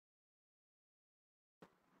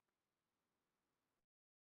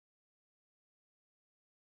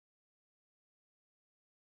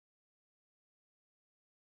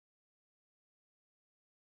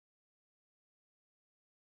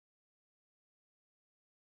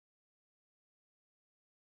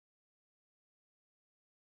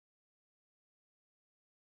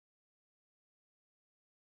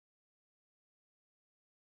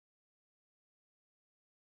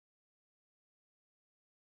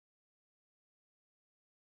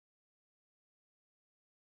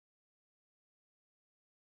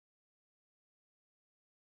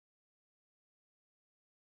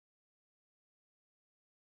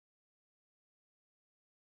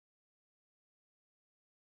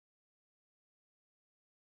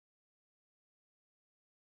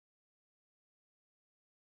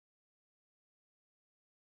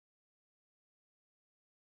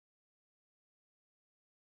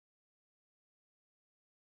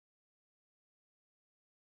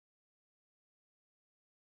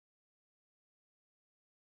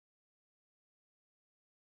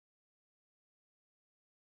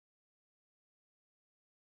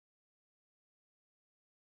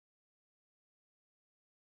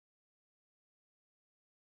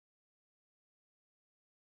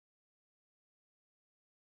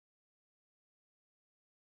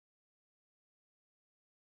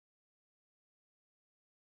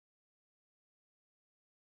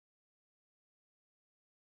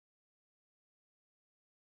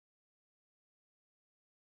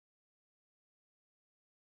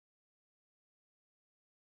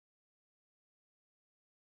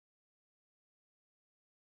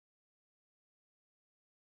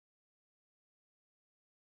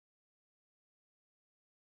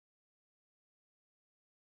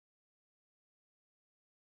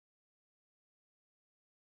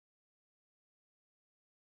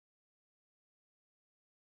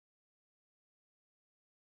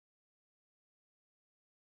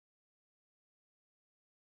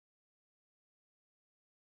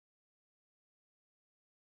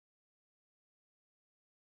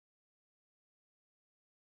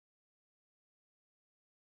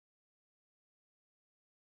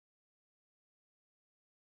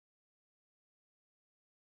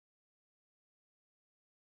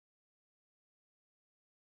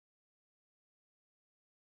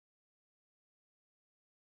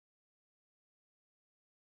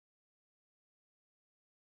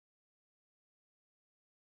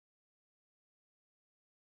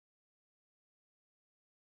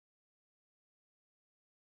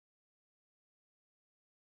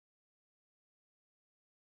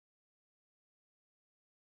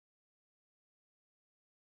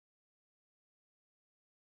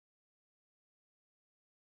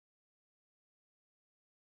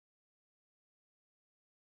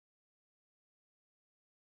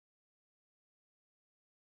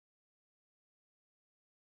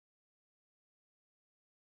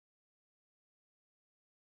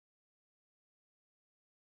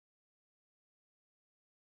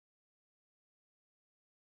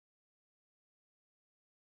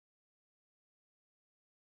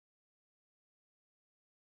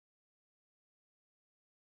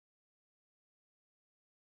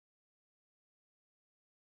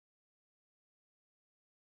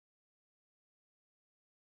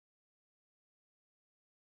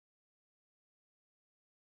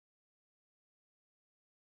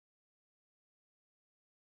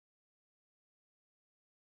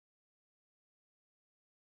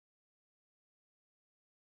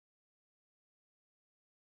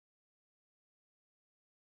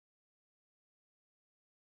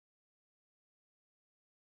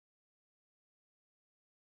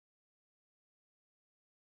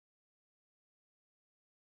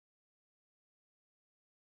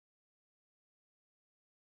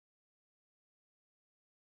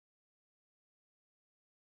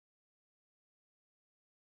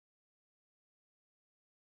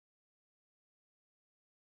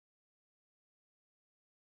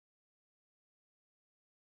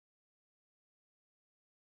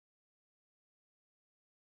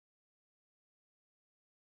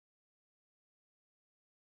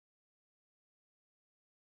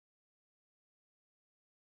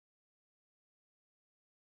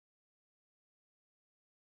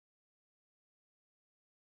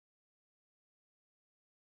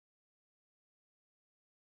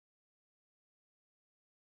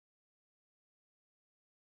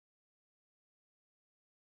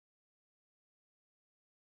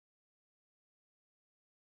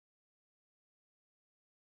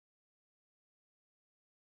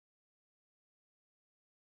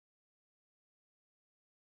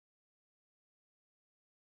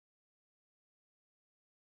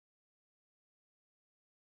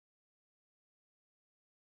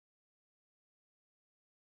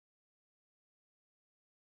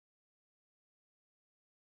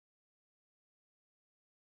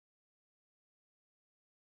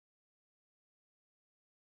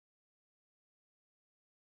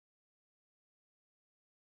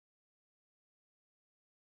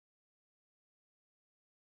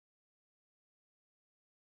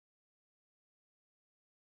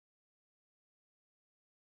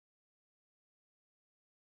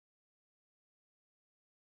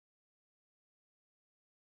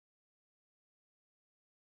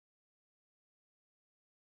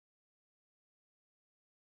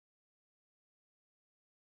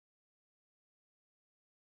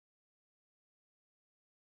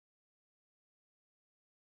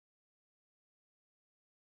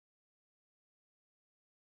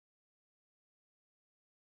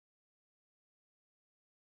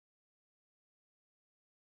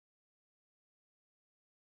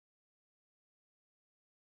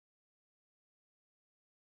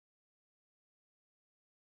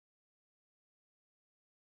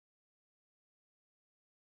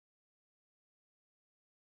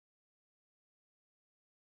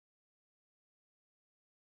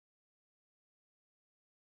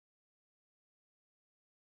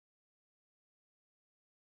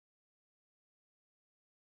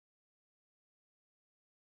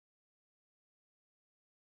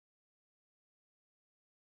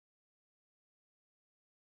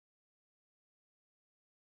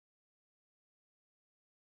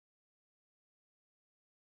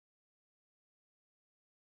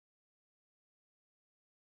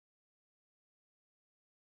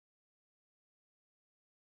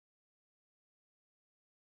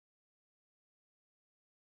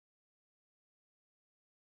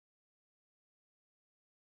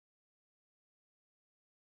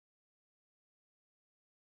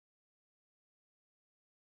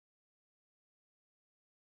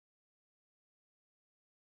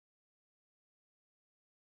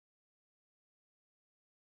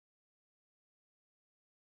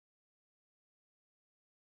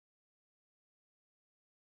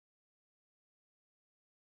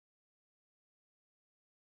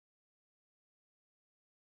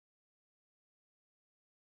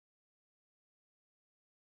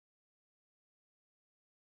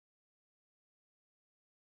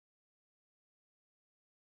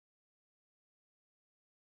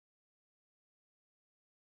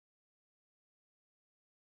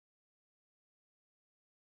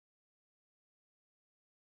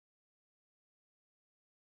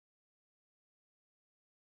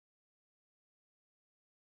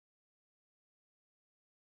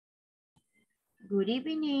Good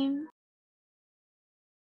evening.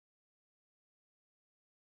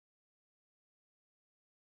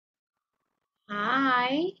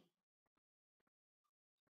 Hi.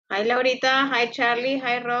 Hi, Laurita. Hi, Charlie.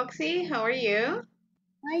 Hi, Roxy. How are you?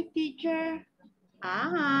 Hi, teacher.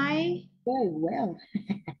 Hi. Very well.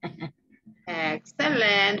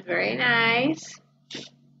 Excellent. Very nice.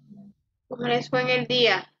 ¿Cómo les fue en el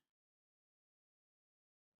día?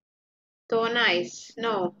 Todo nice?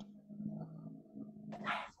 No.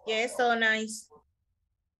 Yes, so nice.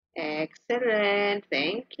 Excellent.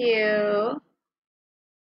 Thank you.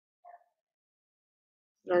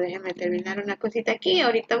 Pero déjenme terminar una cosita aquí.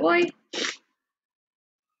 Ahorita voy.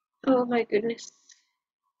 Oh, my goodness.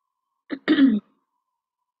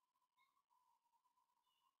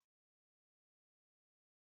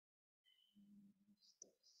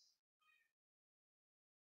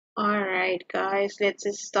 All right, guys. Let's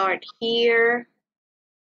start here.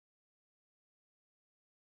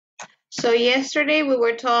 So yesterday we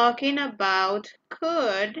were talking about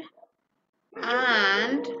could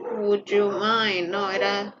and would you mind. No,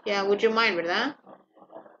 era, yeah, would you mind, ¿verdad?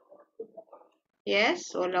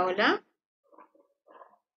 Yes, hola, hola.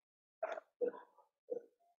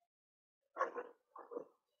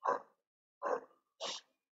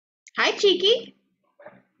 Hi, Chiki.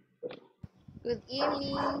 Good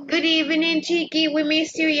evening. Good evening, Chiki. We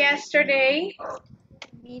missed you yesterday,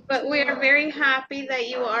 Me but we are too. very happy that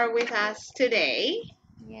you are with us today.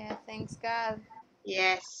 Yeah, thanks God.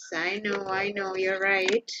 Yes, I know, you're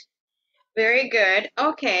right. Very good.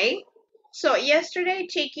 Okay. So yesterday,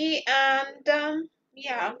 Chiki and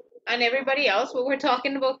yeah, and everybody else, we were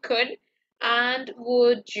talking about could and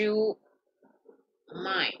would you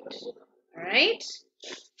mind. All right.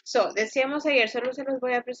 So, decíamos ayer, solo se los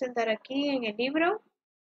voy a presentar aquí en el libro.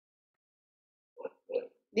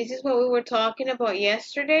 This is what we were talking about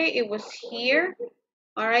yesterday. It was here.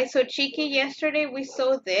 All right, so Chiqui, yesterday we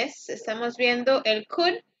saw this. Estamos viendo el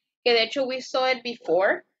could, que de hecho we saw it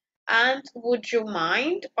before. And would you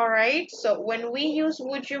mind? All right, so when we use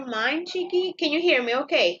would you mind, Chiqui, can you hear me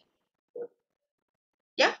okay?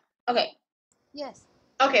 Yeah? Okay. Yes.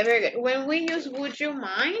 Okay, very good. When we use would you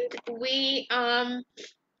mind, we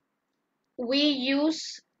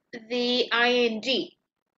use the ing.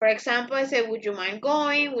 For example, I say, would you mind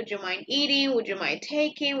going? Would you mind eating? Would you mind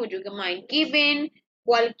taking? Would you mind giving?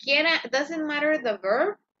 Cualquiera, doesn't matter the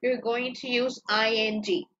verb, you're going to use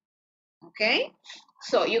ing. Okay?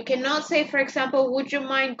 So you cannot say, for example, would you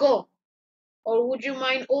mind go? Or would you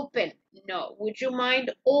mind open? No, would you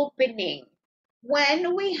mind opening?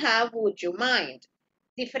 When we have would you mind.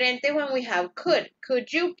 Diferente when we have could.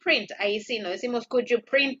 Could you print? Ahí sí, no decimos could you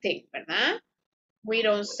printing, ¿verdad? We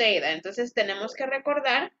don't say that. Entonces tenemos que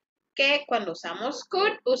recordar que cuando usamos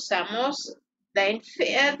could, usamos the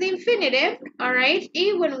infinitive, all right?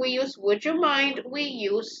 Y when we use would you mind, we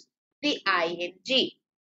use the ing.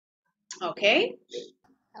 Okay?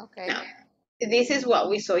 Okay. Now, this is what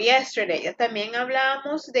we saw yesterday. Ya también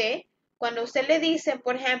hablábamos de cuando usted le dice,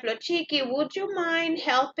 por ejemplo, Chiqui, would you mind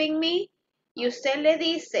helping me? Y usted le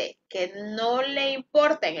dice que no le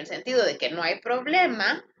importa en el sentido de que no hay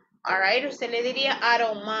problema, all right, usted le diría, I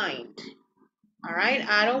don't mind. All right,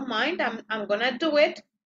 I don't mind, I'm gonna do it.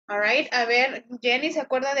 All right, a ver, Jenny, ¿se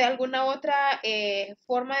acuerda de alguna otra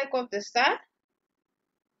forma de contestar?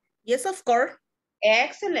 Yes, of course.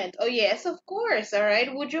 Excellent. Oh, yes, of course. All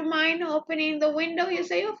right. Would you mind opening the window? You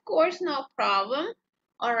say, of course, no problem.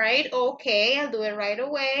 All right. Okay, I'll do it right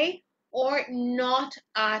away. Or not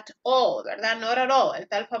at all, ¿verdad? Not at all. El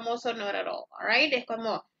tal famoso not at all. All right. Es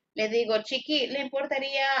como, le digo, Chiqui, ¿le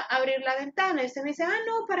importaría abrir la ventana? Y usted me dice, ah,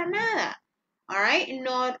 no, para nada. All right.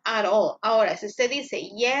 Not at all. Ahora, si usted dice,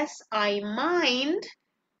 yes, I mind,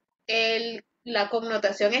 la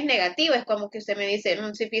connotación es negativa, es como que usted me dice,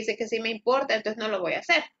 si fíjese que sí me importa, entonces no lo voy a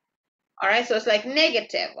hacer. All right, so it's like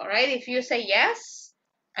negative, all right? If you say yes,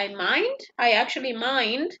 I actually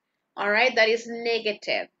mind, all right, that is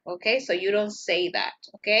negative, okay? So you don't say that,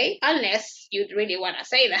 okay? Unless you really want to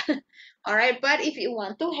say that, all right? But if you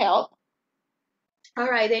want to help, all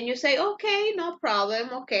right, then you say, okay, no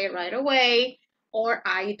problem, okay, right away, or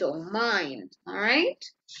I don't mind, all right?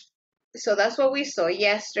 So that's what we saw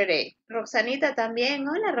yesterday. Roxanita también.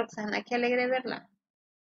 Hola, Roxana. Qué alegre verla.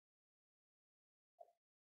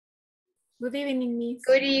 Good evening, Miss.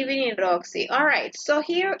 Good evening, Roxy. All right. So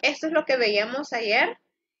here, esto es lo que veíamos ayer.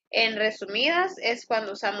 En resumidas, es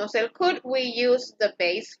cuando usamos el could, we use the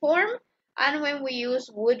base form. And when we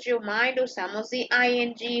use would you mind, usamos the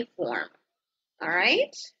ing form. All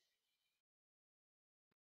right.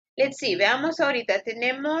 Let's see. Veamos ahorita.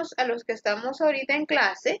 Tenemos a los que estamos ahorita en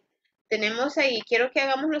clase. tenemos ahí, quiero que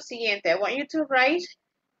hagamos lo siguiente. I want you to write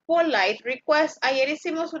polite request. Ayer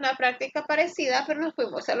hicimos una práctica parecida, pero nos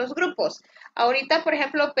fuimos a los grupos. Ahorita, por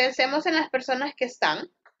ejemplo, pensemos en las personas que están.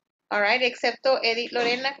 All right, excepto Edith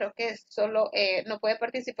Lorena, creo que solo no puede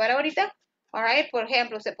participar ahorita. All right, por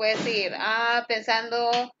ejemplo, se puede decir,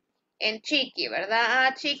 pensando en Chiqui,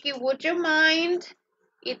 ¿verdad? Chiqui, would you mind?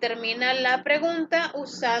 Y termina la pregunta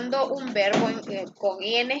usando un verbo con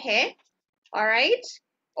ing. All right.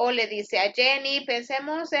 O le dice a Jenny,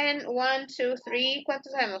 pensemos en 1, 2, 3.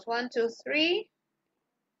 ¿Cuántos sabemos? 1, 2, 3,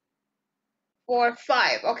 4,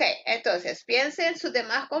 5. Ok, entonces piensen sus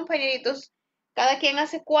demás compañeritos. Cada quien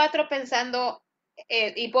hace 4 pensando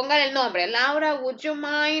y pongan el nombre. Laura, would you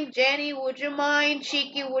mind? Jenny, would you mind?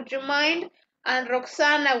 Chiqui, would you mind? And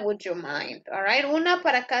Roxana, would you mind? All right, una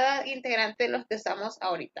para cada integrante de los que estamos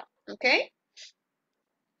ahorita. Ok.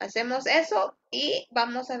 Hacemos eso y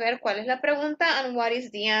vamos a ver cuál es la pregunta and what is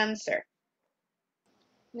the answer.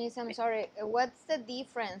 Miss, I'm sorry. What's the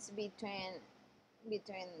difference between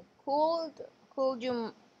could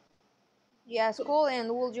you, yes, cool and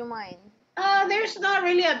would you mind? There's not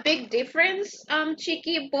really a big difference,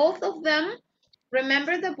 Chiqui. Both of them,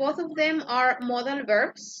 remember that both of them are modal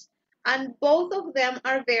verbs and both of them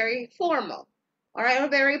are very formal, all right, or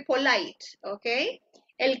very polite, okay?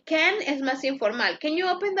 El can es más informal. Can you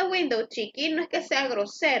open the window, Chiqui? No es que sea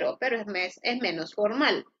grosero, pero es menos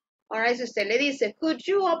formal. All right, si usted le dice, could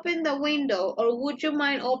you open the window or would you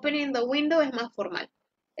mind opening the window, es más formal.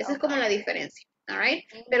 Esa es como la diferencia, all right?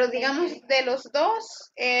 Pero digamos, de los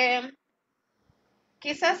dos,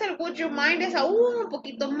 quizás el would you mind es aún un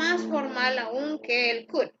poquito más formal aún que el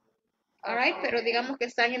could. All right, pero digamos que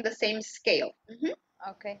están en the same scale.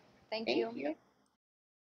 Okay, thank Thank you. you.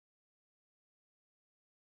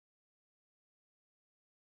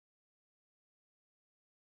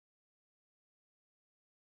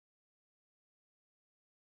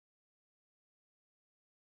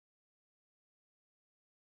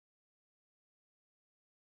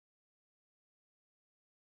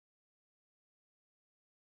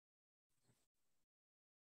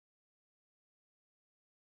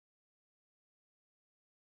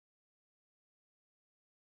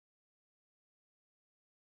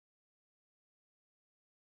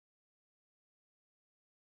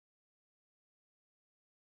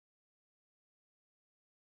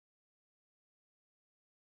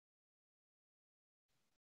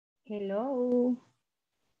 Hello.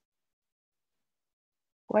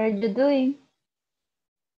 What are you doing?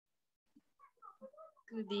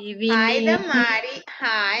 Good evening. Hi, Damari.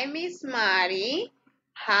 Hi, Miss Mari.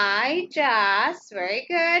 Hi, Jazz. Very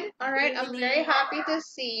good. All right, I'm very happy to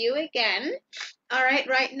see you again. All right,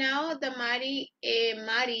 right now, Damari,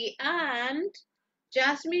 Mari, and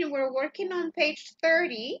Jasmine, we're working on page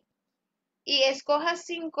 30. Y escoja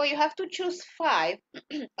 5. You have to choose 5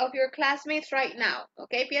 of your classmates right now.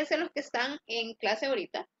 Okay, piensen los que están en clase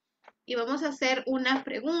ahorita. Y vamos a hacer una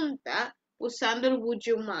pregunta usando el would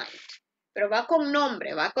you mind. Pero va con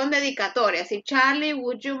nombre, va con dedicatoria. Si Charlie,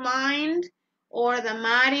 would you mind? Or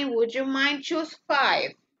Damari, would you mind? Choose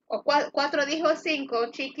 5. O 4 dijo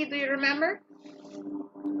 5. Chiqui, do you remember?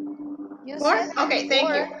 You 4? said Okay, thank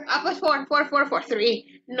you. four. Pues 4.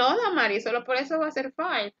 3. No, Damari, solo por eso va a ser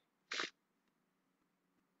 5.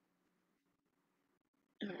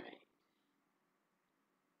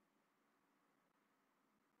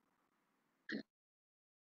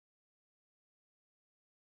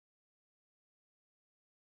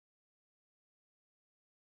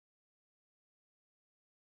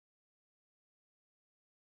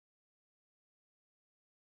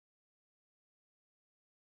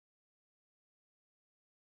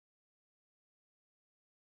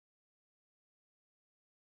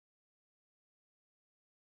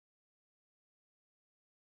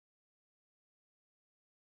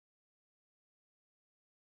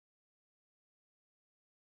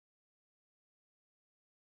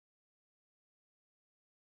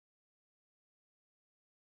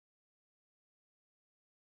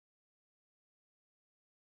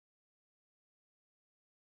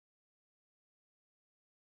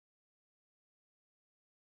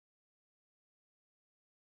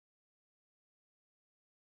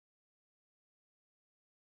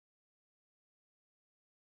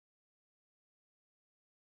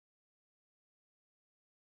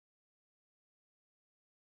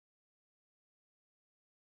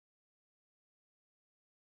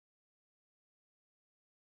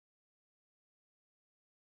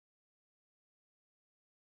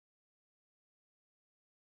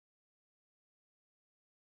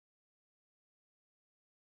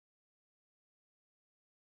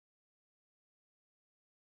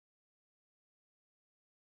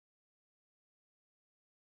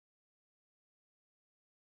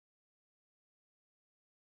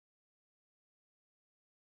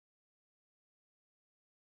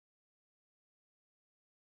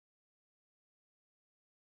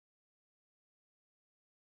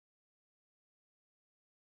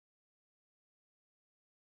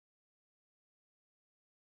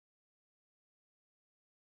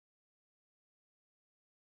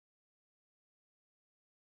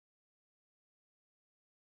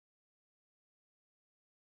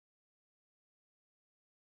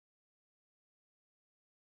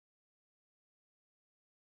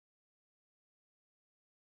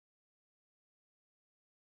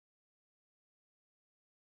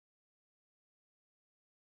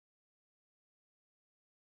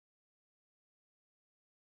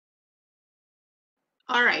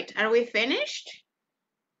 All right, are we finished?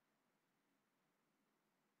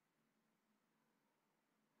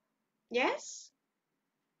 Yes?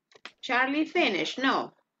 Charlie finished?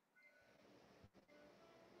 No.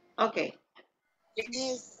 Okay.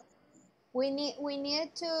 Miss, we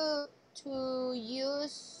need to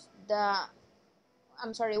use the,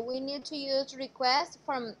 I'm sorry, we need to use request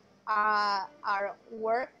from our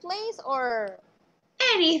workplace or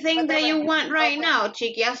Anything that you whatever. want right Okay. now,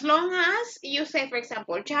 Chiqui, as long as you say, for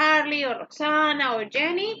example, Charlie or Roxana or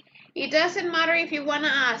Jenny, it doesn't matter if you want to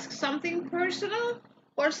ask something personal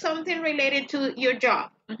or something related to your job.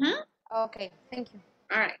 Okay, thank you.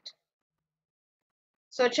 All right.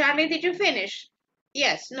 So, Charlie, did you finish?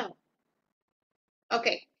 Yes, no.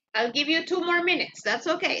 Okay, I'll give you 2 more minutes. That's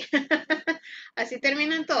okay. Así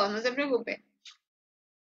terminan todos, no se preocupe.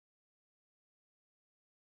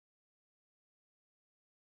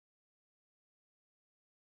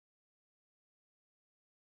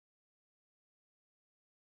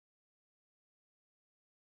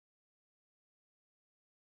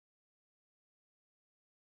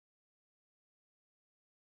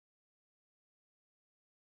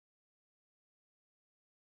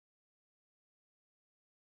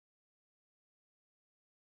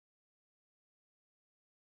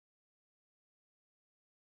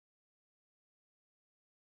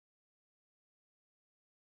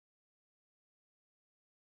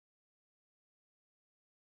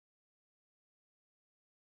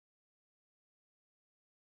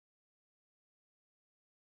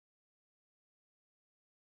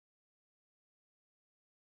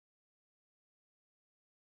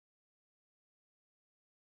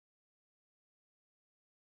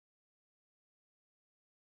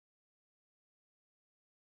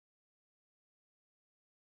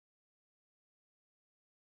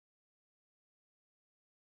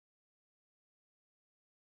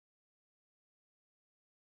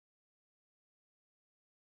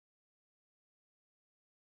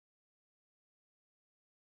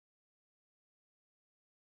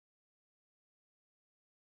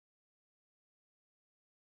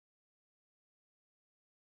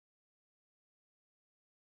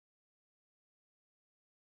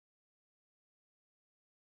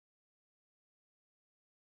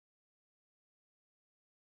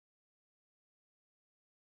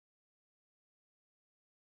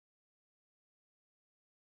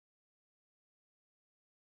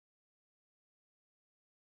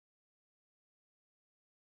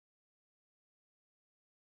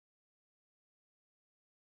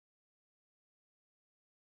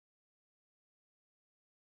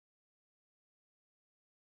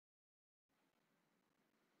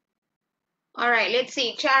 All right, let's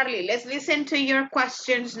see, Charlie, let's listen to your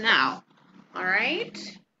questions now. All right.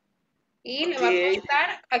 Y le va a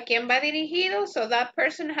preguntar a quién va dirigido, so that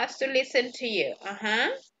person has to listen to you.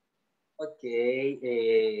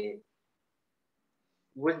 Okay.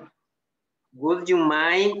 Would you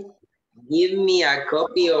mind give me a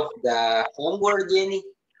copy of the homework, Jenny?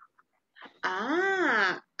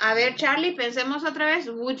 A ver, Charlie, pensemos otra vez.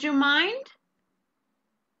 Would you mind?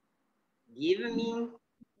 Give me.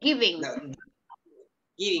 Giving. No,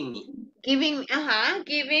 giving me. Giving,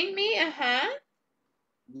 giving me,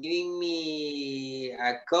 Giving me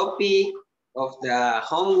a copy of the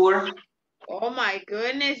homework. Oh my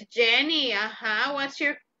goodness, Jenny,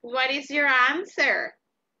 what is your answer?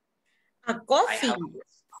 A coffee.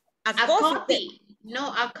 A copy. No,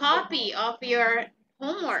 a copy of your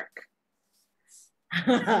homework.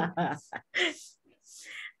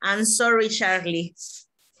 I'm sorry, Charlie.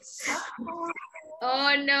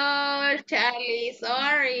 Oh no, Charlie,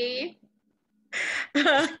 sorry.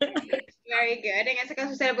 It's very good. En ese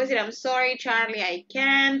caso, usted le puede decir, I'm sorry, Charlie, I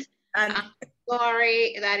can't. I'm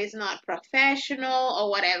sorry, that is not professional,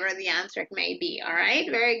 or whatever the answer may be. All right,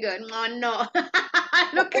 very good. Oh no.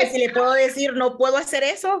 Look Si le puedo decir, no puedo hacer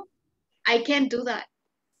eso. I can't do that.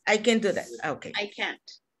 I can do that. Okay. I can't.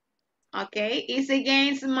 Okay, it's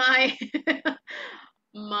against my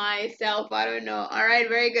myself. I don't know. All right,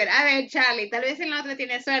 very good. A ver, Charlie, tal vez el otro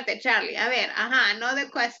tiene suerte, Charlie. A ver, another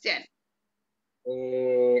question.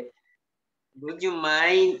 Would you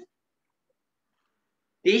mind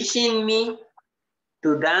teaching me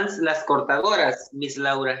to dance las cortadoras, Miss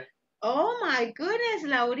Laura? Oh my goodness,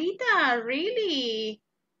 Laurita, really?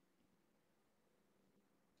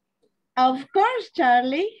 Of course,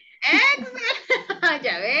 Charlie. Excellent.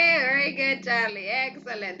 Ya ve, very good, Charlie.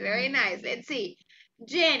 Excellent, very nice. Let's see.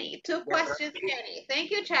 Jenny, 2 questions, Jenny. Thank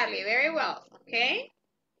you, Charlie. Very well. Okay.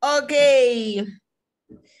 Okay.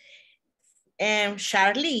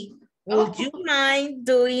 Charlie, would you mind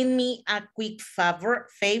doing me a quick favor?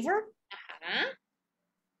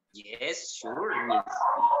 Yes, sure, Miss.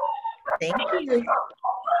 Thank you.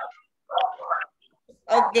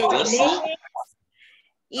 Okay, Josie? next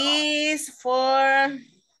is for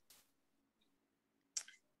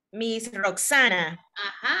Miss Roxana.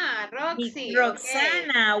 Ajá, Miss Roxy.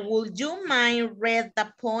 Roxana, would you mind read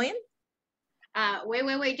the poem?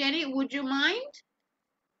 Wait, Jenny, would you mind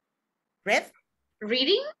Read?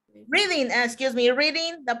 reading? Reading, excuse me,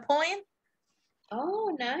 reading the poem?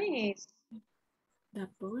 Oh, nice. The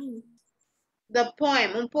point. The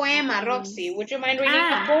poem, un poema, Roxy. Would you mind reading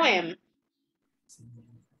the poem?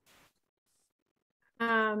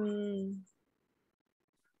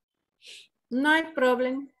 No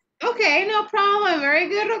problem. Okay, no problem. Very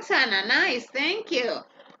good, Roxana. Nice, thank you.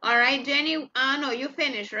 All right, Jenny. No, you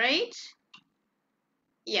finished, right?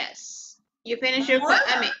 Yes. You finished your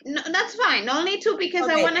question. I mean, no, that's fine. Only two because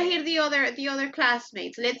I Okay. want to hear the other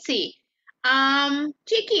classmates. Let's see.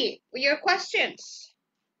 Chiki, your questions.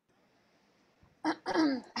 Let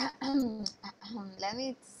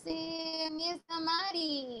me see, Miss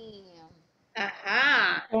Amari.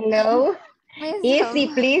 Aha. Hello. Miss Easy,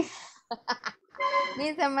 please.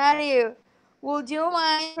 Miss Amari, would you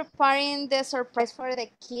mind preparing the surprise for the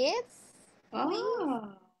kids?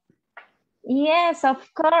 Oh. Yes,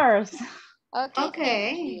 of course. Okay,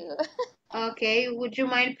 Okay. thank you. Okay, would you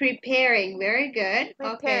mind preparing? Very good.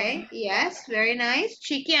 Okay, Preparing. yes, very nice.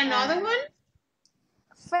 Chiki, another one?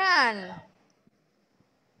 Fran,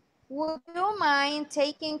 would you mind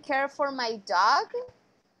taking care for my dog?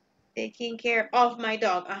 Taking care of my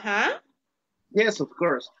dog. Uh-huh. Yes, of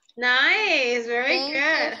course. Nice, very Thank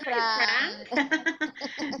good. you, Hi, Fran. Fran.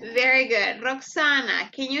 Very good. Roxana,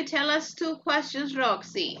 can you tell us two questions,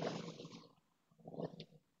 Roxy?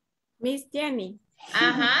 Miss Jenny,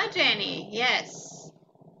 Uh-huh, Jenny, yes.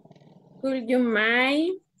 could you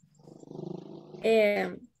mind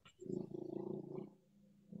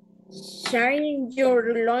sharing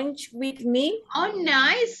your lunch with me? Oh,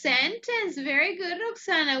 nice sentence. Very good,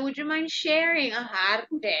 Roxana. Would you mind sharing? Uh-huh,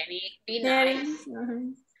 Jenny. Be nice.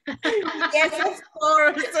 Yes, of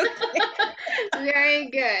course. Very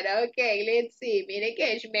good. Okay, let's see. Mire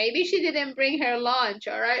que maybe she didn't bring her lunch.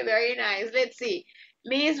 All right, very nice. Let's see.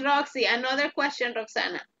 Miss Roxy, another question,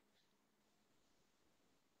 Roxana.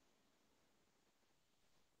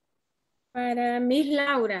 Para Miss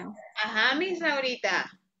Laura, Ajá, Miss Laurita.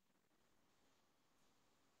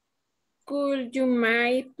 could you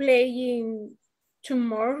mind playing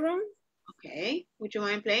tomorrow? Okay. Would you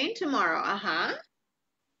mind playing tomorrow? Uh-huh.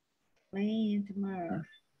 Playing tomorrow.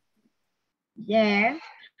 Yes,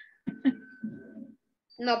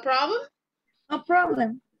 No problem? no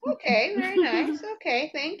problem. Okay, very nice. Okay,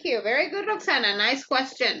 thank you. Very good, Roxana. Nice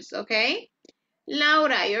questions, okay?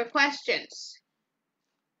 Laura, your questions.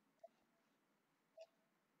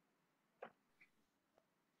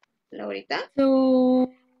 Laurita? So,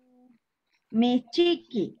 Miss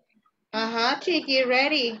Chiqui, Uh-huh, Chiki,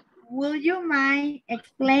 ready? will you mind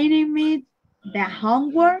explaining me the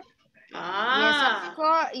homework? Ah.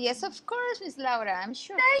 Yes, of course, Miss Laura. I'm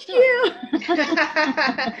sure. Thank Sure. you.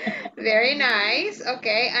 Very nice.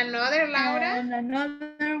 Okay, another Laura. And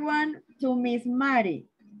another one to Miss Mari.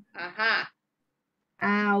 Uh-huh.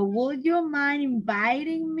 Would you mind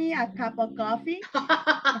inviting me a cup of coffee?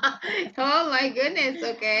 Oh my goodness,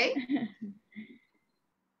 okay.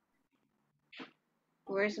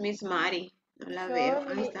 Where's Miss Mari? No la veo.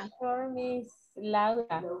 Ahí está. For Miss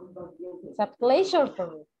Laura. It's a pleasure for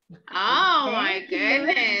me. Oh my Thank you.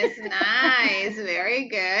 goodness. Nice. Very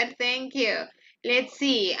good. Thank you. Let's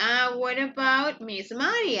see. What about Miss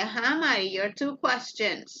Mari? Mari, your two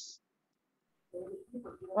questions.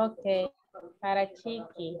 Ok, para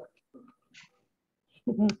Chiqui.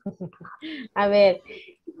 A ver,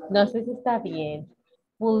 no sé si está bien.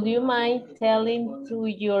 Would you mind telling to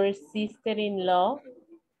your sister-in-law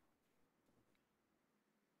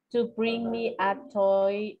to bring me a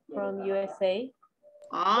toy from USA?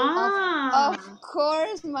 Ah. Of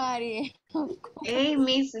course, Mari. Hey,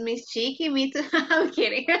 Miss Cheeky, me too. I'm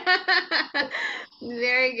kidding.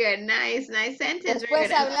 Very good. Nice sentence. Very Después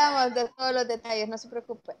good. hablamos de todos los detalles, no se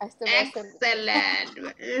preocupe. Excellent.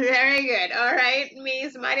 Very good. All right,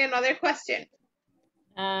 Miss Mari, another question.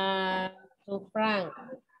 To Frank.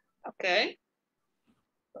 Okay.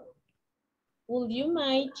 Would you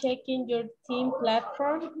mind checking your team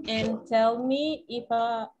platform and tell me if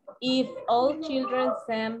all children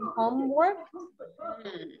send homework?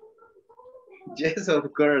 Yes, of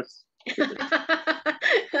course.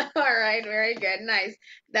 All right, very good. Nice.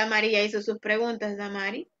 Damari ya hizo sus preguntas,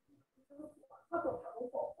 Damari.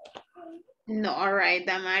 No, all right,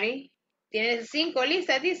 Damari. Tienes 5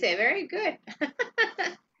 listas, dice. Very good.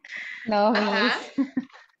 No, Ajá. Miss.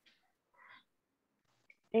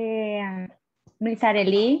 Miss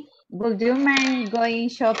Arely, would you mind going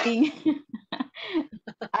shopping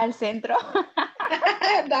al centro?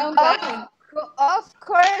 Downtown. Of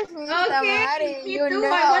course, Miss Okay, Tamari, me you too.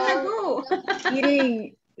 I wanna know. go.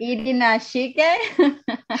 Eating a chicken?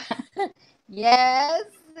 Yes,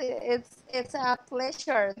 it's a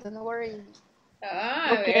pleasure. Don't worry. Ah,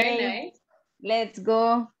 very Okay, nice. let's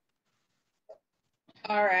go.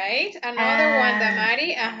 All right, another one,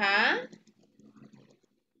 Damari.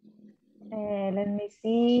 Let me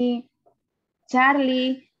see.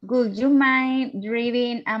 Charlie, would you mind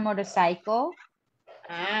driving a motorcycle?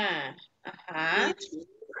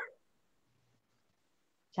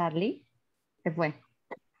 Charlie, se fue.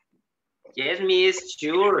 Yes, miss.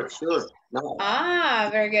 Sure, sure. No.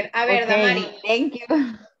 Very good. A ver, Okay, Damari. thank you.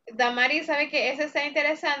 Damari sabe que ese está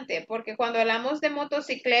interesante porque cuando hablamos de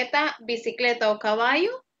motocicleta, bicicleta o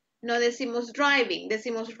caballo, no decimos driving,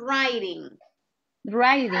 decimos riding.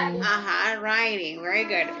 Riding. Riding. Very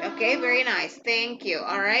good. Okay, very nice. Thank you.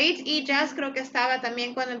 All right. Y Jazz creo que estaba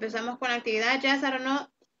también cuando empezamos con la actividad. Jazz,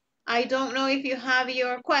 I don't know if you have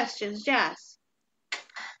your questions, Jazz.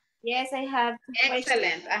 Yes, I have two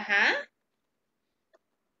questions. Excellent.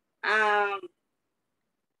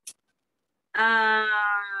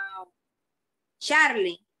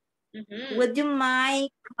 Charlie, would you mind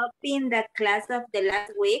copying the class of the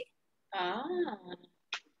last week?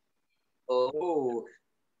 Oh.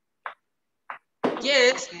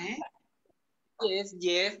 Yes. Okay.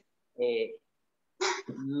 Yes.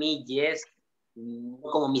 Me, yes.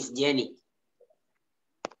 Como Miss Jenny.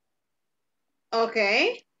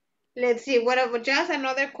 Okay. Let's see. What about Jazz?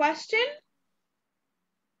 Another question?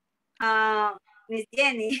 Miss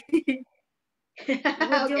Jenny,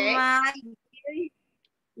 would you mind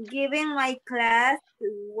giving my class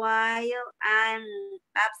while I'm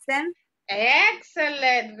absent?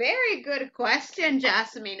 Excellent. Very good question,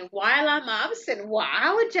 Jasmine. While I'm absent.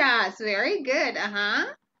 Wow, Jazz. Very good.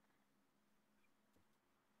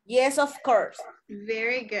 Yes, of course.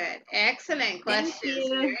 Very good. Excellent questions. Thank you.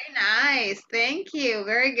 Very nice. Thank you.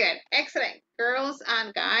 Very good. Excellent. Girls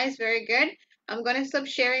and guys, very good. I'm going to stop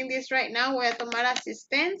sharing this right now. Voy a tomar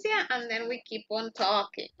asistencia and then we keep on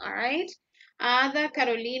talking. All right. Ada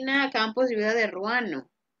Carolina Campos Vida de Ruano.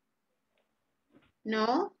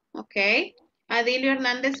 No? Okay. Adilio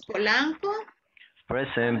Hernández Polanco.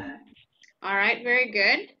 Present. All right. Very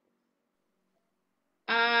good.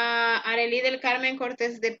 Arely del Carmen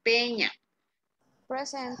Cortés de Peña.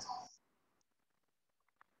 Present.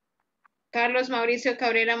 Carlos Mauricio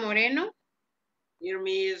Cabrera Moreno. Here,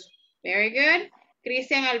 miss. Very good.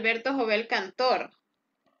 Cristian Alberto Jovel Cantor.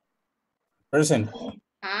 Present.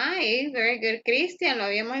 Hi, very good. Cristian, lo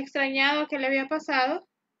habíamos extrañado. ¿Qué le había pasado?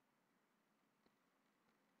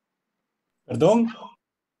 ¿Perdón?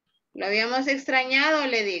 Lo habíamos extrañado,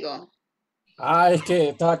 le digo. Es que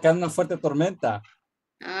estaba acá en una fuerte tormenta.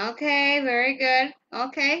 Okay, very good.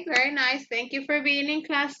 Okay, very nice. Thank you for being in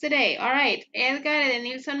class today. All right. Edgar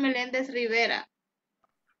Edenilson Meléndez Rivera.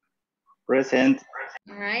 Present.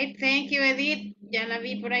 All right. Thank you, Edith. Ya la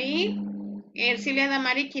vi por ahí. Ercilia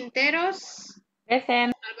Damari Quinteros.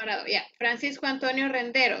 Present. Alvarado. Yeah. Francisco Antonio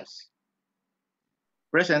Renderos.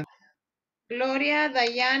 Present. Gloria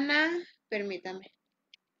Dayana. Permítame.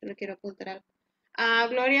 Lo quiero apuntar algo.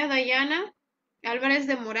 Gloria Dayana Álvarez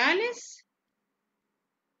de Morales.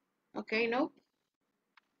 Okay, no.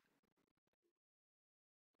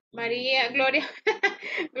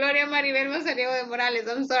 Gloria Maribel Mazariego de Morales.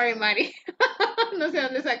 I'm sorry, Mari. No sé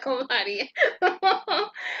dónde sacó María.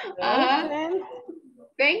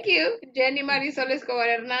 Thank you. Jenny Marisol Escobar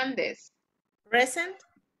Hernández. Present.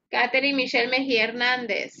 Catherine Michelle Mejía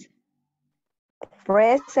Hernández.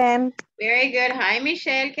 Present. Very good. Hi,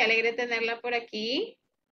 Michelle. Qué alegre tenerla por aquí.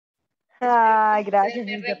 Gracias.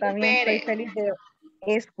 Yo también estoy feliz de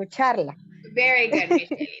escucharla. Very good,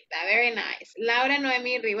 Michelita. Very nice. Laura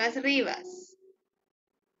Noemí Rivas Rivas.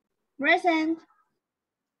 Present.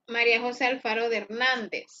 María José Alfaro de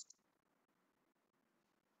Hernández.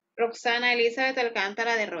 Roxana Elizabeth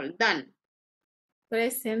Alcántara de Roldán.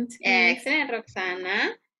 Present. Excellent,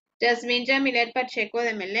 Roxana. Jasmine Jamilet Pacheco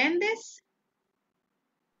de Meléndez.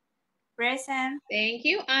 Present. Thank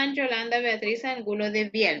you. And Yolanda Beatriz Angulo de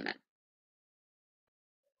Bielman.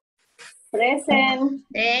 Present.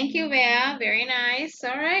 Thank you, Bea. Very nice.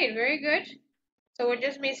 All right, very good. So we're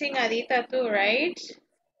just missing Adita too, right?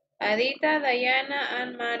 Adita, Diana,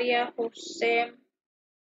 and Maria Jose.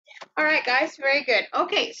 All right, guys, very good.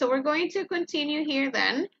 Okay, so we're going to continue here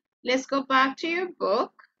then. Let's go back to your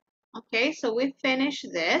book. Okay, so we finished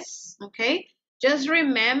this. Okay, just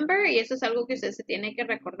remember, y eso es algo que usted se tiene que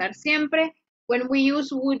recordar siempre, When we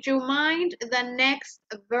use would you mind, the next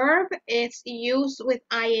verb is used with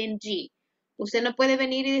ing. Usted no puede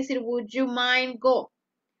venir y decir would you mind go,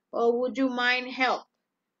 or would you mind help,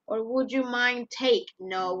 or would you mind take.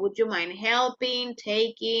 No, would you mind helping,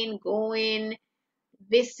 taking, going,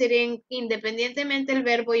 visiting. Independientemente del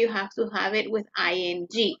verbo, you have to have it with ing.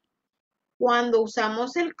 Cuando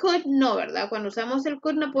usamos el could, no, ¿verdad? Cuando usamos el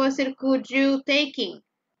could, no puedo decir could you taking.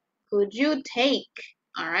 Could you take?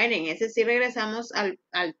 All right, en ese sí regresamos al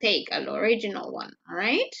take, al original one. All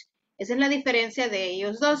right. Esa es la diferencia de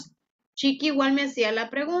ellos dos. Chiqui igual me hacía la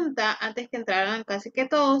pregunta antes que entraran casi que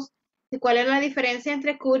todos, de cuál es la diferencia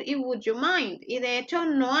entre could y would you mind. Y de hecho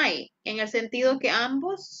no hay, en el sentido que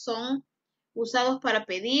ambos son usados para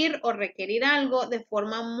pedir o requerir algo de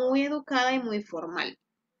forma muy educada y muy formal.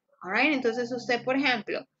 All right, entonces usted, por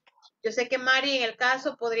ejemplo, yo sé que Mari en el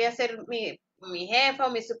caso podría ser mi jefa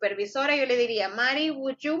o mi supervisora. Yo le diría, Mari,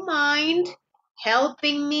 would you mind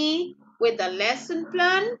helping me with the lesson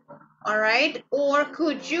plan? All right, or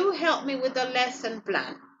could you help me with the lesson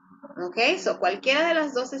plan? Ok, so cualquiera de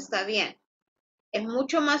las dos está bien. Es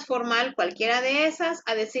mucho más formal cualquiera de esas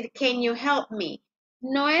a decir, can you help me?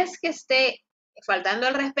 No es que esté faltando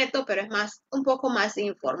el respeto, pero es más, un poco más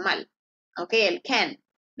informal. Ok, el can.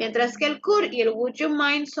 Mientras que el could y el would you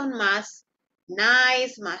mind son más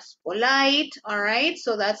nice, más polite, all right?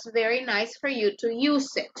 So that's very nice for you to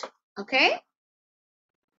use it, okay?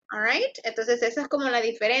 All right, entonces esa es como la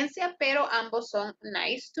diferencia, pero ambos son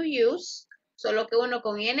nice to use, solo que uno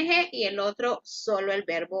con ing y el otro solo el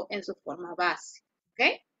verbo en su forma base,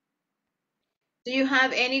 okay? Do you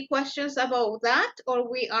have any questions about that or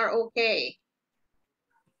we are okay?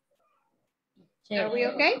 Yes. Are we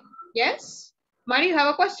okay? Yes? Mari, you have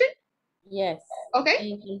a question? Yes.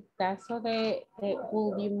 Okay. En el caso de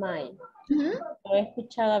would you mind, Uh-huh. yo he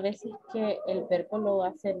escuchado a veces que el verbo lo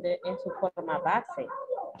hacen en su forma base.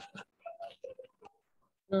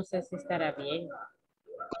 No sé si estará bien.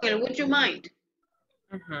 Con el would you mind.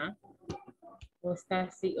 Ajá. O está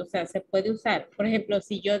así, o sea, se puede usar. Por ejemplo,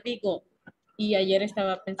 si yo digo, y ayer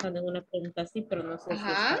estaba pensando en una pregunta así, pero no sé si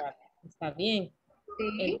está bien.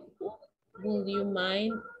 Sí. Would you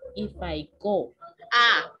mind if I go?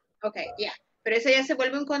 Ah, ok, yeah. Pero eso ya se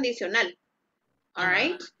vuelve un condicional. All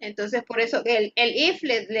right. Entonces, por eso el if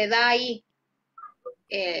le da ahí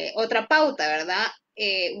otra pauta, ¿verdad?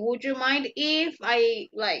 Would you mind if I,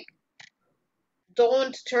 like,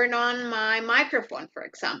 don't turn on my microphone, for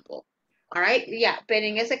example? All right. Yeah, pero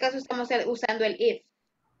en ese caso estamos usando el if.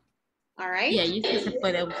 All right. Y ahí sí se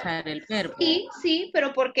puede usar el verbo. Sí, sí,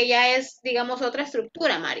 pero porque ya es, digamos, otra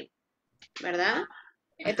estructura, Mari, ¿verdad?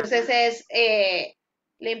 Entonces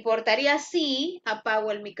le importaría si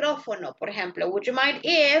apago el micrófono, por ejemplo. Would you mind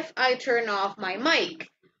if I turn off my mic?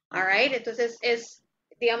 All right, entonces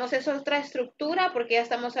digamos, es otra estructura porque ya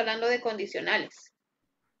estamos hablando de condicionales.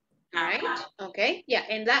 All right, ok, yeah,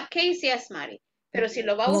 in that case, yes, Mari. Pero si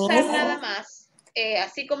lo va a usar nada más,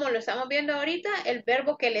 así como lo estamos viendo ahorita, el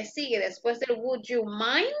verbo que le sigue después del would you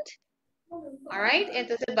mind, all right,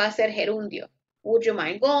 entonces va a ser gerundio. Would you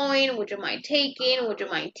mind going? Would you mind taking? Would you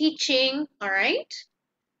mind teaching? All right.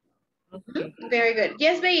 Okay. Very good.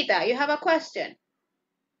 Yes, Beita, you have a question.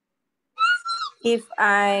 If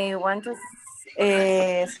I want to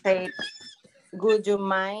say, would you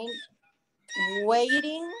mind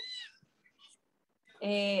waiting?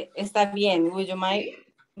 Está bien. Would you mind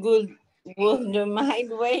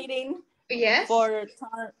waiting? Yes. For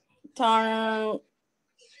turn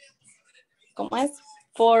 ¿cómo es?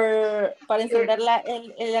 Para encender la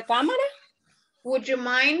cámara. Would you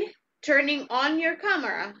mind turning on your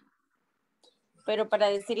camera? Pero para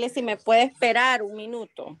decirle si me puede esperar un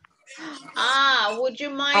minuto. Ah, would you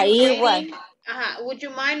mind ahí waiting? Igual. Would you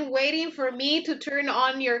mind waiting for me to turn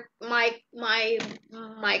on my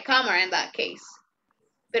camera in that case?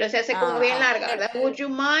 Pero se hace como bien larga, ¿verdad? Would you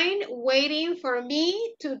mind waiting for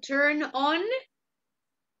me to turn on?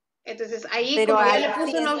 Entonces ahí pero como ya ahí le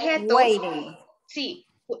puse un objeto. Waiting. Sí,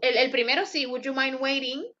 el primero sí, would you mind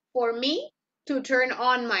waiting for me to turn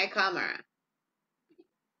on my camera?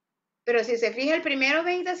 Pero si se fija el primero,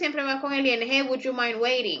 Beita, siempre va con el ing, would you mind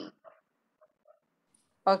waiting?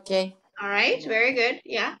 Okay. All right, very good.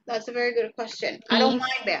 Yeah, that's a very good question. I don't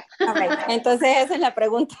mind that. Okay. Entonces esa es la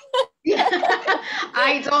pregunta.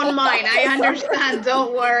 I don't mind. I understand.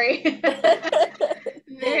 Don't worry.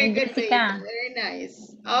 Very good, Beita. Very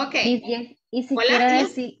nice. Okay. Y si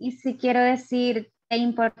quiero decir, ¿te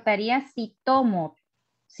importaría si tomo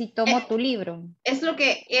tu libro? Es lo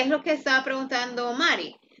que estaba preguntando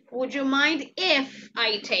Mari. Would you mind if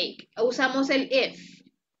I take? Usamos el if.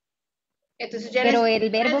 Entonces ya Pero les- el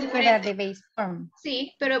verbo es queda diferente. de base form.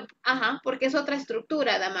 Sí, pero, ajá, porque es otra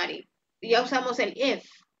estructura, Damari. Ya usamos el if.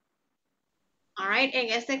 All right, en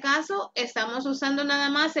este caso estamos usando nada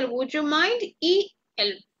más el would you mind y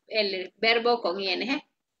el verbo con ing.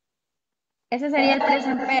 Ese sería el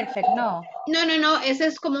present perfect, ¿no? No, ese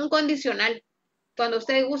es como un condicional. Cuando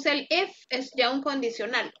usted usa el if, es ya un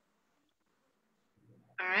condicional.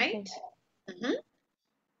 All right.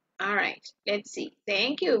 All right, let's see.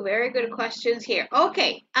 Thank you. Very good questions here.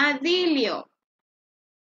 Okay, Adilio.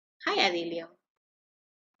 Hi, Adilio.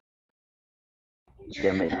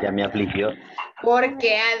 Ya me afligió. ¿Por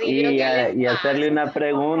qué, Adilio? ¿Qué le Y hacerle pasa? una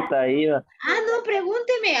pregunta iba. Ah, no,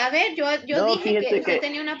 pregúnteme. A ver, yo No, dije que fíjese usted que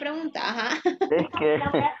tenía una pregunta. Ajá.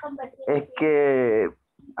 es que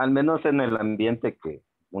al menos en el ambiente que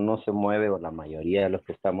uno se mueve, o la mayoría de los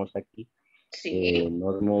que estamos aquí, Sí.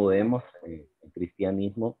 nos movemos en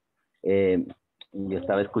cristianismo. Yo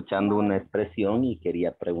estaba escuchando una expresión y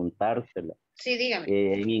quería preguntársela. Sí, dígame.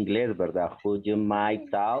 En inglés, ¿verdad? Would you mind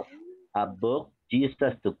talk about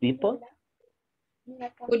Jesus to people?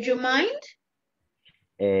 Would you mind?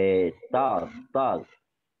 Talk.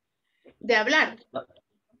 De hablar.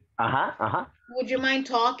 Ajá. Would you mind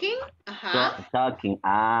talking? Ajá. Talking.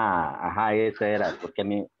 Ajá, eso era. Porque a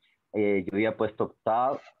mí, yo había puesto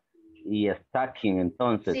talk y talking,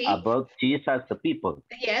 entonces, Sí. about Jesus to people.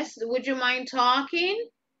 Yes. Would you mind talking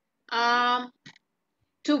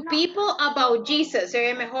to people about Jesus? Se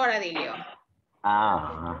ve mejor, Adilio.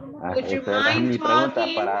 Would you Esa era mind mi pregunta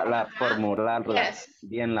talking? para formular Yes.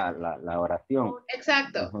 bien la oración.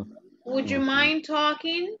 Exacto. Would you mind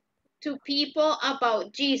talking to people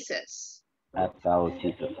about Jesus? About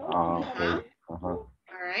Jesus. Ok. Ajá. All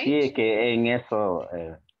right. Sí, que en eso,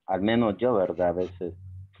 al menos yo, ¿verdad? A veces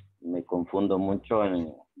me confundo mucho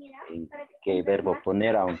en qué verbo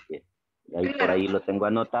poner, aunque ahí por ahí lo tengo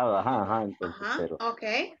anotado. Ajá, entonces,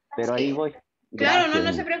 pero ahí voy. Claro, Gracias.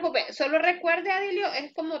 no se preocupe. Solo recuerde, Adilio,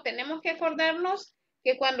 es como tenemos que acordarnos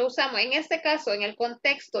que cuando usamos, en este caso, en el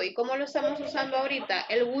contexto y cómo lo estamos usando ahorita,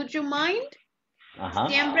 el would you mind,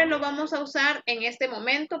 siempre lo vamos a usar en este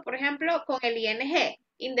momento, por ejemplo, con el ing,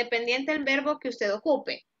 independiente del verbo que usted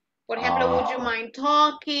ocupe. Por ejemplo, would you mind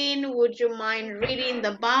talking? Would you mind reading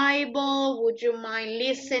the Bible? Would you mind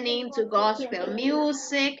listening to gospel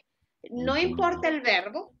music? No importa el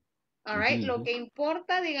verbo. All right. Lo que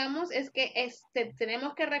importa, digamos, es que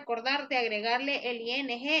tenemos que recordar de agregarle el ing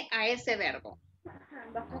a ese verbo.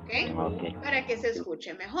 ¿Ok? Para que se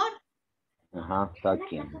escuche mejor. Ajá,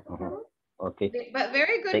 talking. Okay. But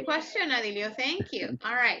very good question, Adilio. Thank you.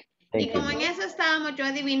 All right. Thank Y como you. en eso estábamos, yo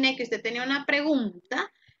adiviné que usted tenía una pregunta.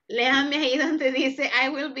 Léame ahí donde dice I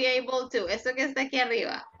will be able to. Eso que está aquí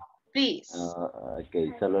arriba. Please. Ok,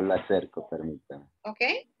 solo la acerco, permítame. Ok.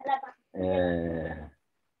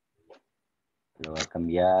 Lo voy a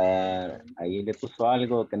cambiar. Ahí le puso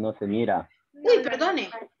algo que no se mira. Uy, perdone.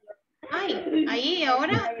 Ay, ahí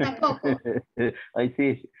ahora tampoco. Ay,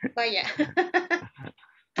 sí. Vaya.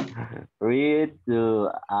 Read to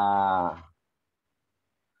a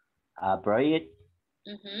project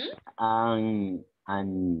and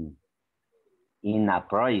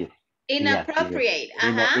inappropriate. Inappropriate.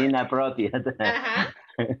 Ajá. Inappropriate. Ajá.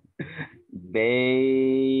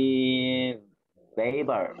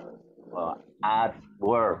 Behavior at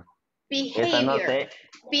work. Esa no sé.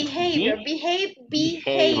 Behavior.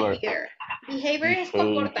 Behavior. Behavior es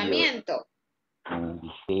comportamiento.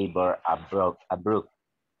 Behavior at work,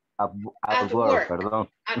 perdón.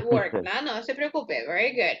 At work. No se preocupe.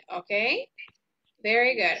 Very good. Okay.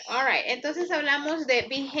 Very good. All right. Entonces hablamos de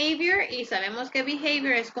behavior y sabemos que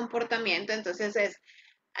behavior es comportamiento. Entonces es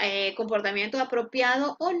comportamiento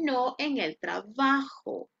apropiado o no en el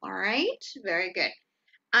trabajo. All right. Very good.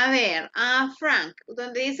 A ver, Frank,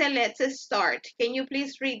 donde dice let's start. Can you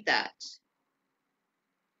please read that?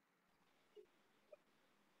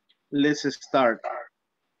 Let's start.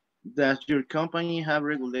 Does your company have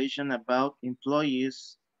regulation about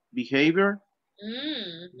employees' behavior?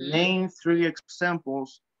 Name 3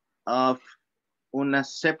 examples of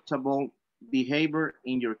unacceptable behavior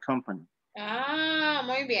in your company.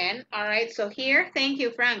 Muy bien. All right. So here, thank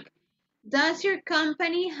you, Frank. Does your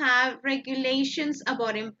company have regulations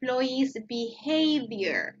about employees'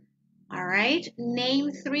 behavior? All right.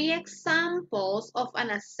 Name 3 examples of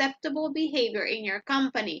unacceptable behavior in your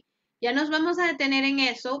company. Ya nos vamos a detener en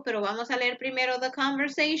eso, pero vamos a leer primero the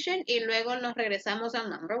conversation y luego nos regresamos al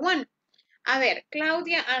number 1. A ver,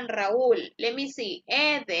 Claudia and Raúl. Let me see.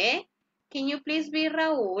 Ede, can you please be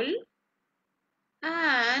Raúl?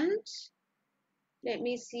 And let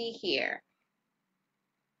me see here.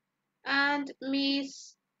 And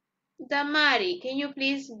Miss Damari, can you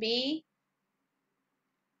please be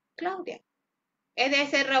Claudia. Es de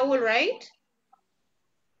ese Raúl, right?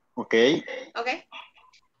 Okay. Okay.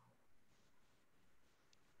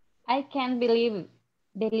 I can't believe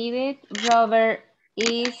it. Robert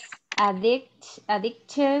is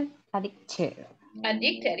addicted,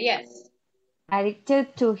 Yes.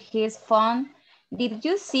 addicted to his phone. Did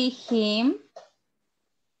you see him?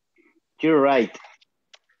 You're right.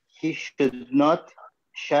 He should not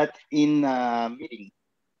chat in a meeting.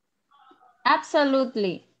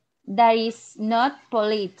 Absolutely. That is not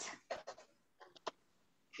polite.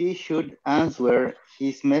 He should answer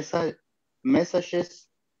his messages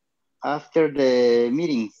after the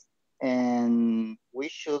meetings, and we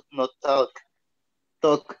should not talk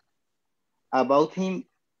about him.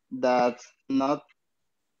 That's not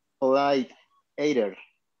polite either.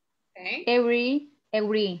 Okay. Agree.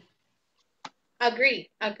 Agree.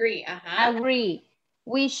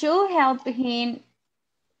 We should help him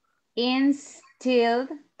instead.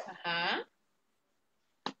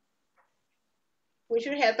 We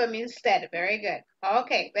should help him instead. Very good.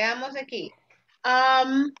 Okay, veamos aquí.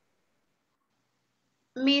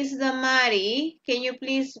 Miss Damari, can you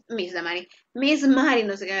please, Miss Mari,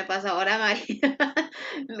 no sé qué me pasa ahora, Mari,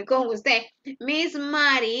 con usted. Miss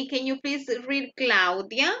Mari, can you please read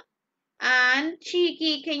Claudia? And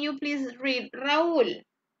Chiqui, can you please read Raúl?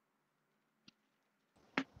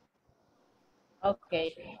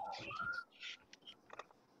 Okay.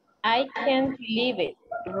 I can't believe it.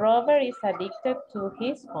 Robert is addicted to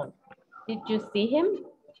his phone. Did you see him?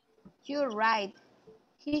 You're right.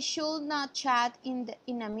 He should not chat in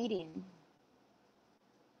a meeting.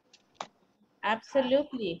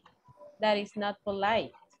 Absolutely. That is not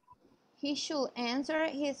polite. He should answer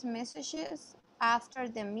his messages after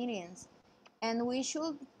the meetings. And we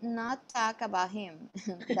should not talk about him.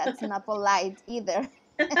 That's not polite either.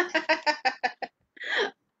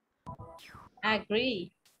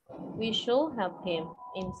 Agree. We should help him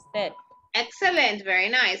instead. Excellent, very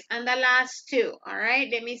nice. And the last two, all right,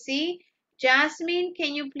 let me see. Jasmine,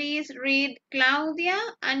 can you please read Claudia?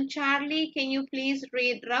 And Charlie, can you please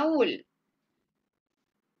read Raúl?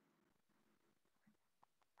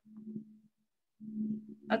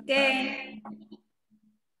 Okay.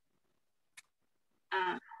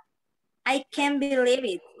 I can't believe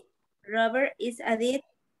it. Robert is addicted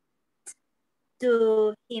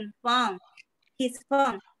to his phone.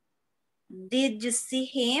 Did you see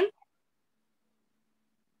him?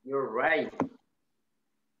 You're right.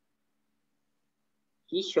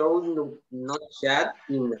 He should not chat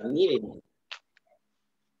in a meeting.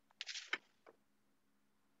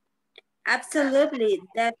 Absolutely.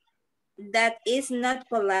 That is not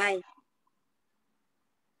polite.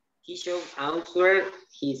 He should answer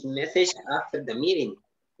his message after the meeting,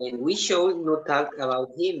 and we should not talk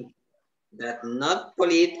about him. That's not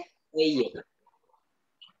polite either.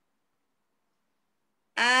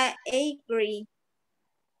 I agree.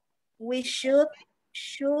 We should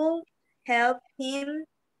help him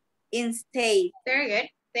instead. Very good.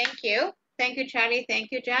 Thank you. Thank you, Charlie.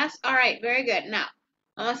 Thank you, Jazz. All right, very good. Now,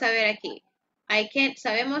 vamos a ver aquí.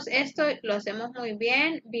 Sabemos esto, lo hacemos muy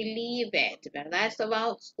bien. Believe it, ¿verdad? Esto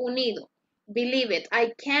va unido. Believe it.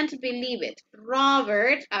 I can't believe it.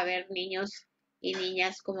 Robert, a ver, niños y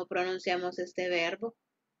niñas, ¿cómo pronunciamos este verbo?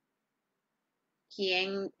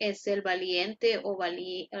 ¿Quién es el valiente o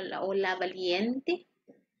la valiente?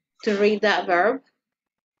 To read that verb.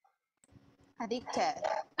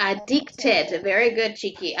 Addicted. Very good,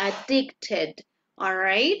 Chiqui. Addicted. All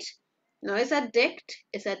right. No es addict,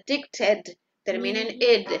 it's addicted. Termina en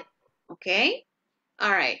id. Okay.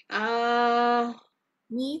 All right.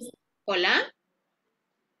 Miss, Hola.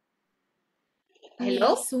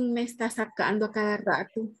 Hello. El Zoom me está sacando a cada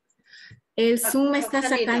rato. El Zoom me está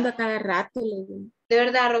sacando a cada rato. De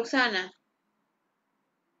verdad, Roxana.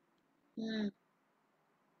 I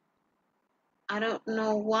don't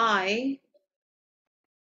know why.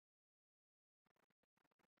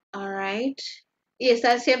 All right. Y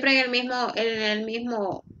está siempre en el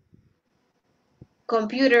mismo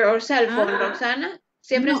computer o cell phone, Roxana.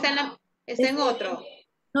 Siempre no, está en otro.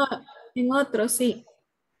 No, en otro, sí.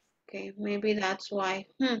 Okay, maybe that's why.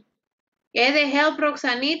 Ede, help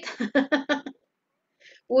Roxanita.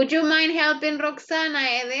 Would you mind helping Roxana,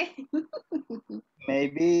 Ede?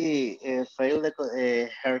 Maybe failed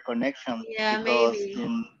her connection. Yeah, because maybe.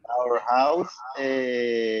 In our house,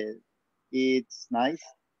 it's nice.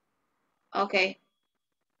 Okay.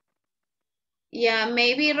 Yeah,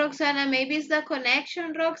 maybe Roxana, maybe it's the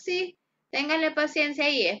connection, Roxy. Téngale paciencia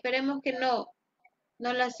ahí. Esperemos que no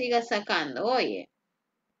la siga sacando. Oye.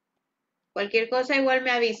 Cualquier cosa igual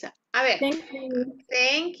me avisa. A ver.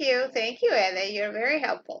 Thank you. Thank you, Ede. You're very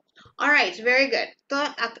helpful. All right, very good.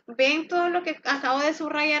 ¿Ven todo lo que acabo de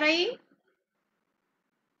subrayar ahí?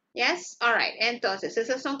 Yes, all right. Entonces,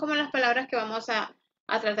 esas son como las palabras que vamos a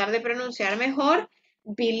tratar de pronunciar mejor.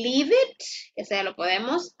 Believe it, ese ya lo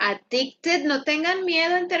podemos. Addicted, no tengan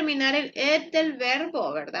miedo en terminar el it del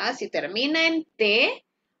verbo, ¿verdad? Si termina en T,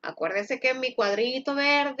 acuérdense que en mi cuadrito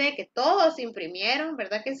verde, que todos imprimieron,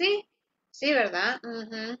 ¿verdad que sí? Sí, ¿verdad?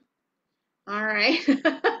 All right.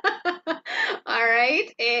 All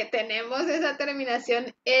right. Tenemos esa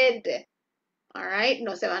terminación ed. All right.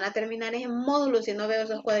 No se van a terminar en módulos si no veo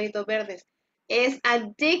esos cuadritos verdes. Es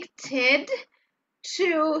addicted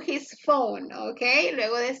to his phone. Ok.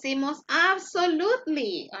 Luego decimos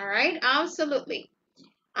absolutely. All right. Absolutely.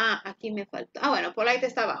 Aquí me faltó. Bueno, polite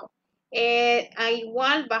está abajo.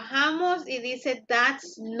 Igual bajamos y dice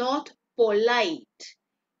that's not polite.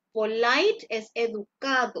 Polite es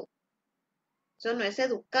educado. Eso no es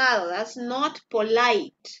educado. That's not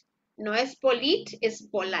polite. No es polite, es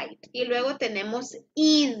polite. Y luego tenemos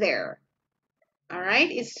either. All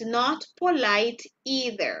right. It's not polite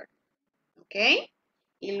either. Ok.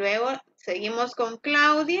 Y luego seguimos con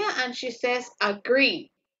Claudia and she says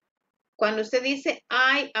agree. Cuando usted dice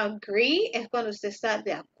I agree es cuando usted está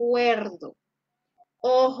de acuerdo.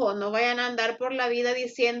 Ojo, no vayan a andar por la vida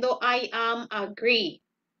diciendo I am agree.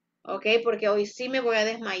 Ok, porque hoy sí me voy a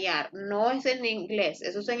desmayar. No es en inglés,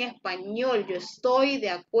 eso es en español. Yo estoy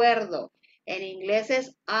de acuerdo. En inglés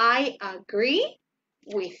es I agree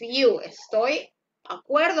with you. Estoy de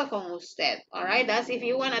acuerdo con usted. All right, that's if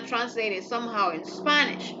you want to translate it somehow in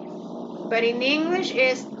Spanish. But in English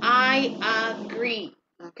is I agree.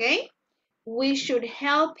 Okay, we should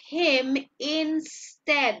help him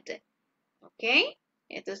instead. Okay,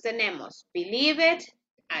 entonces tenemos believe it,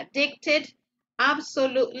 addicted,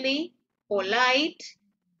 absolutely, polite,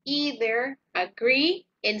 either, agree,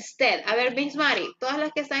 instead. A ver, Miss Mari, todas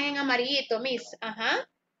las que están en amarillito, Miss. Ajá.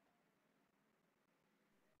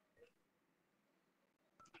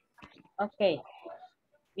 Okay.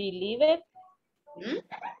 Believe it.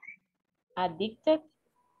 Addicted.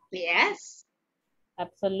 Yes.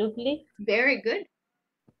 Absolutely. Very good.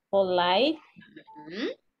 Polite.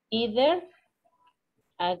 Either.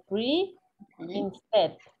 Agree.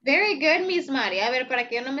 Instead. Very good, Miss Mari. A ver, para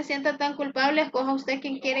que yo no me sienta tan culpable, escoja usted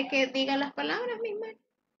quien quiere que diga las palabras, Miss Mari.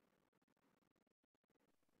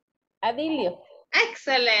 Adilio.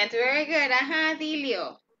 Excellent. Very good. Ajá,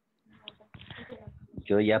 Adilio.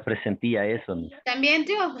 Yo ya presentía eso. También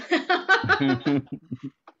yo.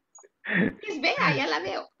 Pues vea, ya la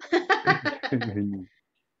veo.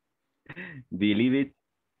 Believe it.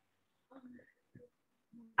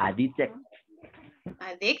 Addicted.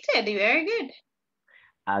 Addicted. Very good.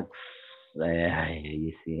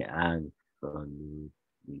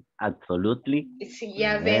 Absolutely. Sí,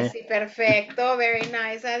 ya ves, sí, perfecto. Very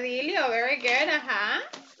nice, Adilio. Very good, ajá.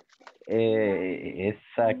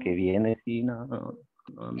 Esa que viene, sí, no.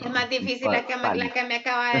 Es más difícil la que me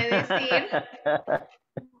acaba de decir.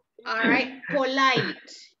 All right, polite.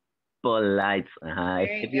 Polite, ajá.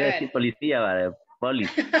 Es que te iba a decir policía, ¿vale?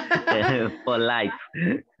 Police. Polite.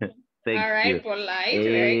 Thank All right, you. polite,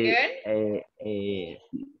 very good.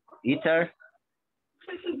 Either.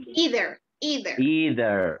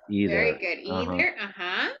 Very good, either,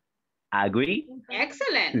 ajá. Agree.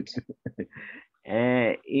 Excellent.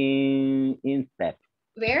 Instead.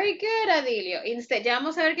 Very good, Adilio. Instead, ya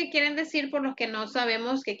vamos a ver qué quieren decir por los que no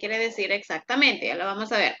sabemos qué quiere decir exactamente. Ya lo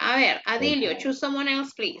vamos a ver. A ver, Adilio, choose someone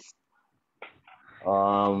else, please.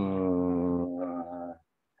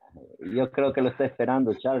 Yo creo que lo está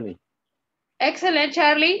esperando, Charlie. Excellent,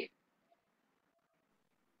 Charlie.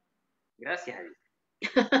 Gracias.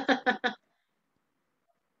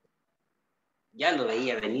 Ya lo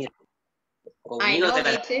veía venir. Conmigo se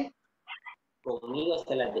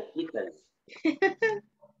las desquitan.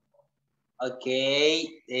 Ok.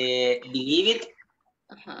 Believe it.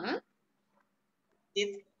 Ajá.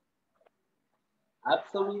 It.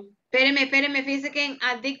 Absolute. Espéreme, fíjese que en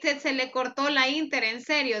addicted se le cortó la inter, en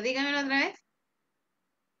serio. Dígamelo otra vez.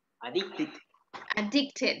 Addicted.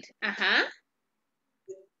 Addicted, ajá.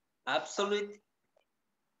 Absolute.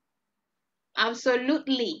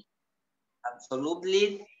 Absolutely.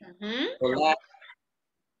 Absolutely. Uh-huh.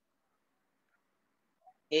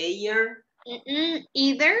 Either.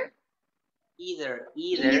 Either.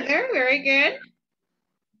 Either. Very good.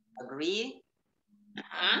 Agree.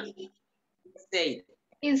 Ajá.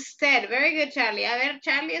 Instead. Very good, Charlie. A ver,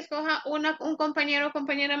 Charlie, escoja un compañero o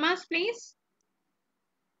compañera más, please.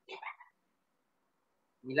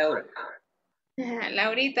 Y Laura.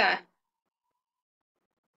 Laurita.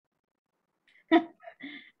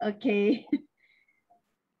 Okay.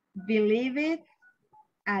 Believe it.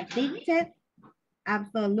 addicted,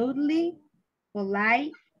 absolutely,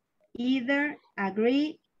 polite, either,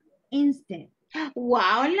 agree, instant.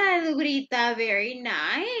 Wow, Laurita, very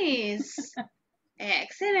nice.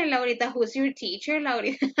 Excellent, Laurita. Who's your teacher,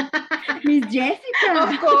 Laurita? Miss Jessica.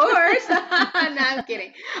 Of course. No, I'm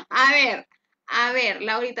kidding. A ver,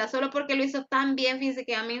 Laurita, solo porque lo hizo tan bien, fíjense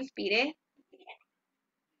que ya me inspiré.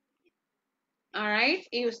 All right.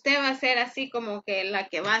 Y usted va a ser así como que la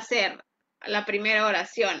que va a hacer la primera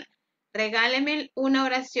oración. Regáleme una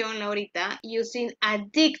oración, Laurita, using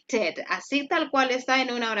addicted. Así tal cual está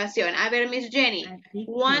en una oración. A ver, Miss Jenny. Addicted.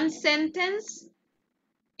 One sentence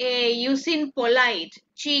using polite.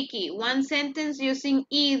 Cheeky. One sentence using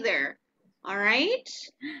either. All right.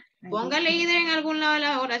 Póngale either en algún lado de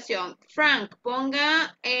la oración. Frank,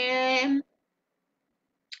 ponga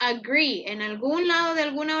agree en algún lado de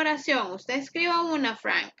alguna oración. Usted escriba una,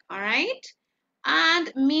 Frank. All right.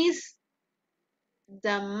 And Miss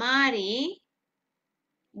Damari,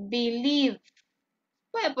 believe.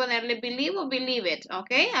 Puede ponerle believe o believe it.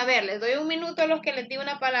 Ok. A ver, les doy un minuto a los que les di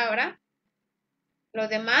una palabra. Los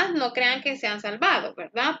demás no crean que se han salvado,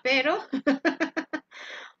 ¿verdad? Pero,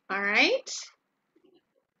 all right.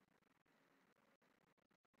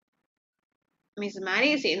 Miss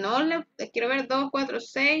Mari, si no, le quiero ver 2, 4,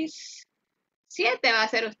 6, 7 va a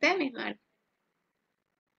ser usted, Miss Mari.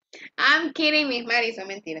 I'm kidding, Miss Mari, son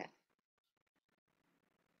mentiras.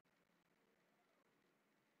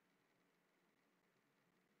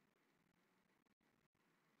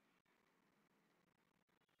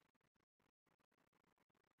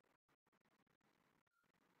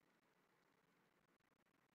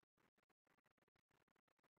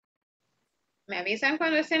 ¿Me avisan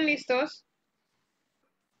cuando estén listos?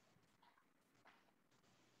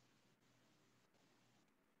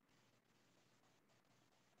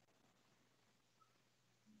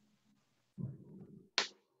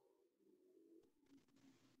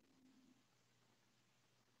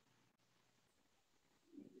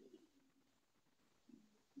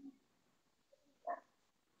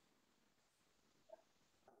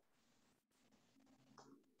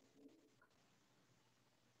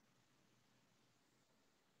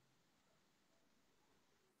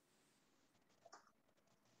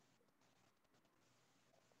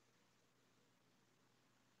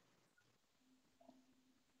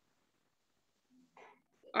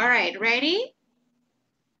 All right, ready?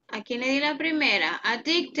 ¿A quién le di la primera?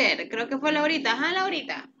 Addicted. Creo que fue Laurita. Ajá,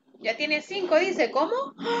 Laurita. Ya tiene 5, dice.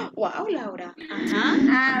 ¿Cómo? Wow, Laura. Ajá.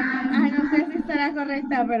 No sé si estará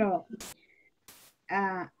correcta, pero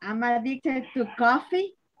I'm addicted to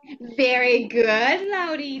coffee. Very good,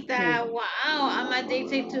 Laurita. Okay. Wow, I'm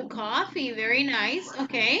addicted to coffee. Very nice.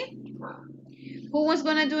 Okay. Who was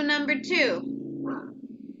going to do number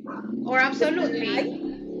 2? Or absolutely?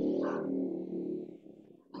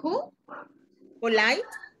 Who? Polite.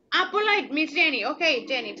 Polite, Miss Jenny. Okay,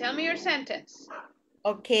 Jenny, tell me your sentence.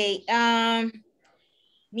 Okay.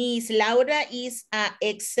 Miss Laura is an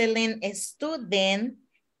excellent student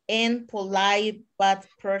and polite but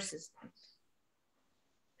persistent.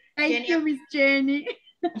 Thank you, Miss Jenny.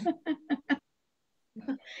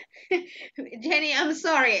 Jenny, I'm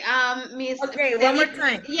sorry. Miss. Okay, one more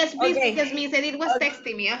time. Yes, please, okay. Because Miss Edith was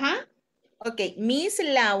texting me. Okay, Miss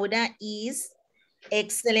Laura is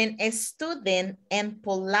excellent student and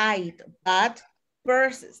polite but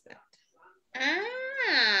persistent.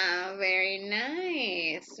 Very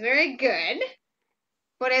nice. Very good.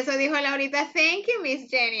 Por eso dijo Laurita, thank you, Miss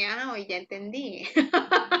Jenny. Hoy ya entendí.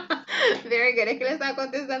 Very good. Es que le estaba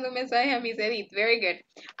contestando un mensaje a Miss Edith. Very good.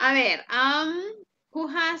 A ver, who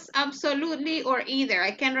has absolutely or either?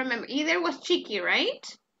 I can't remember. Either was Chiqui, right?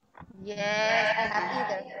 Yes, I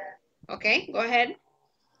have either. Okay, go ahead.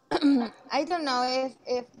 I don't know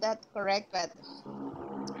if that's correct, but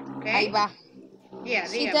okay. Ahí va. Yeah,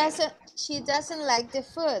 she doesn't like the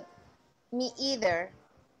food. Me either.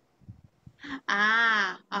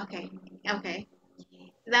 Okay. Okay.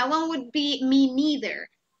 That one would be me neither.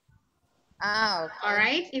 Okay. All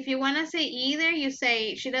right. If you want to say either, you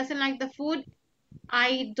say she doesn't like the food.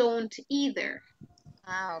 I don't either.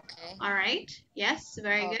 Okay. All right. Yes,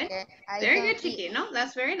 very good. I Very good, Chiqui. No,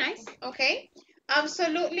 that's very nice. Okay.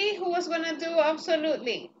 Absolutely. Who was going to do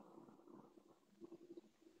absolutely?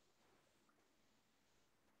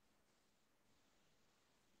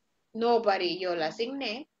 Nobody. Yo la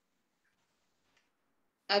asigné.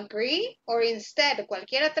 Agree or instead.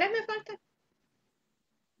 Cualquiera tres me falta.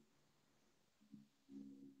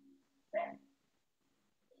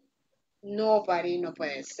 Nobody, no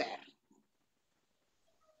puede ser.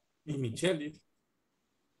 Y Michelle.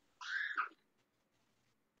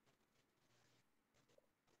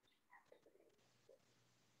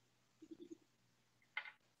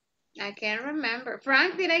 I can't remember.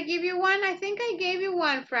 Frank, did I give you one? I think I gave you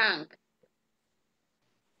one, Frank.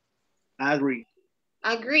 Agree.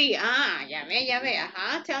 Agree. Ah, ya ve.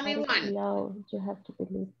 Ajá. Tell me one. No, you have to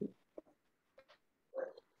believe it.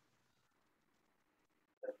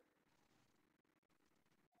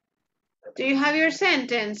 Do you have your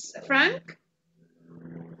sentence, Frank?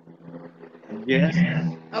 Yes,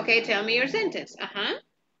 Okay, tell me your sentence. Uh-huh.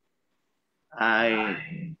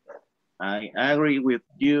 I agree with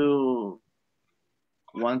you.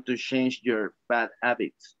 Want to change your bad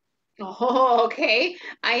habits. Oh, okay.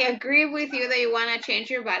 I agree with you that you want to change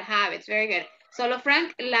your bad habits. Very good. Solo,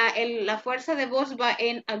 Frank, la fuerza de voz va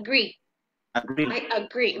en agree. Agree. I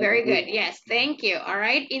agree. Very good. Yes, thank you. All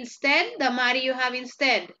right. Instead, Damari, you have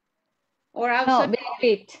instead. Or No, absolutely.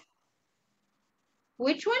 believe it.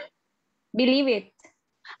 Which one? Believe it.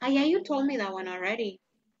 Ah, yeah, you told me that one already.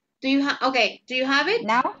 Do you have, okay, do you have it?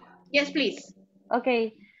 Now? Yes, please.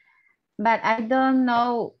 Okay, but I don't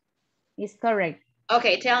know it's correct.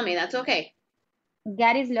 Okay, tell me, that's okay.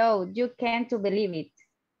 God is low, you can't to believe it.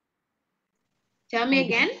 Tell me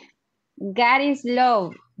again. God is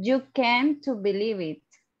low, you can't to believe it.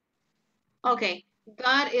 Okay,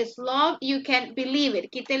 God is love, you can't believe it.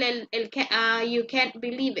 Quítele you can't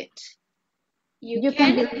believe it. You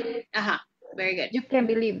can can, believe. Very good. You can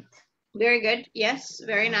believe it. Very good, yes,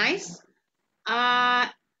 very nice.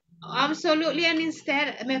 Absolutely and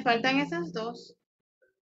instead, me faltan esas dos.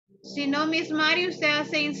 Si no, Miss Mari, usted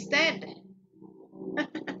hace instead.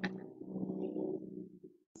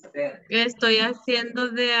 Estoy haciendo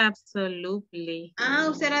de absolutely. Ah,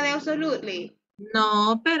 usted era de absolutely.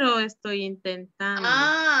 No, pero estoy intentando.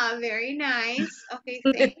 Ah, very nice. Okay,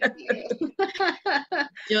 thank you.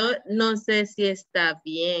 Yo no sé si está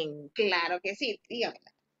bien. Claro que sí,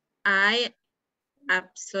 dígamela. I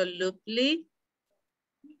absolutely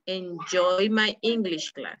enjoy my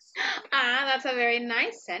English class. Ah, that's a very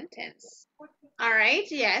nice sentence. All right,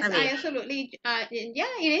 yes, I absolutely, yeah,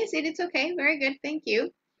 it is okay, very good, thank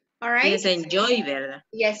you. All right. Es enjoy, ¿verdad?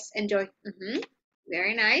 Yes, enjoy.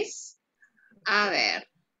 Very nice. A ver.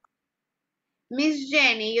 Miss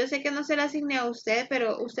Jenny, yo sé que no se la asigné a usted,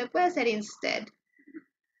 pero usted puede hacer instead.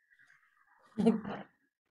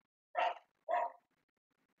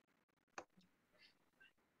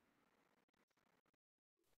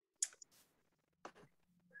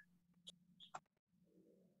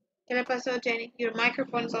 ¿Qué le pasó, Jenny? Your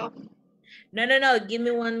microphone's off. No. Give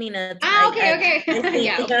me 1 minute. Ah, okay.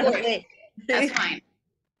 Yeah, of course. Okay. That's fine.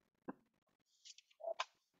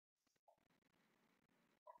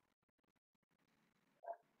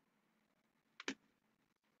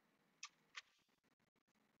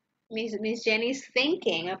 Miss Jenny's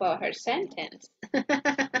thinking about her sentence.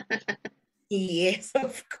 Yes,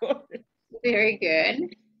 of course. Very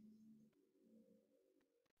good.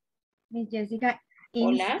 Miss Jessica,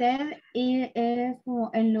 Hola. instead es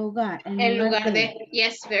como en lugar. En lugar de.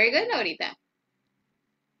 Yes, very good, ahorita.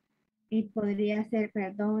 Y podría ser,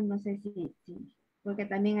 perdón, no sé si, porque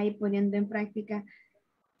también ahí poniendo en práctica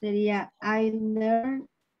sería I learn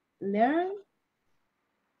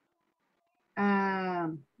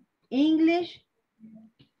English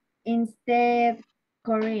instead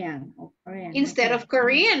Korean. Instead of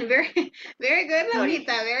Korean. Very good,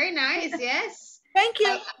 Laurita. Very nice, yes. Thank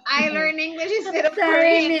you. I learned English instead of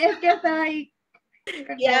Korean. Es que está ahí.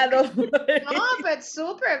 No, but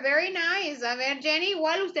super, very nice. A ver, Jenny,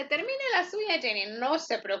 igual usted termine la suya, Jenny. No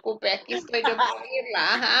se preocupe, aquí estoy yo para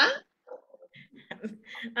oírla. Ajá.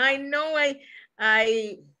 I know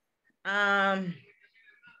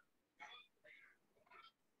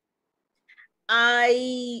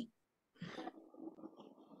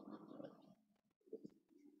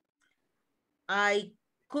I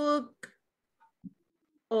cook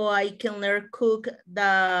or I can learn cook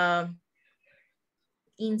the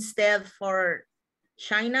instead for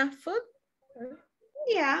China food.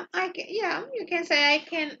 Yeah, you can say I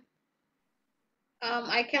can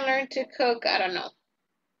learn to cook, I don't know.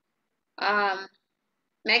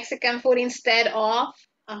 Mexican food instead of.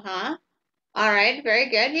 All right, very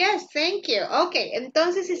good. Yes, thank you. Okay,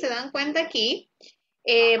 entonces si se dan cuenta aquí,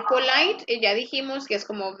 polite, ya dijimos que es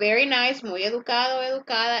como very nice, muy educado,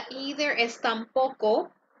 educada. Either es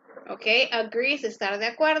tampoco, okay. Agree es estar de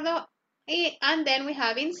acuerdo. And then we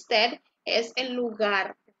have instead es en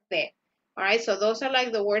lugar de. All right, so those are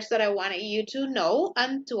like the words that I wanted you to know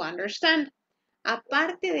and to understand.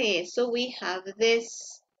 Aparte de eso, we have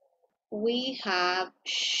this. We have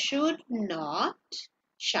should not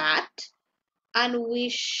chat and we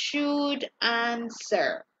should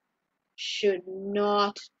answer. Should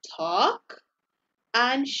not talk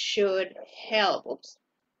and should help. Oops.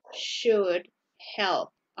 Should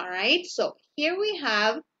help. All right, so here we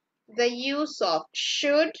have the use of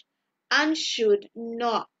should and should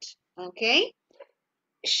not, okay?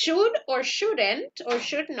 Should or shouldn't or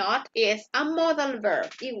should not is a modal verb,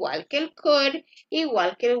 igual que el could,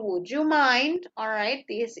 igual que el would you mind, all right?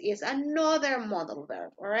 This is another modal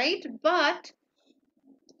verb, all right? But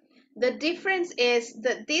the difference is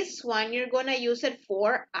that this one, you're gonna use it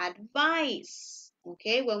for advice,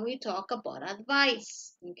 okay? When we talk about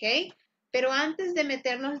advice, okay? Pero antes de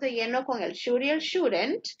meternos de lleno con el should y el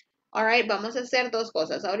shouldn't, all right, vamos a hacer dos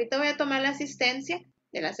cosas. Ahorita voy a tomar la asistencia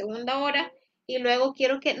de la segunda hora y luego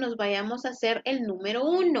quiero que nos vayamos a hacer el número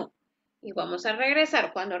 1. Y vamos a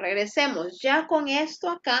regresar. Cuando regresemos ya con esto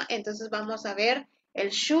acá, entonces vamos a ver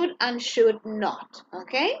el should and should not,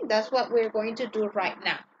 okay? That's what we're going to do right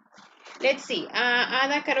now. Let's see.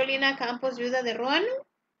 Ada Carolina Campos, viuda de Ruano.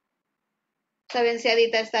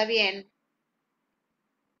 Sabenciadita, está bien.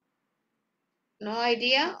 No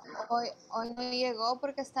idea. Hoy no llegó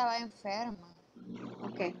porque estaba enferma.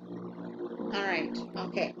 Okay. All right.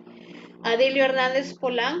 Okay. Adilio Hernández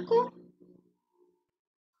Polanco.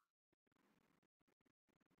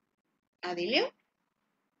 Adilio.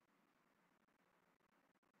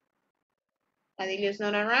 Adilio's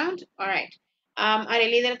not around. All right.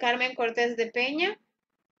 Arely del Carmen Cortés de Peña.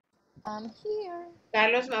 I'm here.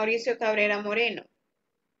 Carlos Mauricio Cabrera Moreno.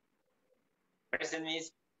 Present,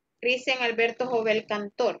 Miss. Cristian Alberto Jovel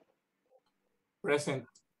Cantor. Present.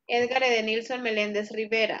 Edgar Edenilson Meléndez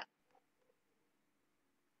Rivera.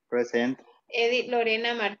 Present. Edith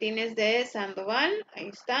Lorena Martínez de Sandoval. Ahí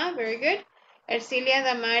está. Very good. Ercilia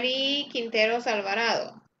Damari Quinteros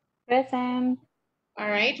Alvarado. Present.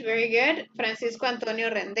 All right. Very good. Francisco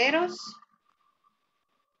Antonio Renderos.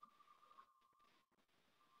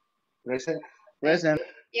 Present. Present.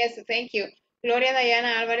 Yes, thank you. Gloria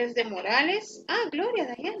Dayana Álvarez de Morales. Gloria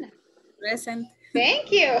Dayana. Present.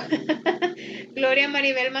 Thank you. Gloria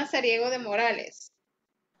Maribel Mazariego de Morales.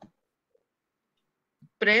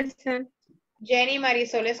 Present. Jenny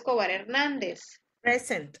Marisol Escobar Hernández.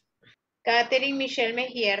 Present. Catherine Michelle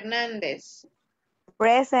Mejía Hernández.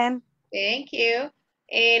 Present. Thank you.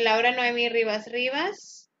 Laura Noemí Rivas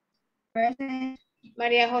Rivas. Present.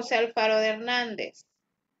 María José Alfaro de Hernández.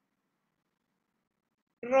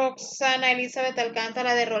 Roxana Elizabeth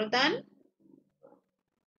Alcántara de Roldán.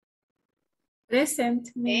 Present.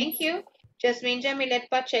 Thank you. Jasmine Yamilet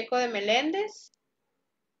Pacheco de Meléndez.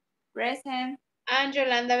 Present. And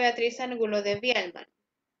Yolanda Beatriz Angulo de Vielman.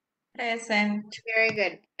 Present. Very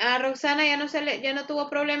good. Roxana ya no tuvo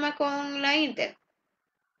problema con la Inter.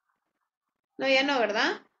 No, ya no,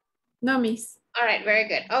 ¿verdad? No, Miss. All right, very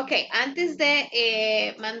good. Okay, antes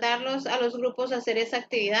de mandarlos a los grupos a hacer esa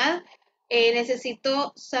actividad,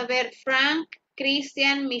 necesito saber Frank,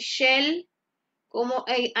 Christian, Michelle,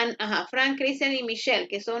 Frank, Christian y Michelle,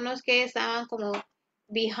 que son los que estaban como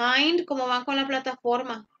behind, ¿cómo van con la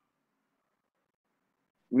plataforma?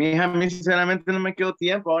 Mi hija, a mí sinceramente no me quedó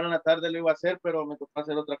tiempo. Ahora en la tarde lo iba a hacer, pero me tocó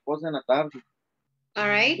hacer otra cosa en la tarde. All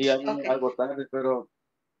right. Y ahí Okay. algo tarde, pero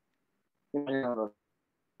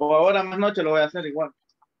o ahora más noche lo voy a hacer igual.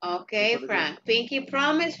 Okay, Frank. Pinky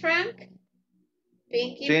promise, Frank?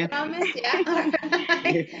 Pinky Sí. promise, yeah.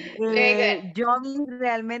 Very good. Yo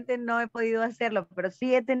realmente no he podido hacerlo, pero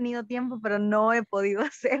sí he tenido tiempo, pero no he podido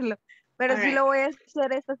hacerlo. Pero sí lo voy a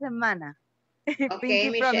hacer esta semana. Okay,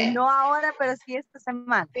 Pinky promise, Michelle. no ahora, pero sí esta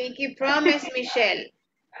semana. Pinky promise, Michelle.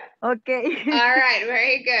 Okay. All right,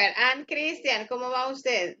 very good. And Christian, ¿cómo va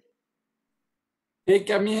usted? Es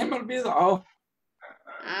que a mí se me olvidó.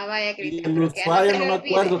 Vaya, Y Cristian. el pero que ya usuario se no le me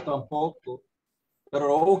olvide. acuerdo tampoco. Pero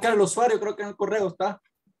voy a buscar el usuario, creo que en el correo está.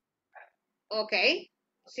 Ok.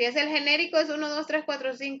 Si es el genérico, es 1, 2, 3,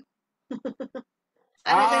 4, 5.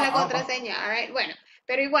 Esa es la contraseña. All right. Bueno,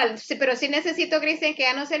 pero igual, sí, pero sí necesito, Cristian, que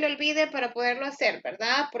ya no se le olvide para poderlo hacer,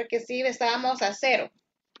 ¿verdad? Porque sí estábamos a 0.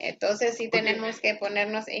 Entonces sí tenemos que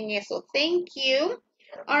ponernos en eso. Thank you.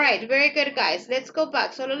 All right, very good, guys. Let's go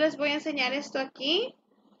back. Solo les voy a enseñar esto aquí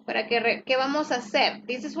para que ¿qué vamos a hacer?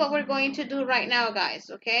 This is what we're going to do right now, guys,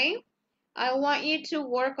 okay? I want you to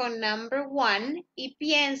work on number 1 y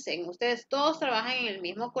piensen, ustedes todos trabajan en el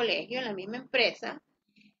mismo colegio, en la misma empresa,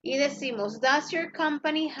 y decimos, does your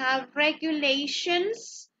company have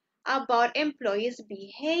regulations about employees'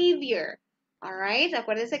 behavior? All right,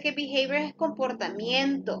 acuérdense que behavior es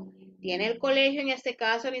comportamiento. Tiene el colegio, en este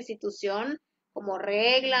caso, la institución, como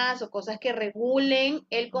reglas o cosas que regulen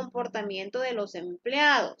el comportamiento de los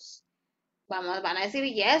empleados. Van a decir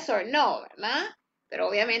yes or no, ¿verdad? Pero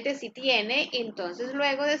obviamente si tiene, entonces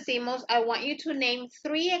luego decimos, I want you to name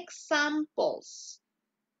 3 examples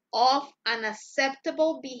of an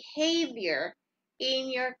acceptable behavior in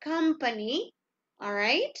your company, all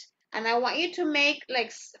right? And I want you to make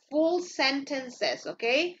like full sentences,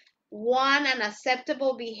 okay? One, an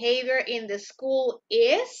acceptable behavior in the school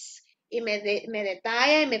is, y me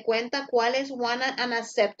detalla y me cuenta cuál es one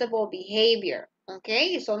unacceptable behavior,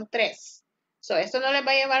 okay? Y son 3. So, esto no les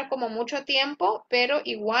va a llevar como mucho tiempo, pero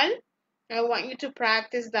igual, I want you to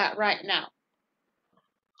practice that right now.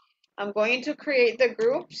 I'm going to create the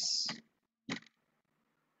groups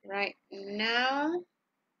right now.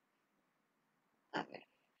 A ver.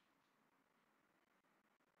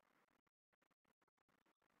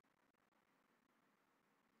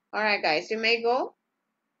 All right, guys, you may go.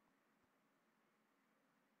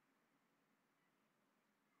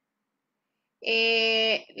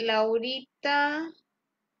 Laurita.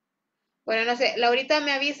 Bueno, no sé, Laurita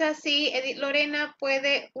me avisa si Edith Lorena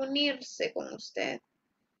puede unirse con usted.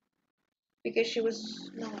 Because she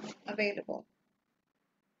was not available.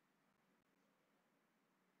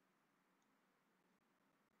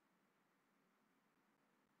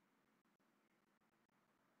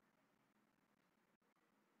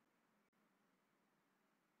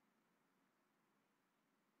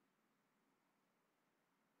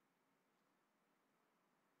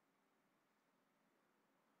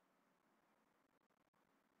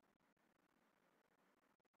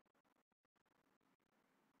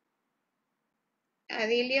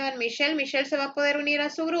 Adilio y Michelle. Michelle se va a poder unir a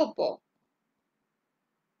su grupo.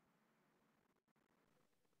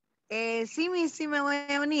 Sí, sí me voy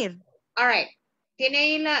a unir. All right. ¿Tiene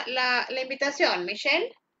ahí la invitación, Michelle?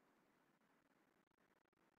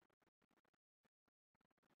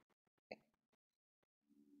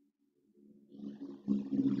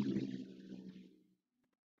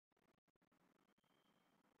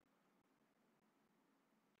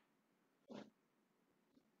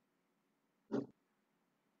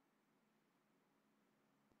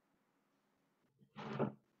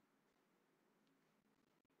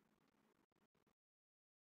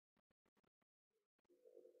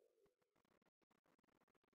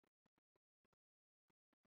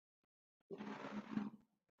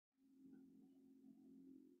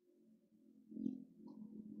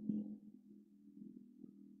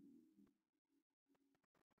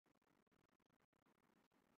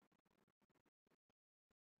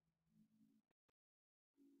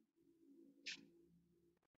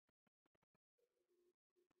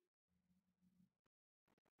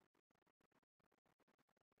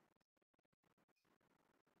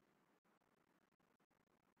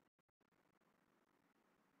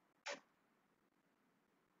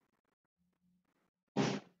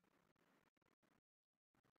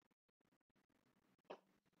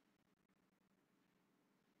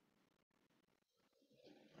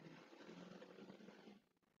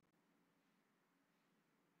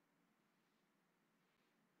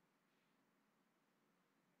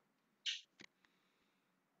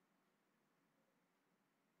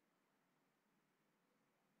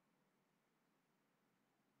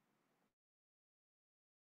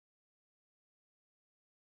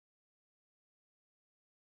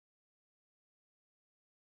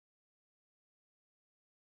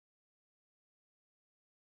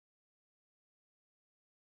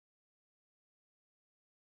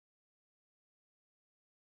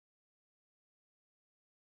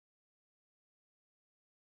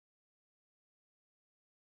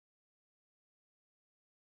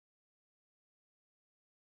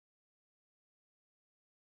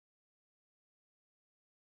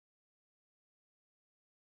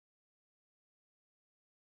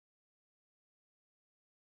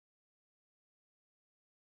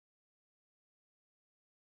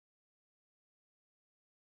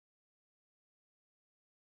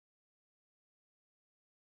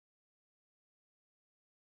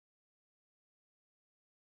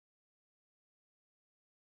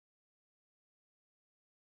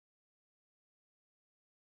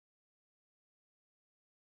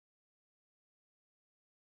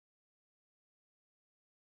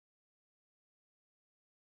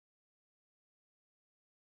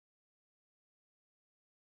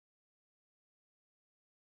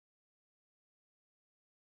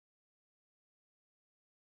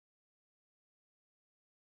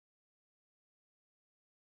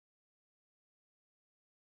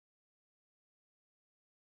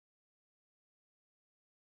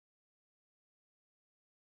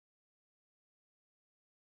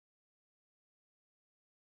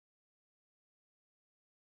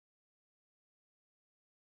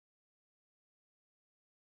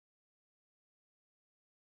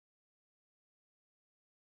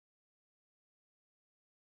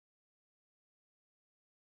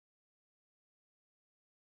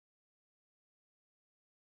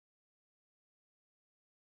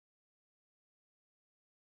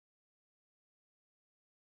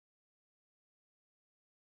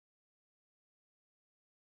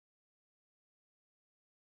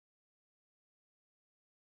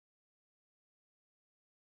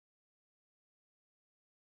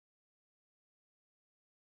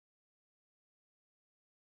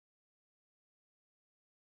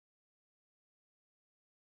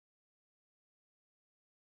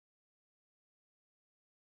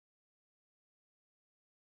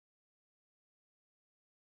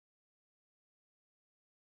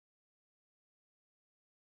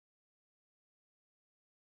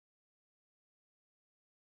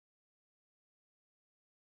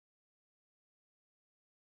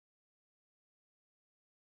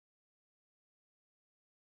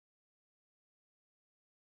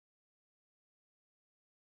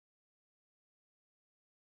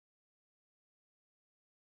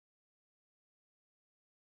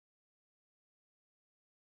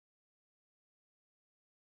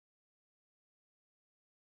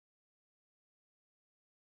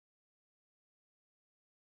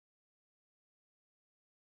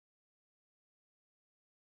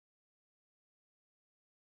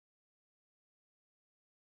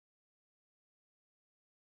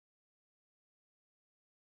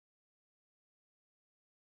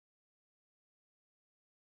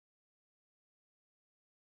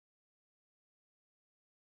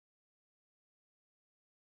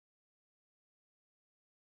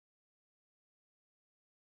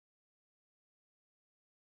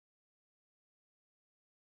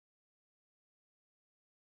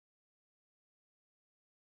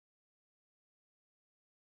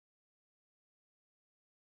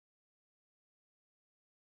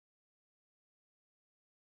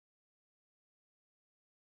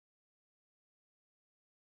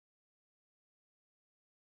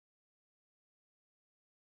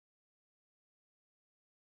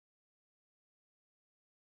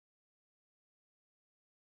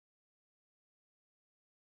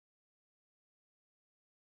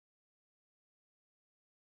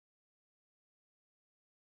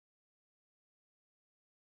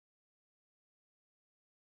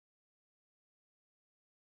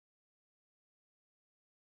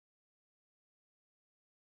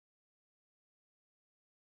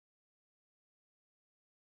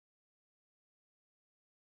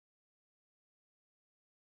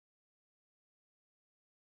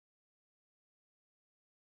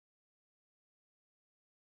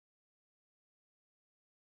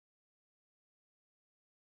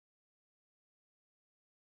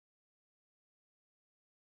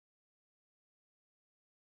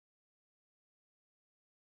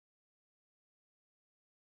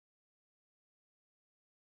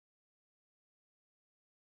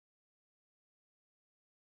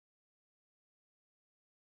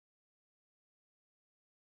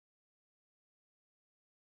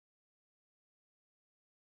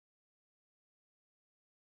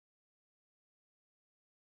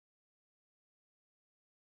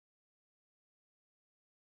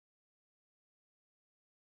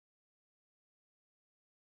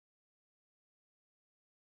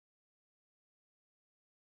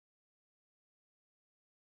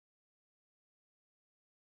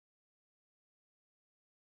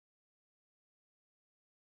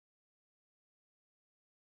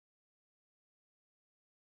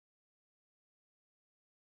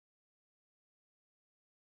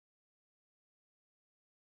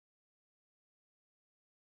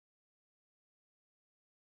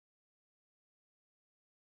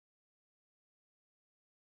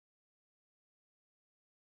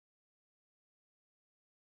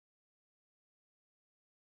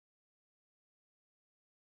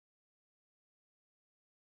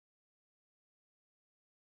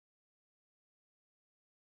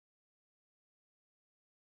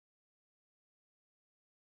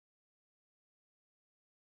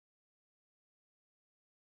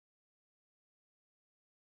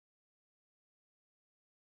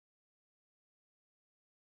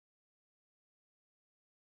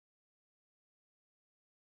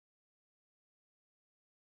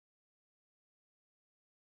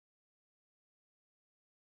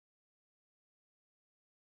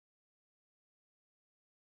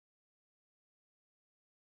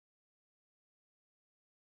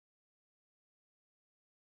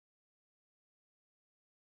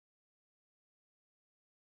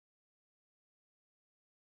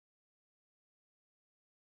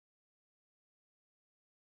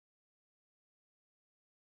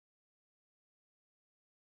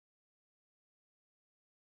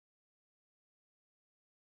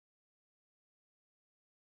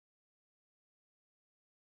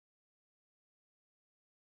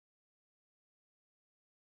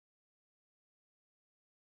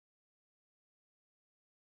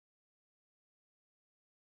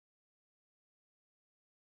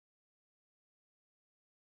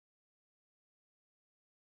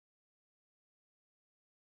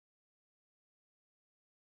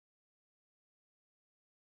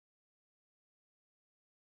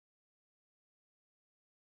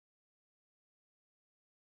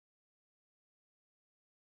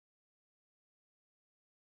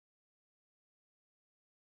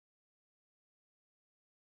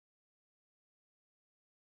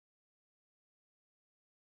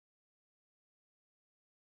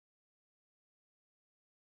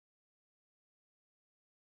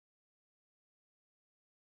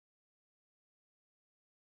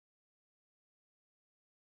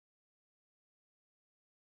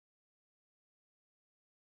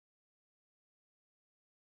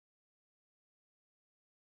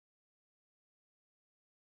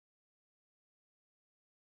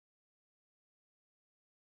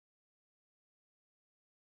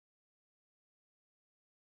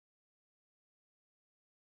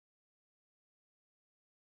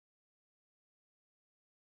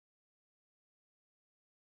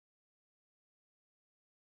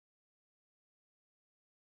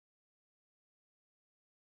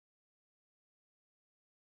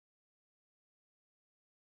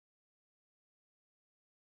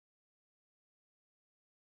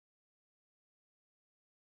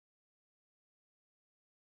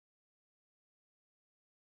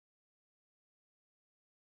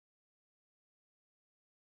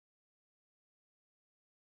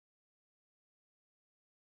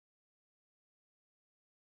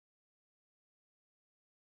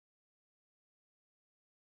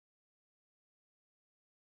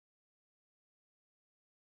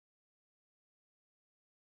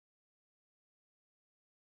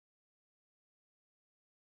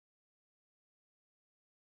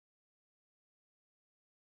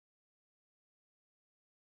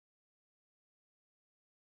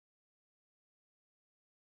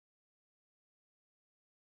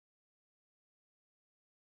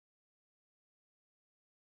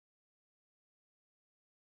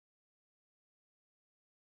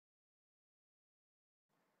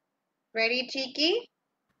 Ready, Chiqui?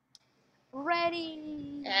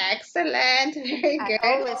 Ready. Excellent. Very I good.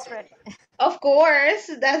 always ready. Of course,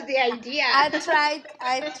 that's the idea. I try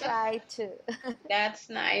to. That's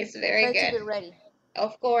nice. Very Try to be good. ready.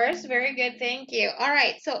 Of course. Very good. Thank you. All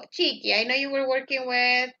right. So, Chiqui, I know you were working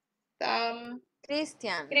with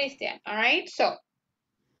Christian. All right. So,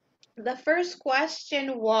 the first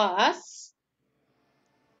question was,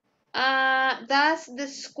 does the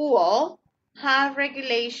school have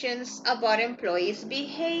regulations about employees'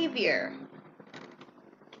 behavior?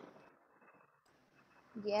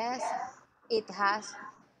 Yes, it has.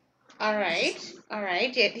 All right. All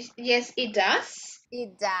right. Yes, it does.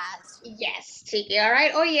 It does. Yes, Chiqui. All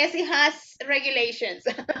right. Oh, yes, it has regulations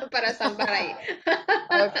para salvar ahí.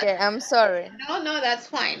 Okay, I'm sorry. No, that's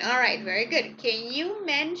fine. All right. Very good. Can you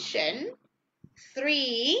mention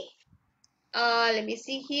three, let me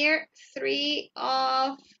see here, three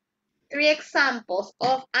examples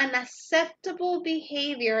of unacceptable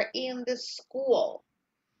behavior in the school?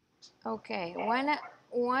 Okay,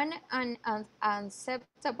 one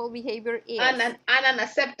unacceptable behavior is An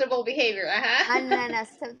unacceptable behavior.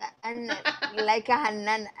 unacceptable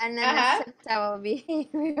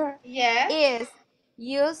behavior Yes. is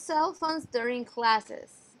use cell phones during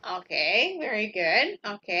classes. Okay, very good.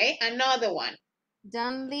 Okay, another one.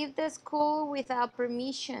 Don't leave the school without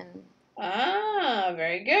permission. Ah,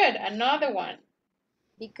 very good. Another one.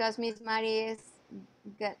 Because Miss Mari is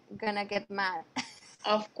gonna get mad.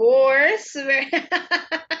 Of course.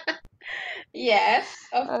 Yes,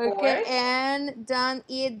 of course. And don't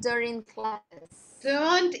eat during classes.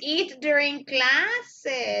 Don't eat during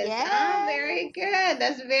classes. Yes. Ah, very good.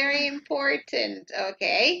 That's very important.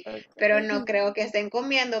 Okay. Pero no creo que estén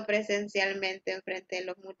comiendo presencialmente enfrente de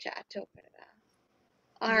los muchachos, ¿verdad?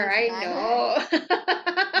 All right, no.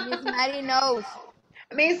 Miss Mari knows.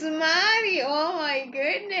 Miss Mari, oh my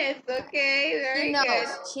goodness. Okay, very good.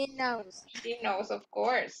 She knows. She knows, of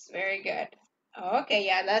course. Very good. Okay,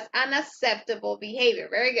 yeah, that's unacceptable behavior.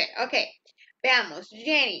 Very good. Okay, veamos.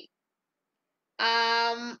 Jenny,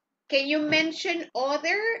 can you mention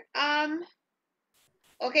other,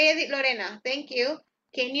 okay, Lorena, thank you.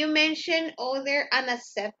 Can you mention other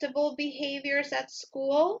unacceptable behaviors at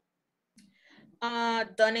school?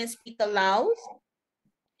 Don't speak aloud.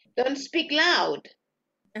 Don't speak loud.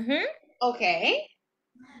 Okay.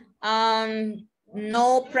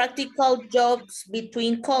 No practical jokes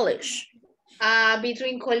between colleagues.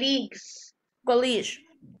 Between colleagues. Colleagues.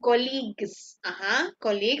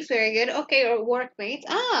 Colleagues, very good. Okay, or workmates.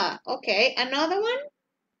 Okay. Another one?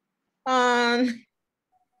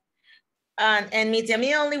 And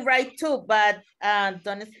me only write two, but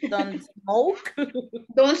don't smoke.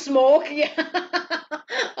 Don't smoke, yeah.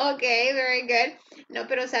 Okay, very good. No,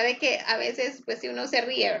 pero sabe que a veces, pues si uno se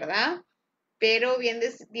ríe, ¿verdad? Pero bien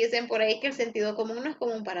dicen por ahí que el sentido común no es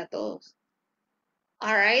común para todos.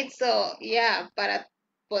 All right, so, yeah,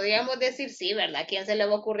 podríamos decir sí, ¿verdad? ¿Quién se le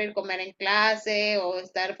va a ocurrir comer en clase o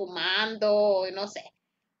estar fumando o no sé,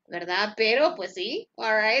 ¿verdad? Pero pues sí,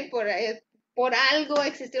 all right, por algo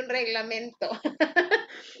existe un reglamento.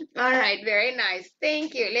 All right, very nice.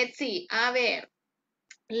 Thank you. Let's see. A ver,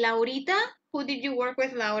 Laurita, who did you work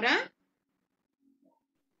with, Laura?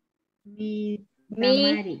 Me.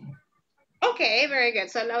 Damari. Okay, very good.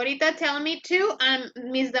 So Laurita, tell me two, and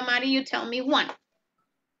Miss Damari, you tell me one.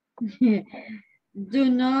 Do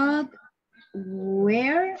not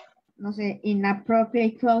wear, no sé,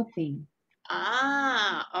 inappropriate clothing.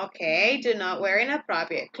 Okay. Do not wear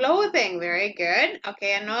inappropriate clothing. Very good.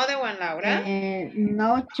 Okay, another one, Laura.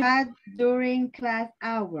 No chat during class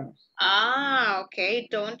hours. Okay.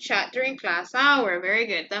 Don't chat during class hour. Very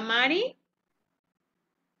good. Damari?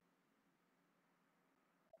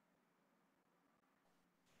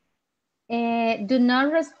 Do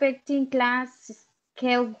not respecting class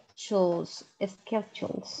schedules.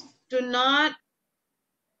 Do not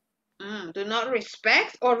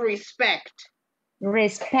respect or respect?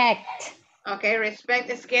 Respect. Okay, respect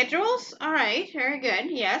the schedules. All right, very good.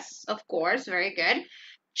 Yes, of course, very good.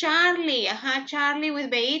 Charlie, Charlie with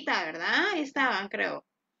Beita, ¿verdad? Ahí estaban, creo.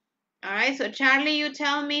 All right, so Charlie, you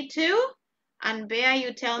tell me two, and Bea,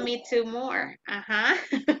 you tell me two more.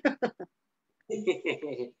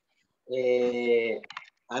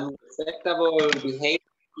 Unacceptable behavior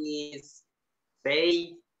is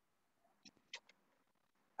say.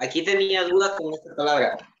 Aquí tenía dudas con esta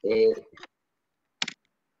palabra.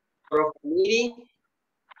 Profanity.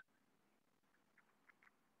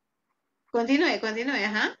 Continúe,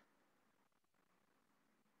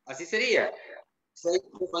 Así sería. Say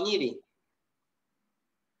profanity.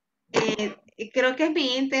 Creo que es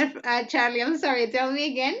mi Charlie, I'm sorry, tell me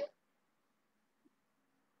again.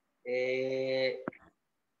 Say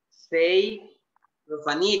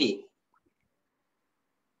profanity.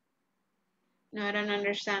 No, I don't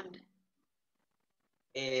understand.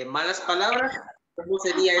 Malas palabras. ¿Cómo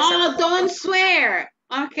sería esa? Oh, don't swear.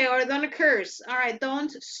 Okay, or don't curse. All right,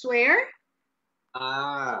 don't swear.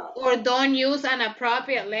 Or don't use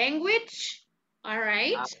inappropriate language. All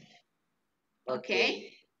right.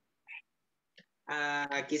 Okay.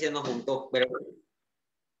 Aquí se nos juntó, pero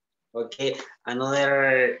okay.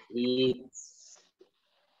 Another is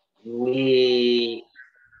we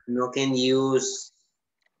no can use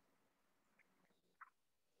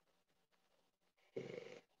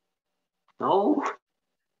no.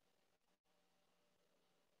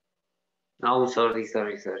 No, sorry.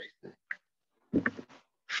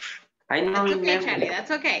 I don't That's okay, remember. Charlie,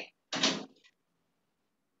 that's okay.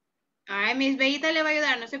 All right, Miss Beita le va a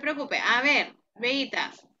ayudar, no se preocupe. A ver,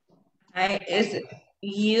 Beita. Is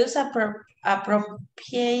use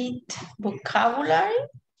appropriate vocabulary.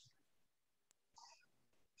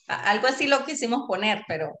 Algo así lo quisimos poner,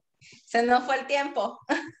 pero se nos fue el tiempo.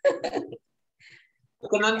 Es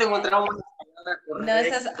que no encontramos la palabra No,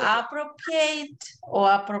 es correcta. appropriate o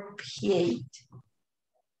appropriate.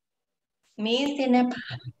 Miss tiene...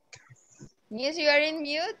 Miss, you are in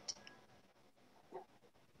mute.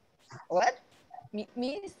 What?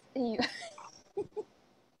 Miss, you...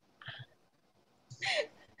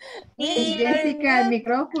 Miss Jessica, el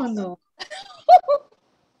micrófono.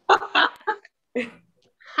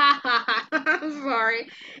 Sorry.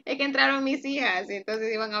 Es que entraron mis hijas y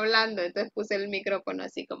entonces iban hablando, entonces puse el micrófono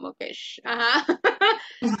así como que shh. Ajá.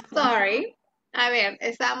 Sorry. A ver,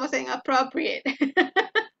 estamos en appropriate.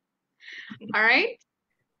 All right.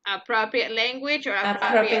 Appropriate language or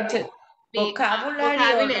appropriate vocabulary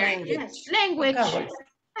or language. Yes, language. Vocabulary.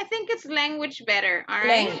 I think it's language better. All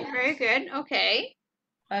right. Language. Very good. Okay.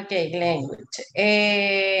 Okay, language.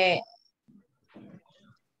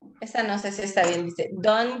 Esa no sé si está bien. Dice,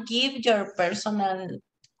 don't give your personal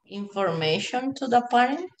information to the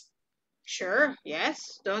parents. Sure.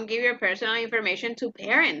 Yes. Don't give your personal information to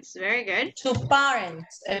parents. Very good. To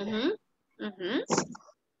parents.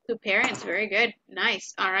 To parents. Very good.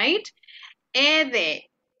 Nice. All right. Ede.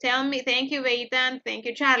 Tell me. Thank you, Beitan. Thank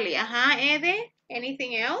you, Charlie. Ede.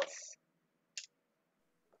 Anything else?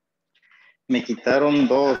 Me quitaron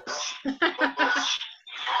dos.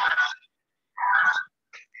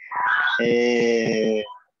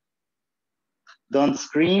 Don't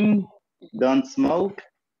scream, don't smoke,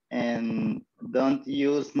 and don't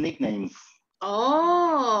use nicknames.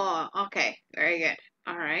 Oh, okay. Very good.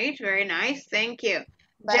 All right. Very nice. Thank you.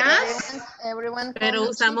 But Just everyone Pero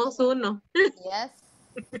usamos uno. Yes.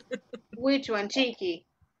 Which one, Chiqui?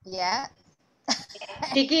 Yeah.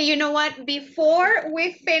 Chiqui, you know what? Before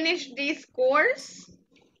we finish this course,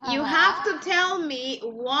 you have to tell me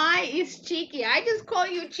why is Chiqui. I just call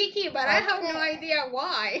you Chiqui, but I have no idea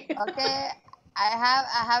why. Okay. I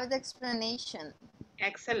have the explanation.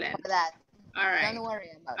 Excellent. For that. All right. Don't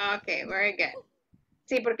worry about it. Okay, very good.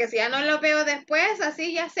 Sí, porque si ya no lo veo después,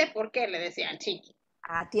 así ya sé por qué le decían Chiqui.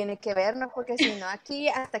 Tiene que vernos porque si no aquí,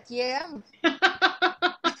 hasta aquí llegamos.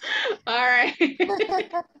 All right.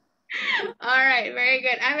 All right, very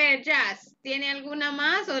good. A ver, Jazz, ¿tiene alguna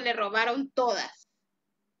más o le robaron todas?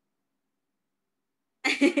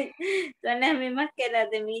 Son las mismas que las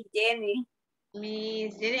de Miss Jenny.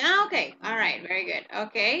 Miss Jenny. Okay. All right, very good.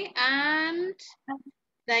 Okay. And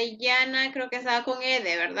Diana creo que estaba con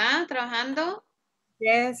Ede, ¿verdad? Trabajando.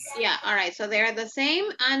 Yes. Yeah, all right. So they're the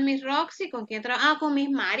same. And Miss Roxy, ¿con quién trabaja? Con Miss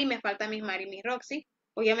Mari. Me falta Miss Mari y Miss Roxy.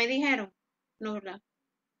 ¿O ya me dijeron? No, ¿verdad?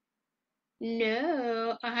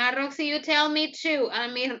 No. Roxy, you tell me 2.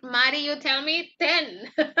 And Miss Mari, you tell me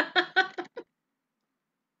 10.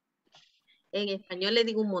 En español le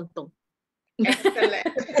digo un montón. Excellent.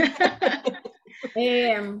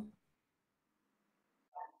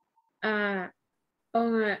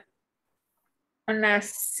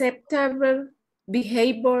 Unacceptable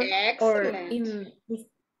behavior. Excellent. Or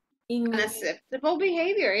unacceptable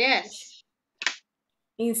behavior, yes.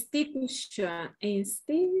 Institución.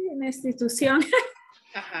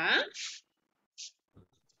 Ajá.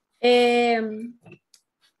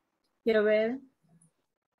 Quiero ver.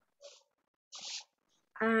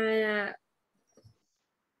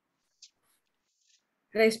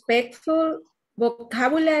 Respectful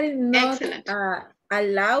vocabulary not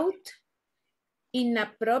allowed,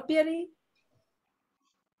 inappropriate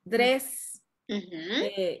dress,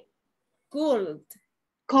 code.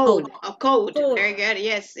 Code. Very good.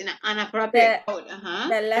 Yes, in an appropriate code.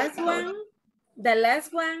 The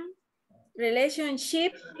last one,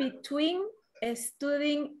 relationship between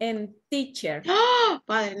Studying and teacher. Oh,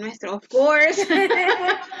 Padre nuestro, of course.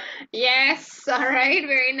 Yes, all right,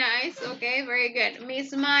 very nice. Okay, very good.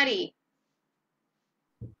 Miss Mari.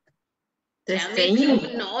 Tell me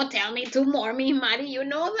two, no, tell me two more, Miss Mari. You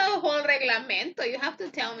know the whole reglamento. You have to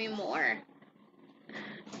tell me more.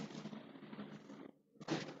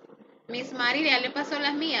 Miss Mari, ya le pasó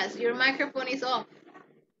las mías. Your microphone is off.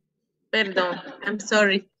 Perdón, I'm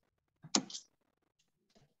sorry.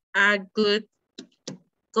 A good,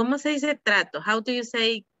 ¿cómo se dice trato? How do you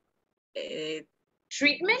say?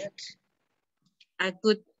 Treatment? A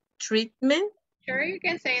good treatment? Sure, you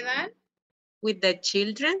can say that. With the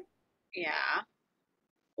children? Yeah, of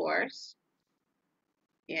course.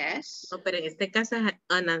 Yes. No, pero en este caso es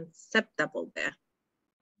unacceptable, ¿verdad?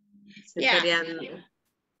 Yeah. Serían...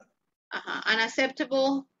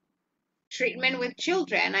 Unacceptable treatment with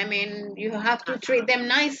children. I mean, you have to treat them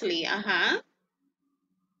nicely.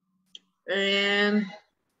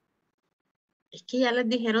 Es que ya les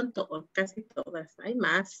dijeron todo, casi todas. Hay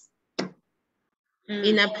más.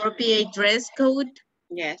 Inappropriate dress code.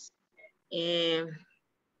 Yes.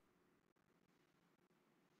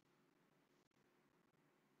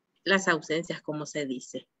 Las ausencias, ¿cómo se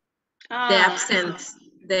dice? The absence.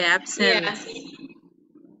 The absence.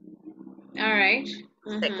 Yeah. All right.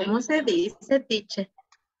 ¿Cómo se dice, teacher?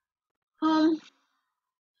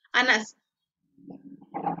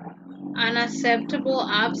 Unacceptable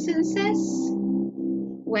absences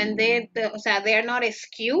when they're not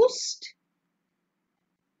excused.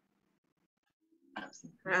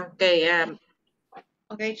 Okay.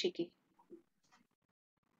 Okay, Chiqui.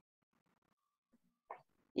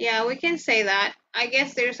 Yeah, we can say that. I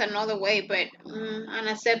guess there's another way, but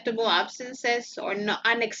unacceptable absences or not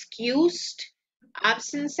unexcused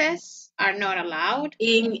absences are not allowed.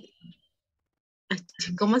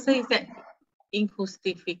 ¿Cómo se dice?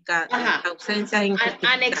 Injustificada. Ausencia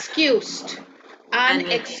injustificada. Unexcused.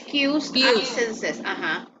 Unexcused absences.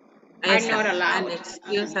 Are not allowed.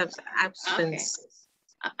 Unexcused absences. Okay.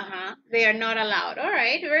 They are not allowed. All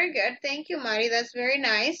right, very good. Thank you, Mari. That's very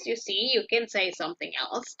nice. You see, you can say something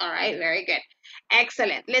else. All right, very good.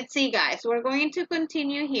 Excellent. Let's see, guys. We're going to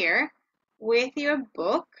continue here with your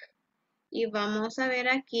book. Y vamos a ver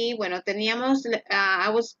aquí. Bueno, teníamos,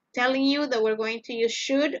 I was telling you that we're going to use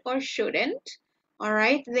should or shouldn't. All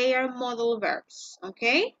right, they are modal verbs.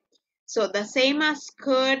 Okay, so the same as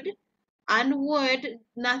could and would,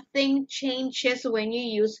 nothing changes when you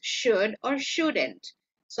use should or shouldn't.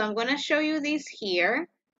 So I'm going to show you this here.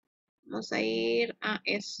 Vamos a ir a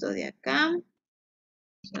esto de acá.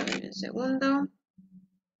 Vamos a ver un segundo.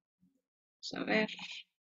 Vamos a ver.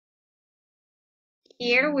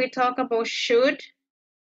 Here we talk about should.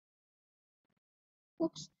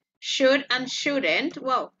 Oops. Should and shouldn't.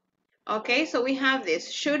 Whoa. Okay, so we have this.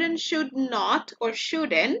 Should and should not or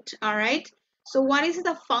shouldn't. All right. So what is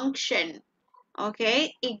the function?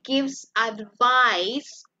 Okay, it gives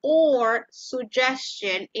advice or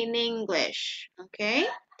suggestion in English. Okay,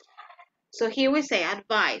 so here we say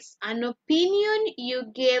advice, an opinion you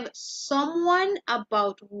give someone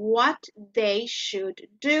about what they should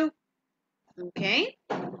do. Okay,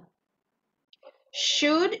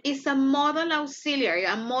 should is a modal auxiliary,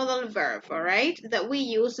 a modal verb, all right, that we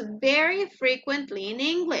use very frequently in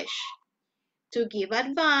English to give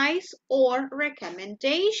advice or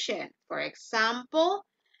recommendation. For example,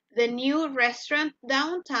 the new restaurant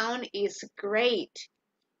downtown is great.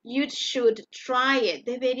 You should try it.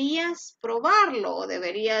 Deberías probarlo.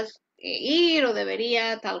 Deberías ir o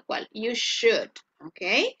debería tal cual. You should,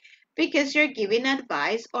 okay? Because you're giving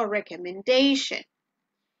advice or recommendation.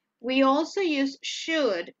 We also use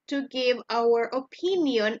should to give our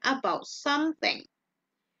opinion about something.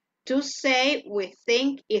 To say we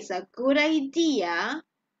think is a good idea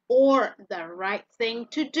or the right thing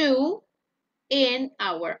to do in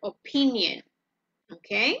our opinion.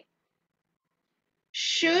 Okay?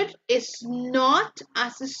 Should is not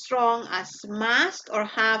as strong as must or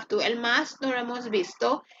have to. El must no lo hemos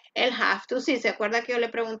visto. El have to, sí, se acuerda que yo le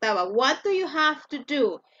preguntaba, what do you have to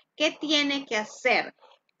do? ¿Qué tiene que hacer?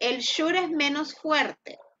 El should es menos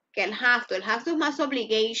fuerte que el have to. El have to es más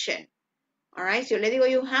obligation. All right, si yo le digo,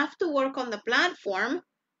 you have to work on the platform,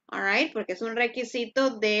 all right, porque es un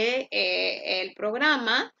requisito de el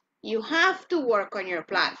programa, you have to work on your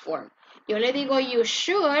platform. Yo le digo, you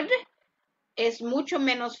should, es mucho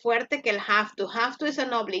menos fuerte que el have to. Have to es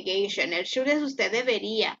an obligation. El should es usted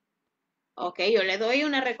debería. Ok, yo le doy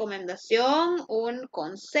una recomendación, un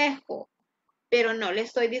consejo, pero no le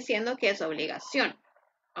estoy diciendo que es obligación.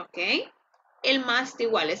 Ok, el must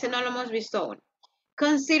igual, ese no lo hemos visto aún.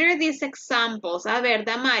 Consider these examples. A ver,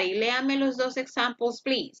 Damari, léame los dos examples,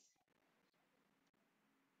 please.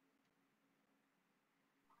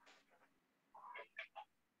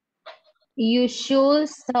 You should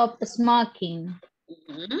stop smoking.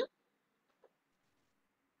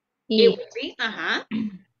 It would be,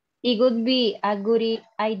 It would be a good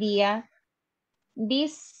idea.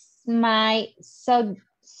 This is my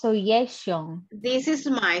suggestion. This is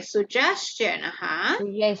my suggestion.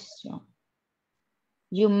 Suggestion.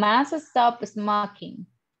 You must stop smoking.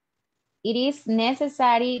 It is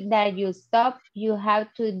necessary that you stop. You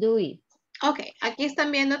have to do it. Ok, aquí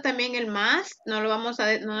están viendo también el must. No nos vamos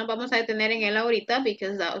a detener en él ahorita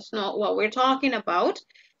because that's not what we're talking about,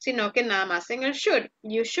 sino que nada más en el should.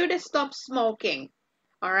 You should stop smoking.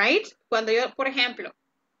 All right? Cuando yo, por ejemplo,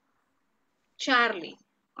 Charlie,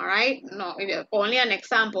 all right? No, only an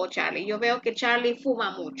example, Charlie. Yo veo que Charlie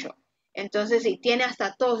fuma mucho. Entonces, si tiene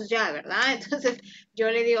hasta tos ya, ¿verdad? Entonces,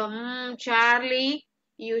 yo le digo, Charlie,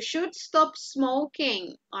 you should stop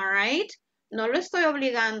smoking, all right? No lo estoy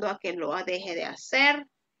obligando a que lo deje de hacer.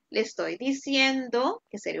 Le estoy diciendo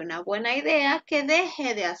que sería una buena idea que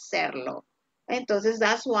deje de hacerlo. Entonces,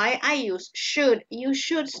 that's why I use should. You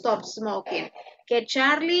should stop smoking. Que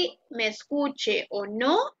Charlie me escuche o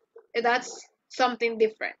no, that's something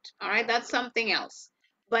different. All right, that's something else.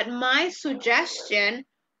 But my suggestion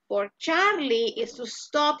for Charlie is to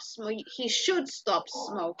stop smoking. He should stop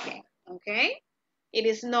smoking. Okay? It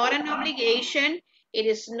is not an obligation. It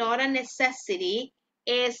is not a necessity.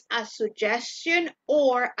 It's a suggestion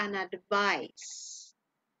or an advice.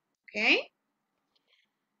 Okay?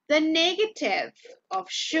 The negative of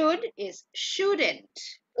should is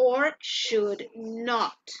shouldn't or should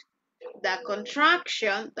not. The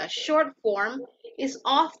contraction, the short form, is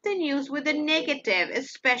often used with the negative,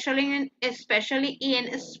 especially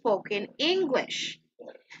in spoken English.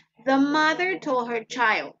 The mother told her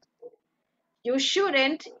child, you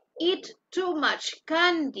shouldn't eat too much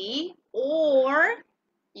candy or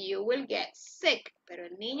you will get sick. Pero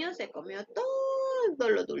el niño se comió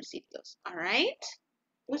todos los dulcitos. All right?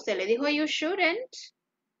 Usted le dijo you shouldn't,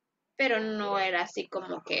 pero no era así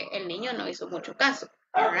como que el niño no hizo mucho caso.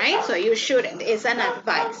 All right? So you shouldn't. It's an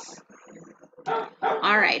advice.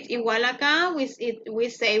 All right. Igual acá, we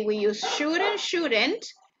say we use should and shouldn't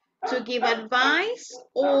to give advice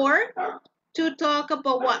or to talk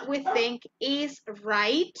about what we think is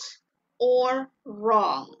right or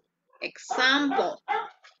wrong. Example.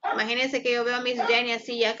 Imagínense que yo veo a Miss Jenny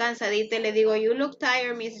así ya cansadita y le digo, you look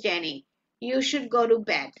tired, Miss Jenny. You should go to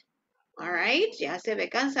bed. All right? Ya se ve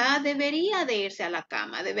cansada, debería de irse a la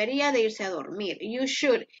cama, debería de irse a dormir. You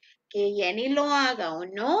should. Que Jenny lo haga o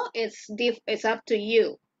no, it's up to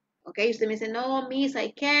you. Okay, usted me dice, no, Miss,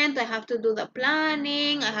 I can't. I have to do the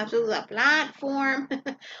planning. I have to do the platform.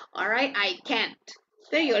 All right, I can't.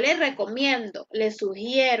 Pero yo le recomiendo, le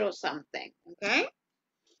sugiero something. Okay?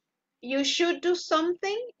 You should do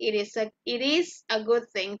something. It is a good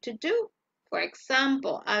thing to do. For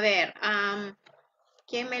example, a ver,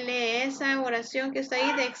 ¿quién me lee esa oración que está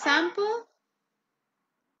ahí de example?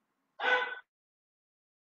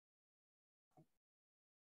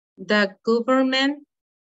 The government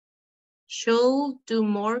should do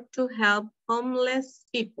more to help homeless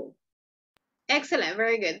people. Excellent,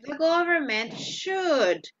 very good. The government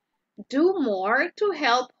should do more to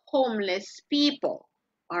help homeless people.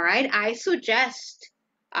 All right, I suggest,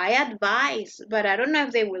 I advise, but I don't know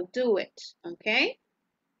if they will do it, okay?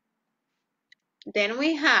 Then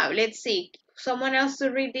we have, let's see, someone else to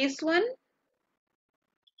read this one?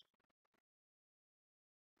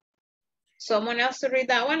 Someone else to read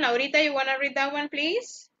that one? Laurita, you want to read that one,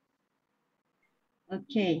 please?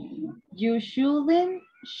 Okay. You shouldn't.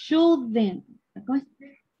 Shouldn't,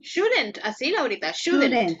 así Laurita,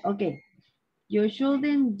 shouldn't. Okay. You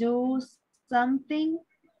shouldn't do something.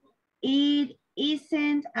 It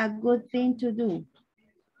isn't a good thing to do.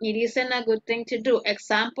 It isn't a good thing to do.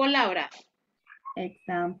 Example, Laura.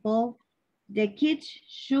 Example, the kids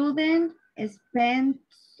shouldn't spend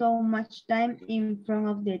so much time in front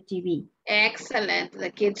of the TV. Excellent. The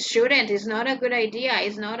kids shouldn't. It's not a good idea.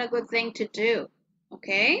 It's not a good thing to do.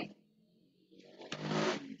 Okay?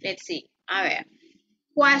 Let's see. A ver.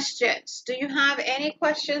 Questions. Do you have any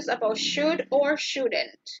questions about should or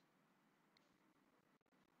shouldn't?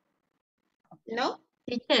 No?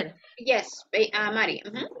 Teacher. Yes, Mari.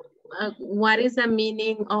 What is the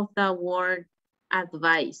meaning of the word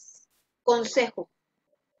advice? Consejo.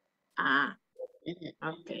 Ah,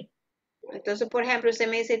 okay. Entonces, por ejemplo, usted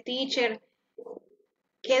me dice, teacher,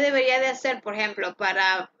 ¿qué debería de hacer, por ejemplo,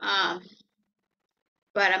 para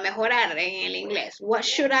mejorar en el inglés? What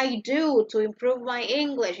should I do to improve my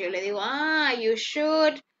English? Yo le digo, you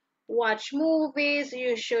should watch movies,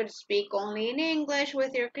 you should speak only in English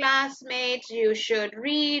with your classmates, you should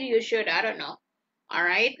read, you should, I don't know. All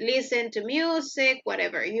right, listen to music,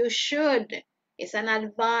 whatever. You should. It's an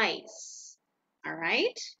advice. All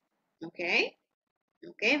right, okay.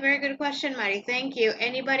 Okay, very good question, Mari. Thank you.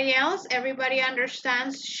 Anybody else? Everybody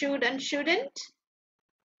understands should and shouldn't?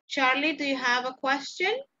 Charlie, do you have a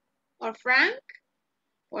question? Or Frank?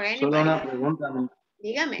 Or Solo anybody? una pregunta.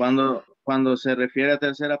 Dígame. Cuando se refiere a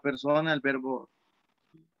tercera persona, el verbo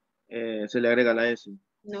se le agrega la S.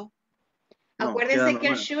 No. No, Acuérdense queda que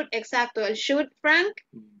el normal. should, exacto, el should, Frank,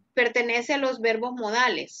 pertenece a los verbos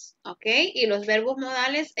modales, ¿ok? Y los verbos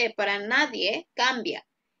modales para nadie cambia.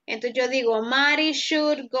 Entonces yo digo, Mari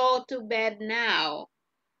should go to bed now.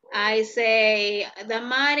 I say, the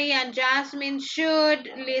Mari and Jasmine should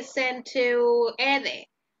listen to Ede,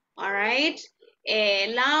 all right?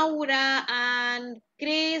 Laura and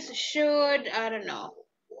Chris should, I don't know,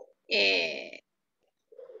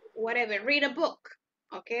 whatever, read a book,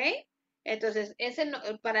 ¿ok? Entonces, ese no,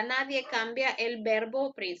 para nadie cambia el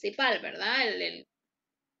verbo principal, ¿verdad?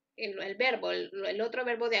 El verbo, el otro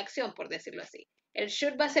verbo de acción, por decirlo así. El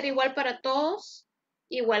should va a ser igual para todos,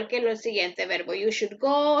 igual que el siguiente verbo. You should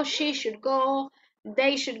go, she should go,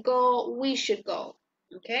 they should go, we should go.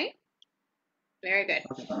 ¿Ok? Very good.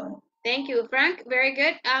 Thank you, Frank. Very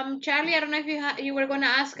good. Charlie, I don't know if you were going to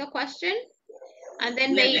ask a question. And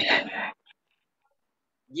then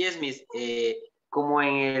Yes, miss. Como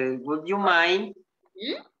en el would you mind,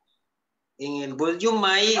 en el would you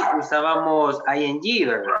mind usábamos ing,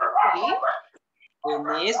 ¿verdad? Sí.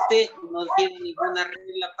 En este no tiene ninguna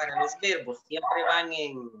regla para los verbos, siempre van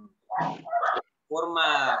en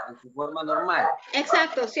su forma normal.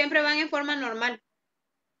 Exacto, siempre van en forma normal.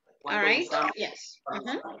 All right, Usamos, yes.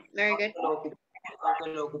 Very good. Aunque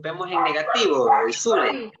lo ocupemos en negativo, el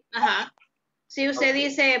should. Sí. Ajá. Si usted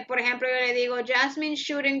dice, por ejemplo, yo le digo, Jasmine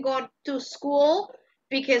shouldn't go to school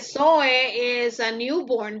because Zoe is a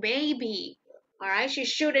newborn baby. All right, she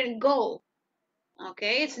shouldn't go.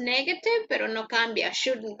 Okay, it's negative, pero no cambia,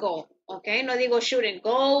 shouldn't go. Okay, no digo shouldn't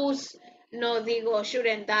goes, no digo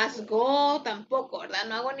shouldn't does go, tampoco, ¿verdad?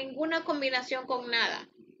 No hago ninguna combinación con nada.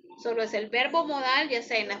 Solo es el verbo modal, ya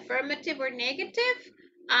sea en affirmative or negative,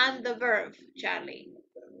 and the verb, Charlie.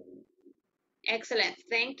 Excellent,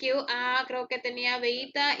 thank you. Creo que tenía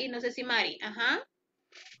Beita y no sé si Mari. Ajá.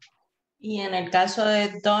 Y en el caso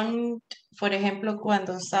de don't, por ejemplo,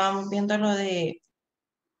 cuando estábamos viendo lo de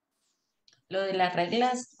las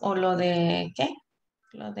reglas o lo de, ¿qué?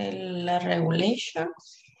 Lo de la regulation.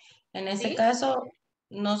 En ese ¿Sí? caso,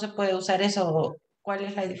 no se puede usar eso. ¿Cuál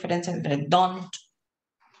es la diferencia entre don't?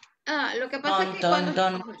 Lo que pasa es que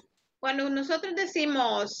cuando nosotros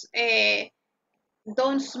decimos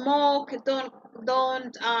don't smoke,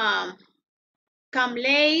 don't come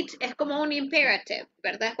late, es como un imperative,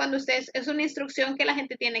 ¿verdad? Es cuando es una instrucción que la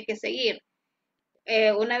gente tiene que seguir.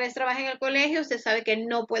 Una vez trabaja en el colegio, usted sabe que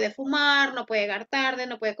no puede fumar, no puede llegar tarde,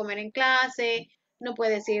 no puede comer en clase, no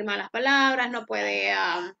puede decir malas palabras, no puede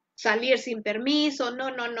salir sin permiso,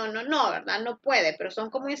 no, ¿verdad? No puede, pero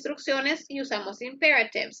son como instrucciones y usamos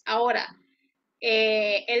imperatives. Ahora,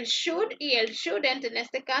 el should y el shouldn't en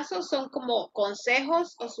este caso son como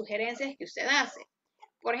consejos o sugerencias que usted hace.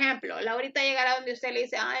 Por ejemplo, Laurita llegará donde usted le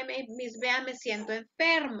dice, ay, Miss Bea, me siento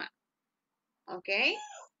enferma. ¿Ok?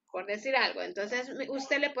 Por decir algo. Entonces,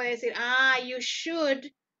 usted le puede decir, you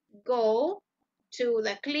should go to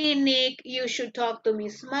the clinic, you should talk to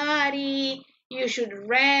Miss Mari, you should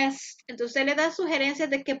rest. Entonces, le da sugerencias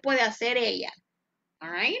de qué puede hacer ella.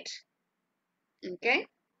 All right? ¿Ok?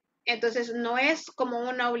 Entonces, no es como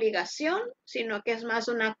una obligación, sino que es más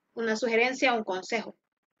una sugerencia, un consejo.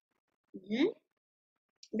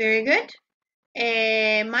 Very good.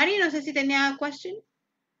 Mari, no sé si tenía question.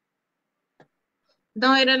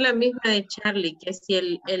 No, era la misma de Charlie, que si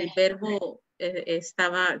el verbo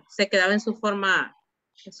se quedaba en su forma,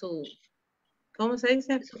 ¿cómo se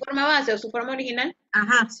dice? Su forma base o su forma original.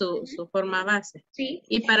 Ajá, su forma base. Sí.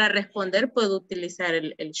 Y para responder puedo utilizar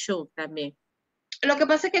el should también. Lo que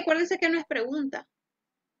pasa es que acuérdense que no es pregunta,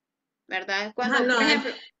 ¿verdad? Cuando, Ajá, no, por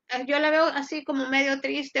ejemplo, yo la veo así como medio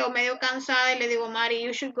triste o medio cansada y le digo, Mari,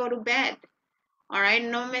 you should go to bed. All right,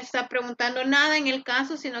 no me está preguntando nada en el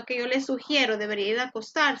caso, sino que yo le sugiero, debería ir a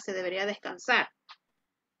acostarse, debería descansar,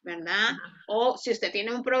 ¿verdad? O si usted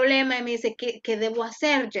tiene un problema y me dice, ¿qué debo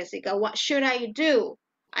hacer, Jessica? What should I do?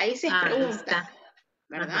 Ahí sí es pregunta,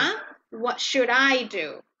 ¿verdad? What should I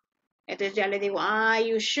do? Entonces ya le digo,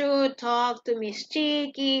 you should talk to Miss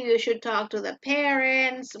Chiqui, you should talk to the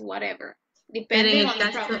parents, whatever. Depending on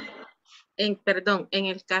the problem. Perdón, en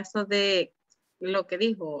el caso de lo que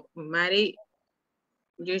dijo Mari,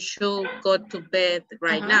 you should go to bed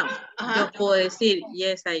right now. Yo puedo decir,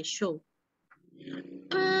 yes, I should.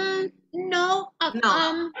 No,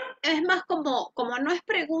 es más como no es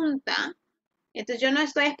pregunta, entonces yo no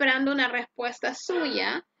estoy esperando una respuesta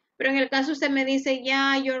suya, pero en el caso usted me dice,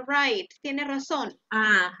 yeah, you're right, tiene razón.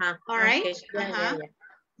 Ajá. All right? Okay. Ya.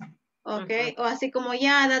 Okay, o así como,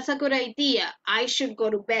 yeah, that's a good idea, I should go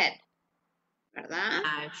to bed. ¿Verdad?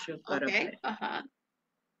 I should go to bed.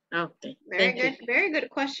 Okay. Very Thank you. good. Very good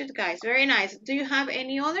questions, guys. Very nice. Do you have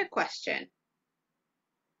any other question?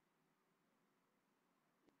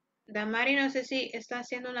 Damari, no sé si está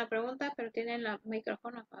haciendo una pregunta, pero tiene el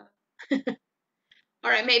micrófono apagado. All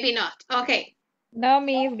right, maybe not. Okay. No,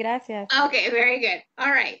 Miss, gracias. Okay, very good.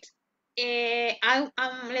 All right.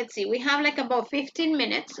 Let's see. We have like about 15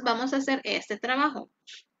 minutes. Vamos a hacer este trabajo.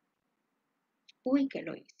 Uy, que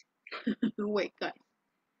lo hice. Wait, guys.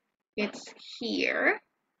 It's here.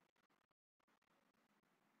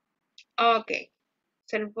 Okay.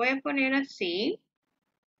 Se lo voy a poner así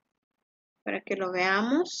para que lo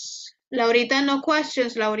veamos. Laurita, no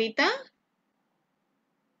questions, Laurita.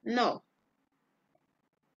 No.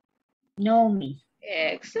 No, Miss.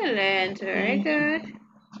 Excellent. Very good.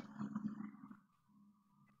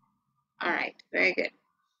 All right. Very good.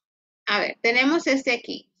 A ver, tenemos este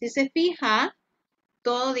aquí. Si se fija,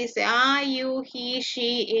 todo dice I, you, he,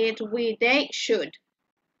 she, it, we, they, should.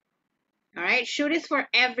 All right. Should is for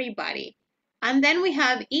everybody. And then we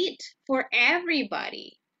have it for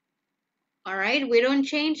everybody. All right. We don't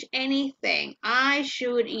change anything. I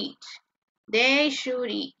should eat. They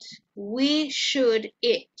should eat. We should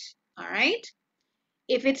eat. All right.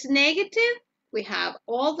 If it's negative, we have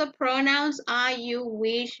all the pronouns I, you,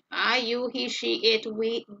 we, I, you, he, she, it,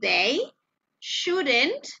 we, they.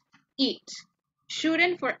 Shouldn't eat.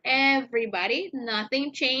 Shouldn't for everybody.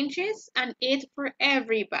 Nothing changes. And it for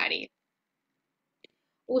everybody.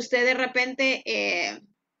 Usted de repente,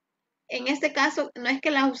 en este caso, no es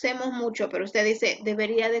que la usemos mucho, pero usted dice,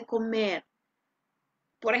 debería de comer.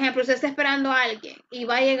 Por ejemplo, usted está esperando a alguien y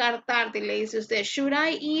va a llegar tarde y le dice usted, should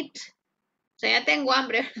I eat? O sea, ya tengo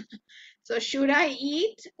hambre. So, should I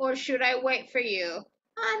eat or should I wait for you?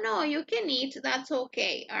 No, you can eat. That's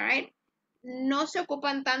okay. All right. No se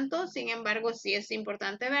ocupan tanto, sin embargo, sí es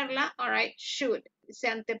importante verla. All right. Should. Se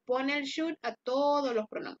antepone el should a todos los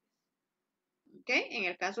pronombres. Ok. En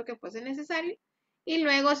el caso que fuese necesario. Y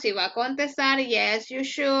luego si va a contestar, yes, you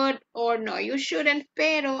should, or no, you shouldn't,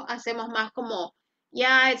 pero hacemos más como,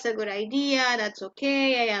 yeah, it's a good idea, that's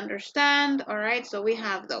okay, I understand, all right, so we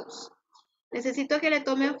have those. Necesito que le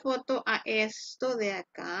tomen foto a esto de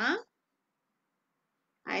acá.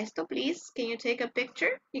 A esto, please, can you take a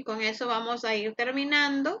picture? Y con eso vamos a ir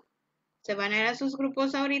terminando. Se van a ir a sus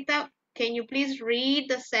grupos ahorita. Can you please read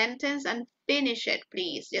the sentence and finish it,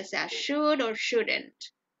 please? Ya sea should or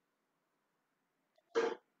shouldn't.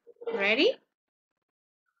 Ready?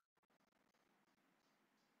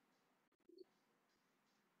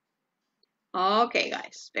 Okay,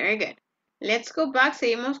 guys, very good. Let's go back.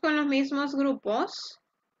 Seguimos con los mismos grupos.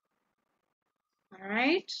 All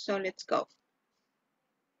right, so let's go.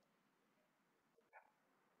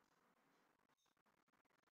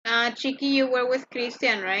 Chiqui, you were with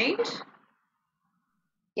Christian, right?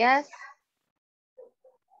 Yes.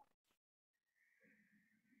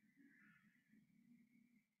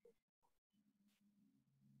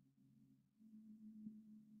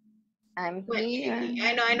 I'm here. Chiqui.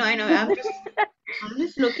 I know. I'm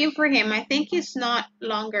just looking for him. I think he's not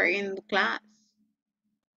longer in the class.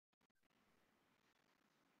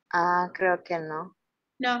 Creo que no.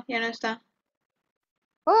 No, ya no está.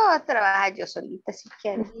 Oh, trabajar yo solita si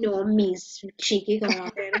quieres. No, Miss Chiqui, ¿cómo va a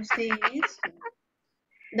hacer usted eso?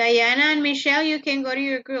 Diana and Michelle, you can go to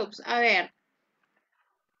your groups. A ver.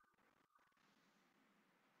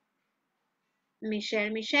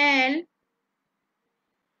 Michelle.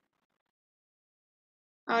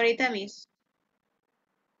 Ahorita, Miss.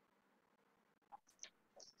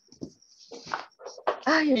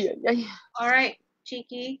 Ay. All right,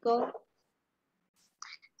 Chiqui, go.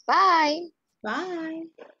 Bye. Bye.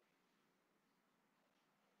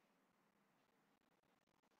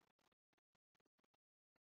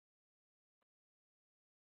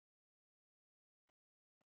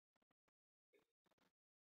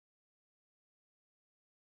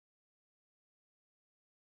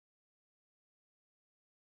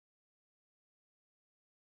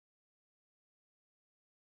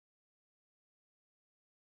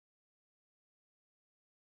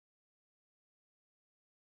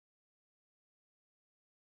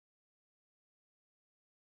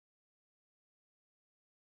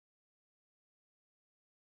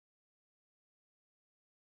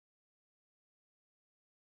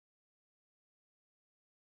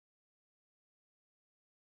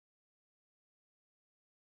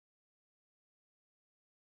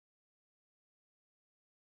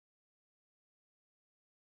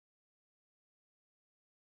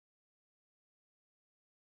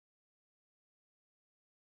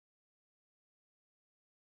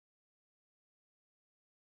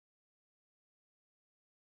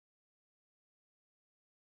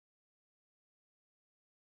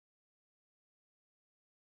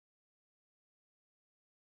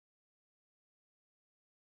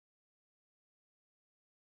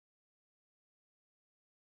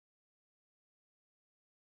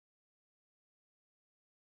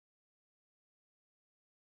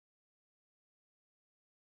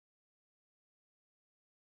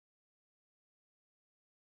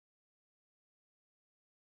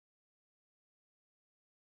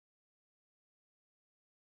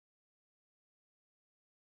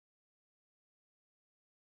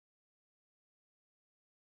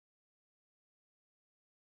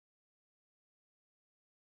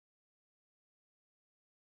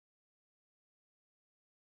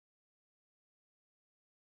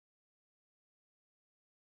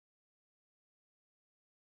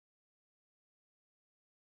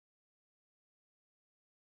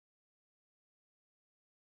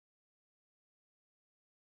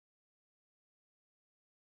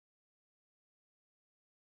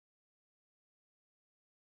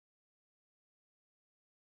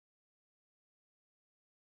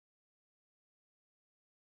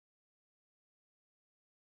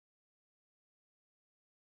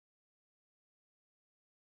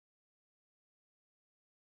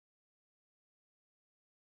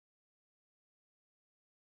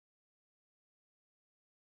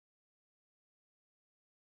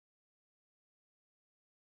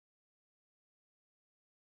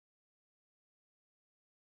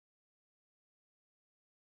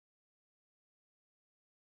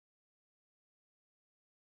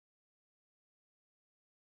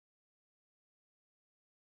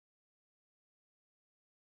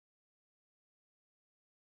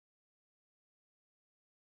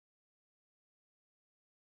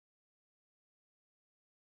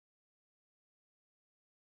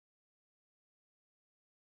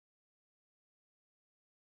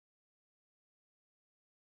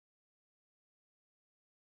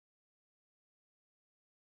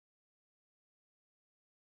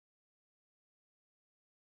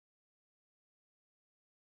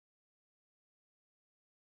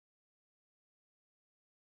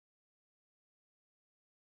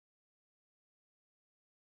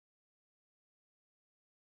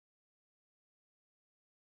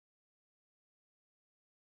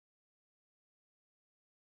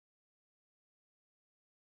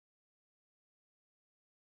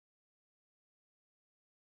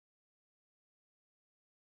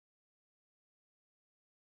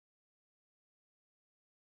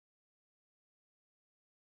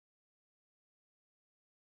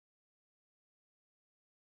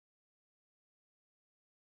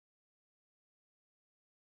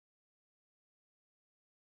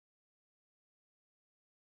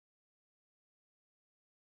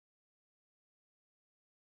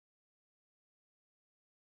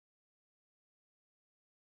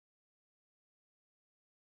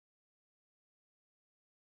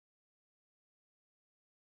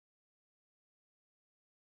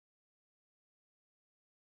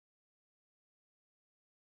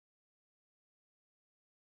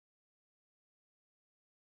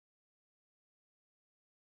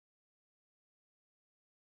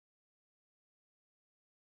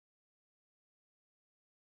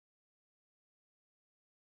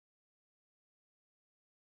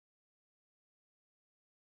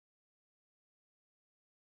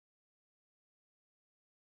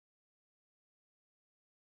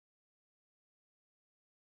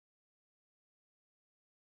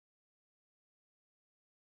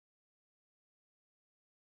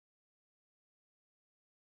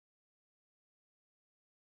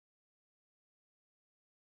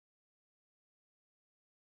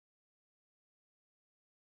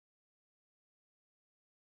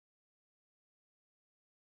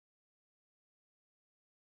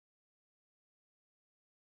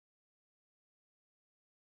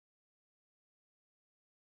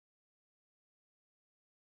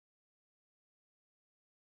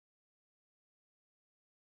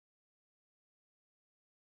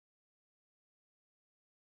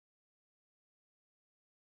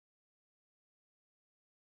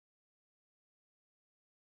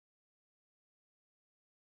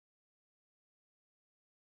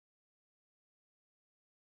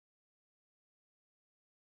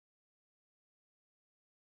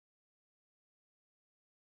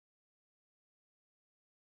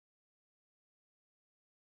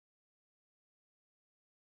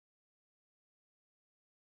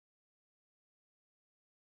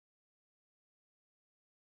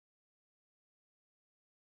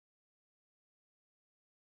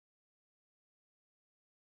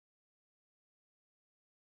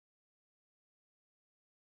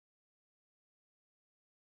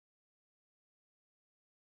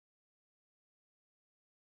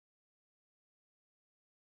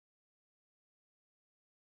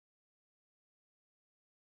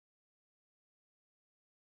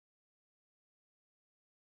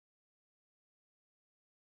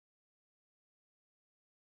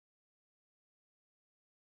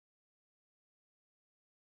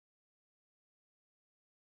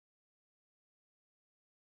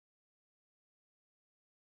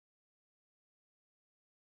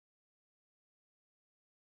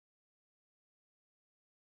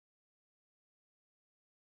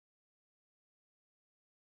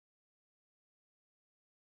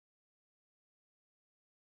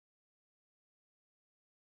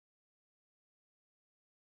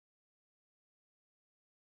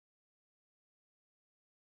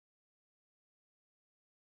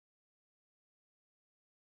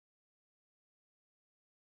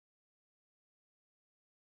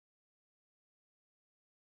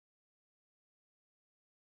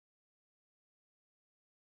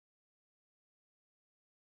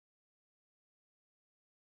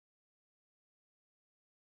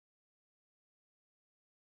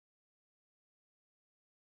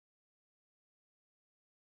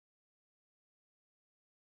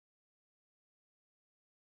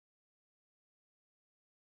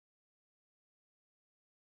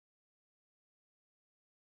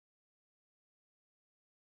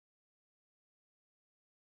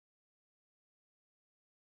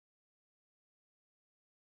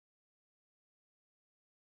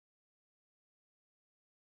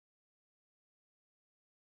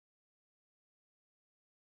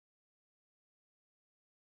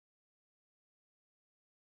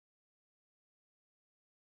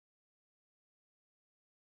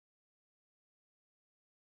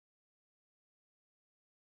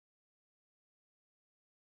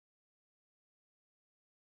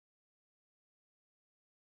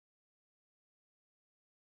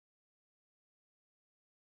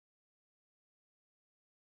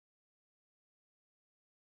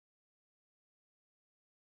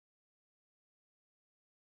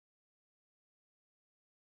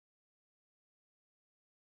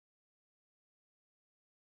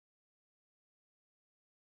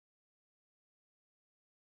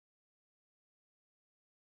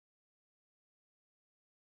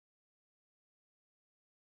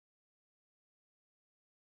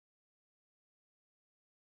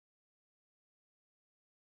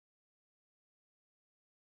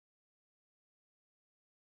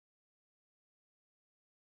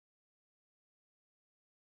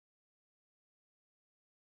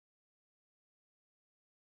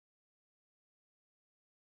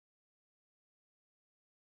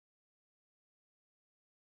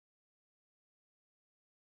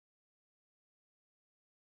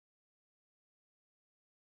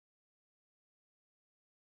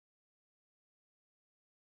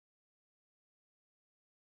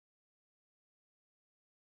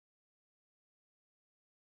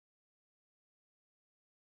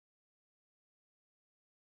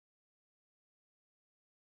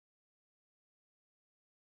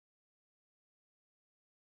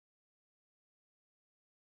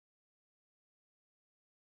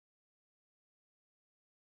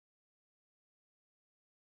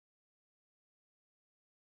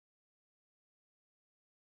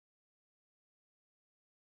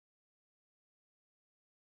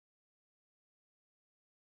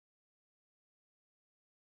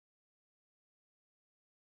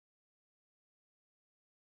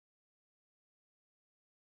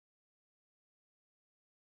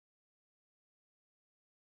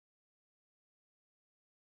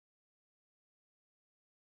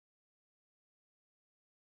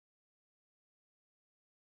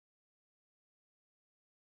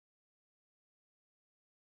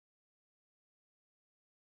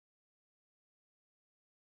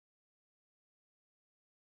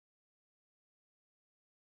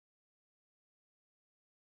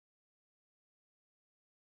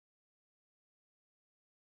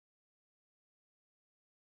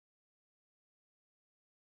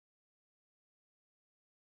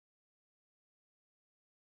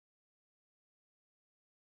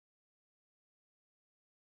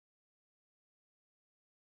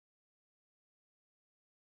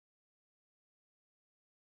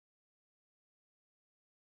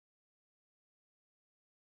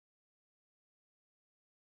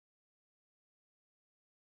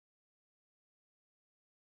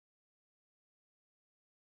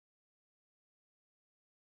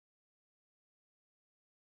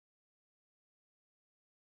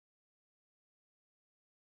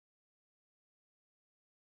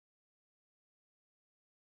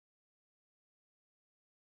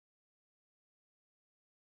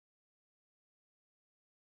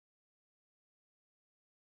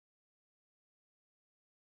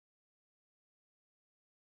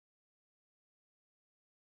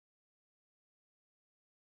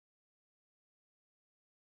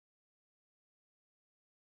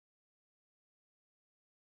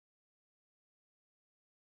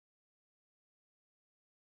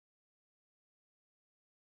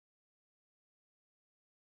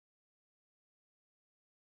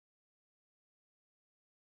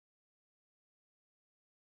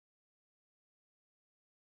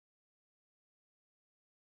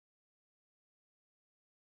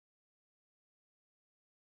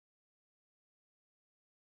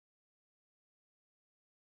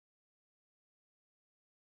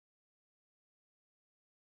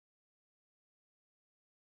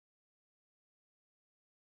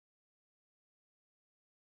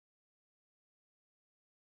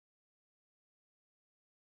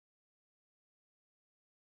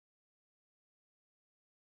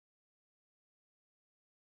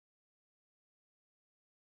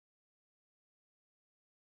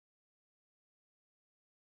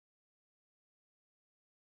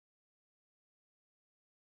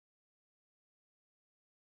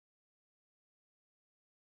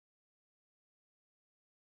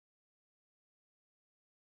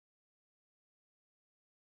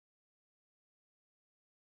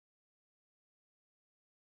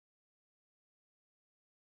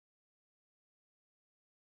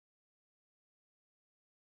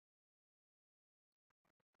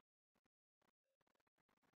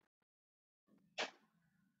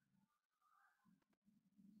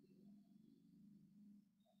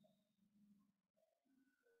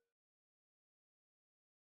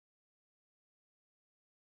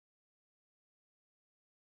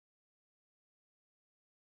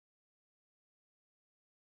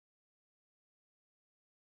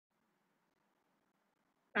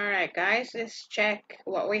 All right, guys, let's check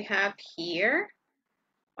what we have here.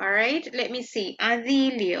 All right, let me see.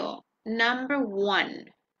 Adilio, number 1.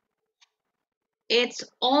 It's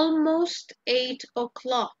almost 8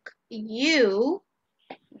 o'clock. You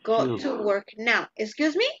go to work now.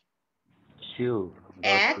 Excuse me? Should.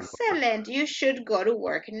 Excellent. You should go to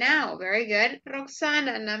work now. Very good.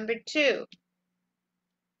 Roxana, number 2.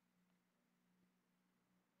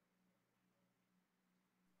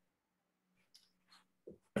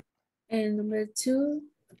 And number 2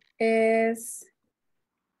 is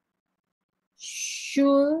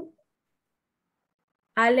should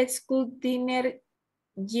Alex cook dinner?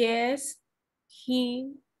 Yes,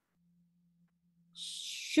 he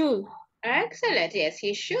should. Excellent. Yes,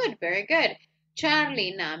 he should. Very good.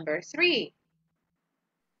 Charlie, number 3.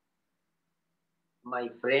 My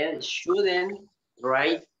friend shouldn't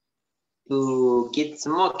try to quit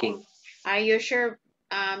smoking. Are you sure,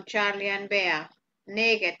 Charlie and Bea?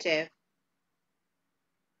 Negative.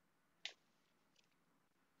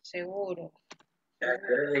 Seguro.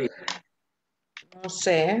 Okay. No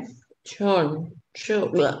sé. Should.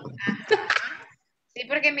 Sí,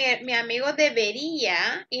 porque mi amigo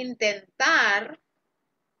debería intentar,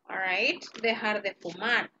 all right, dejar de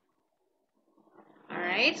fumar. All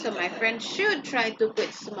right, so my friend should try to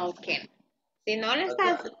quit smoking. Si no le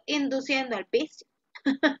estás induciendo al vicio.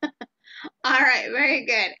 All right, very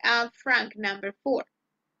good. Frank, number 4.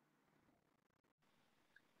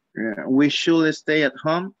 We should stay at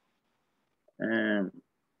home.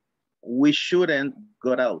 We shouldn't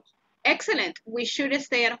go out. Excellent. We should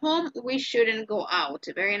stay at home. We shouldn't go out.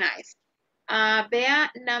 Very nice. Bea,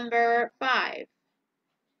 number 5.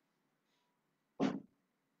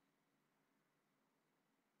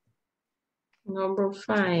 Number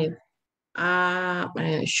 5.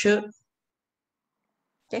 Should.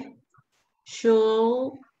 Okay.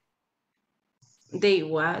 Should they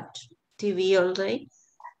watch TV all day?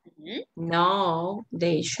 No,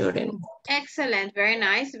 they shouldn't. Excellent. Very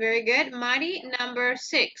nice. Very good. Mari, number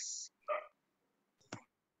 6.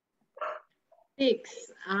 6.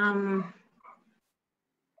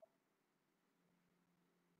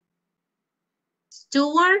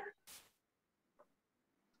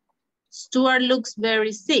 Stuart looks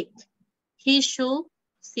very sick. He should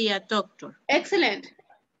see a doctor. Excellent.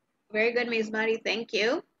 Very good, Miss Mari. Thank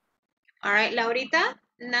you. All right, Laurita,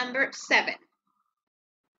 number 7.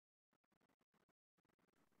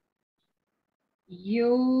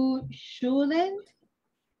 You shouldn't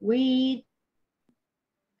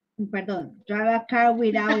drive a car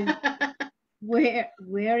without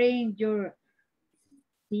wearing your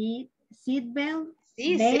seat belt.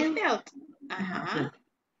 Sí, seatbelt.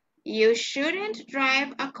 You shouldn't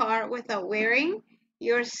drive a car without wearing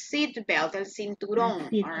your seat belt, el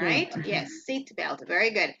cinturón. All right? Yes, seat belt. Very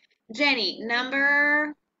good. Jenny,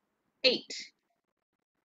 number 8.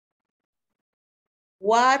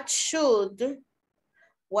 What should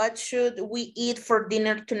we eat for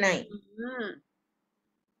dinner tonight?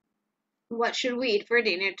 What should we eat for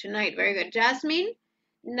dinner tonight? Very good. Jasmine,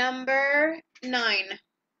 number 9.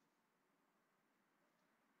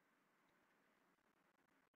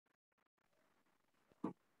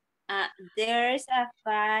 There's a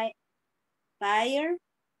fire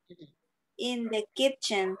in the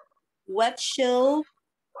kitchen. What should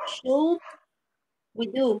we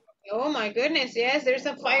do? Oh my goodness, yes, there's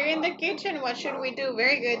a fire in the kitchen. What should we do?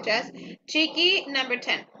 Very good, Jess. Cheeky, number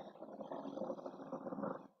 10.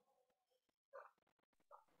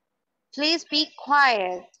 Please be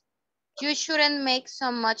quiet. You shouldn't make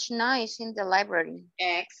so much noise in the library.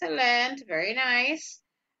 Excellent, very nice.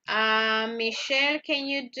 Michelle, can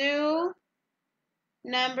you do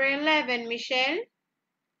number 11, Michelle?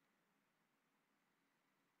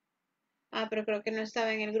 Pero creo que no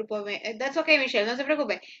estaba en el grupo B. That's okay, Michelle, no se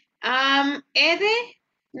preocupe. Ede,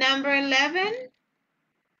 number 11.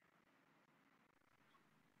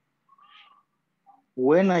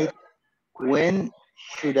 When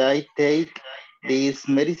should I take this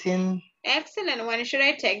medicine? Excellent. When should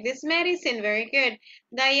I take this medicine? Very good.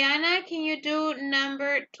 Diana, can you do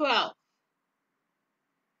number 12?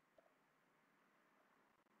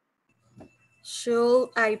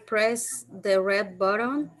 Should I press the red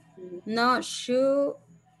button? No, shouldn't.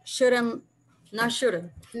 No,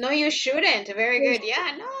 shouldn't. No, you shouldn't. Very good.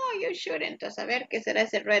 Yeah, no, you shouldn't. A saber qué será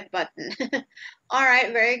ese red button. All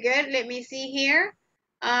right, very good. Let me see here.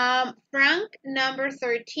 Frank, number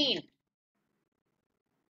 13.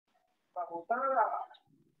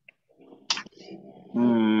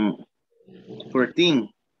 14.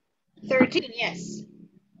 13, yes.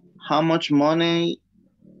 How much money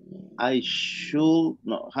should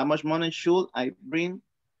I bring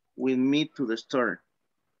with me to the store?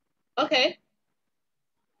 Okay.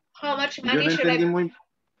 How much Yo money no should entendí I... muy,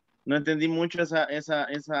 no entendí mucho esa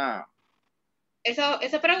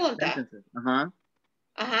Esa pregunta. sentences. Ajá.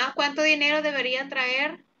 Ajá. ¿Cuánto dinero debería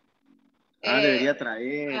traer? Debería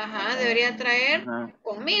traer. Ajá, debería traer Ajá.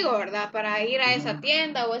 conmigo, ¿verdad? Para ir a esa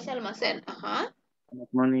tienda o ese almacén. Ajá. How much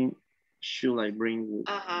money should I bring with?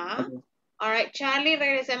 Ajá. Okay. All right, Charlie,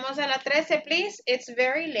 regresemos a la 13, please. It's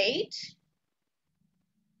very late.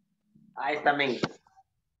 Esta me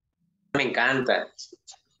encanta.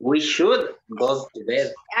 We should go to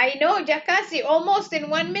bed. I know, ya casi, almost in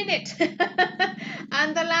 1 minute.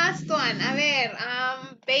 And the last one, a ver,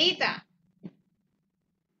 Beita.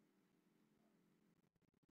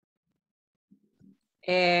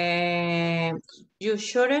 You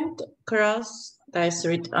shouldn't cross the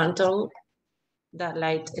street until the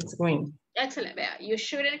light is green. Excellent, vea. You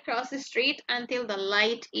shouldn't cross the street until the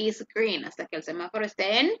light is green. Hasta que el semáforo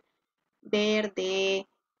esté en verde.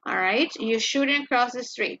 All right. You shouldn't cross the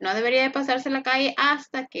street. No debería de pasarse la calle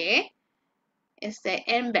hasta que esté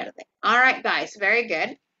en verde. All right, guys. Very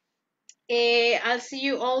good. I'll see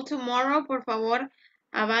you all tomorrow. Por favor,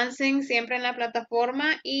 avancen siempre en la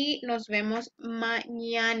plataforma y nos vemos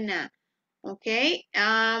mañana. Ok.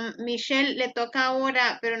 Michelle le toca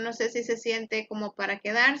ahora, pero no sé si se siente como para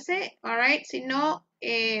quedarse. All right. Si no,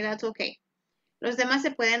 that's okay. Los demás se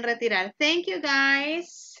pueden retirar. Thank you,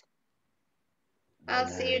 guys. I'll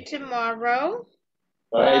see you tomorrow.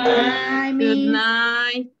 Bye, Bye, Good Miss.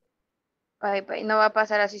 night. Bye, bye. No va a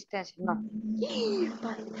pasar asistencia, no.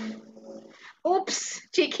 Oops,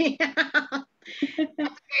 chiqui.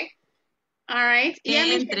 Okay. All right. Y a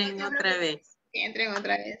Michelle, Entren no se otra preocupe. vez. Entren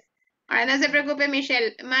otra vez. Ahora no se preocupe,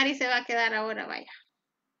 Michelle. Mari se va a quedar ahora, vaya.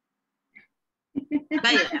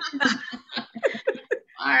 Vaya.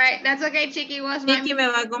 All right, that's okay, Chiqui. Was my... Chiqui me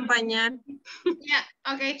va a acompañar. Yeah,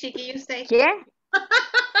 okay, Chiqui, you stay. ¿Qué?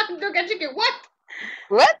 Look at Chiqui, what?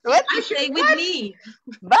 What? What? You stay with me.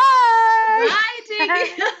 Bye. Bye,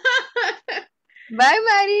 Chiqui. Bye,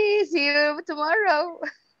 Mari. See you tomorrow.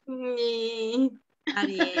 Adiós.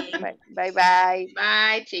 Bye, bye, bye.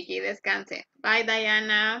 Bye, Chiqui, descanse. Bye,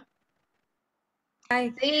 Diana.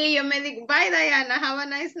 Bye. Sí, yo me digo, bye, Diana. Have a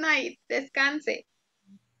nice night. Descanse.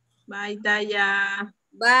 Bye, Daya.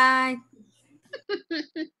 Bye.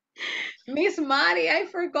 Miss Mari, I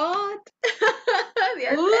forgot.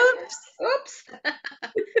 Oops. Oops.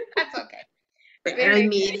 That's okay. Pero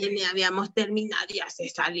miren, ya habíamos terminado y ya se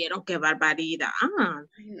salieron. ¡Qué barbaridad!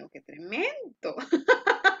 Ay, no, qué tremendo.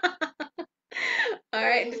 All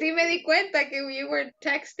right. Sí me di cuenta que you were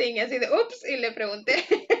texting así de oops y le pregunté.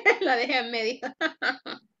 La dejé en medio.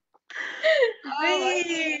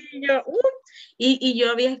 Sí, yo, y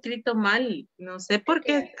yo había escrito mal. No sé por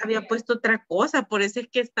qué había puesto otra cosa. Por eso es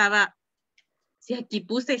que estaba... Si aquí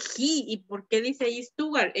puse he, ¿y por qué dice ahí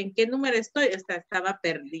Stuart? ¿En qué número estoy? Estaba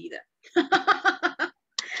perdida.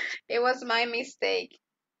 It was my mistake.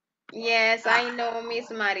 Yes, I know, Miss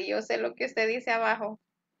Mari. Yo sé lo que usted dice abajo.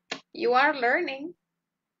 You are learning.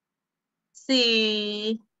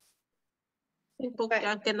 Sí.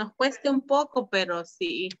 Aunque nos cueste un poco, pero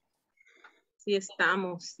sí. Sí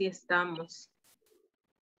estamos.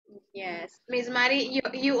 Yes. Miss Mari,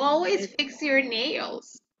 you always fix your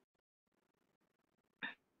nails.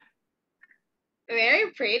 Very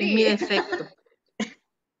pretty. Es mi defecto.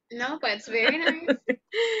 No, but it's very nice.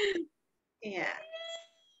 Yeah.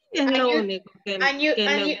 Es lo único que you,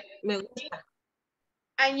 me gusta.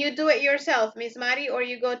 And you do it yourself, Miss Mari, or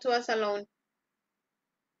you go to a salon?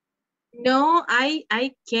 No, I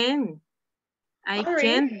can. I Oh,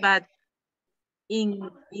 can, really? but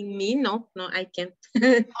in me no, I can't.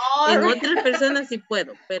 Oh, En really? otras personas sí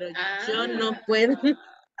puedo, pero yo no puedo.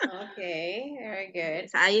 Okay, very good.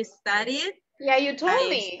 I studied. Yeah, you told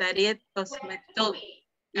me. I studied cosmetology.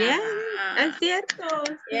 Yeah, es cierto.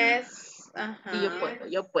 Sí. Yes. Y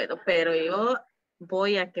yo puedo, pero yo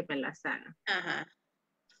voy a que me las hagan.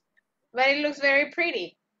 But it looks very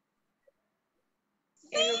pretty.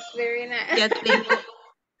 It looks very nice. Ya tengo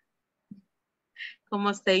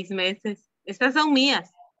como 6 meses. Estas son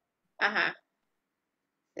mías. Ajá.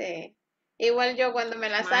 Sí. Igual yo cuando me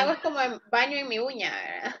las hago es como baño en mi uña,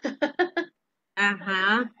 ¿verdad?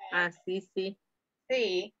 Ajá, así sí.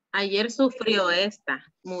 Sí. Ayer sufrió esta,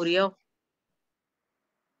 murió.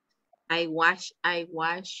 I washed.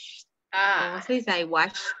 ¿Cómo se dice?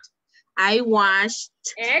 I washed.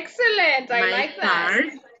 Excellent. I like that. Car.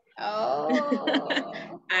 Oh.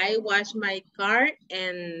 I washed my car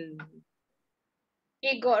and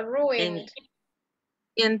it got ruined.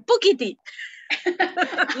 En poquitito.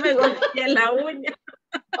 Me golpeé la uña.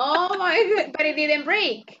 Oh my God. But it didn't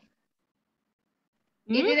break.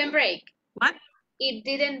 It didn't break. What? It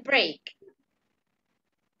didn't break.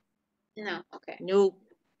 No, okay. No.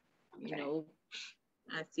 Okay. No.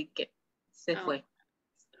 Así que se fue.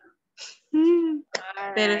 All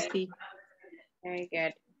Pero right. sí, Very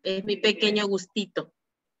good. es mi pequeño gustito.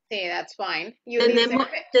 Sí, that's fine. You deserve it.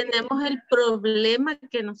 Tenemos el problema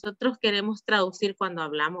que nosotros queremos traducir cuando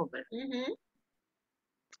hablamos, ¿verdad?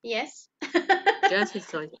 Yes. Yo así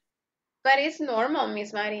soy. But it's normal,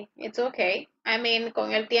 Miss Mari. It's okay. I mean,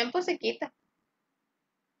 con el tiempo se quita.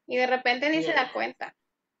 Y de repente ni se da cuenta.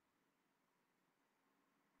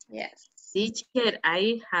 Yes. Teacher,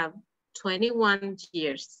 I have 21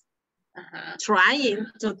 years trying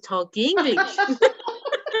to talk English.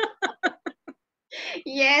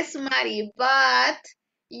 Yes, Mari, but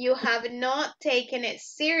you have not taken it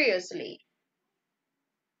seriously.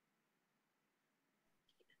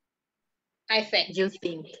 I think. You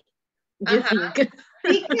think. You think.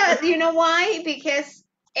 Because, you know why? Because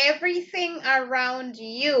everything around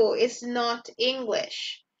you is not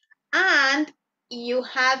English. And you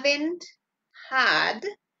haven't had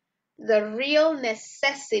the real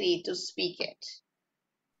necessity to speak it.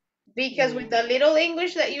 Because with the little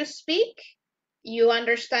English that you speak, you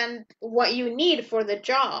understand what you need for the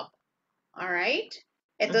job. All right?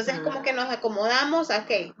 Entonces, como que nos acomodamos,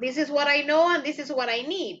 okay, this is what I know and this is what I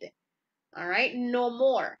need. All right? No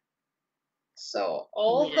more. So,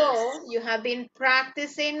 although you have been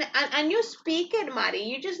practicing, and you speak it, Mari,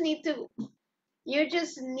 you just need to,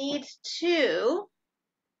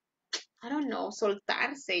 I don't know,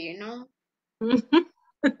 soltarse, you know?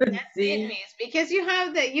 That's it, Miss, because you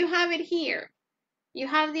have it here. You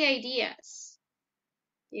have the ideas.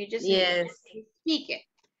 You just need to speak it.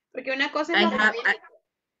 Porque una cosa es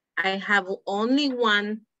I have only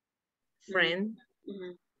one friend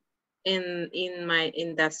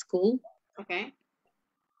in that school. Okay.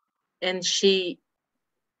 And she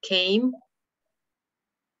came.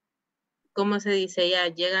 ¿Cómo se dice? Ella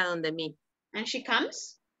llega donde mí. And she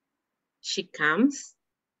comes? She comes.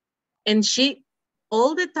 And she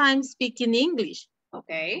all the time speaking English.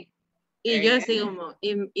 Okay. Y yo así como,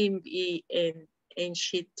 and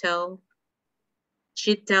she tells,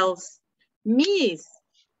 Miss,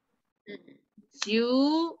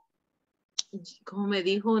 you, como me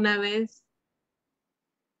dijo una vez,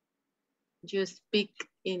 you speak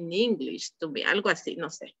in English to me, algo así, no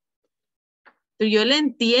sé. Pero yo le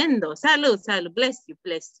entiendo. Salud, salud, bless you,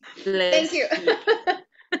 bless you, bless Thank you.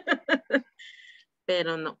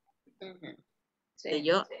 Pero no. Sí,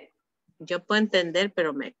 yo puedo entender,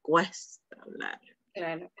 pero me cuesta hablar.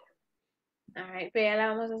 Claro. All right, pero ya la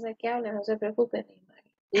vamos a hacer que hable, no se preocupe.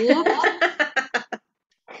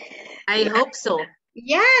 I hope so.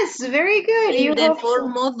 Yes, very good. In you the hope 4 so.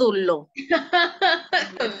 módulo.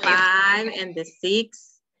 The 5 and the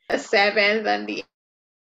 6. The 7th and the...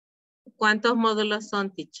 ¿Cuántos módulos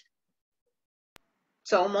son, teacher?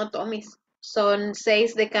 Son un montón, mis. Son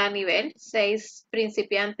 6 de cada nivel, 6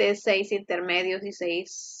 principiantes, 6 intermedios y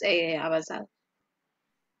 6 avanzados.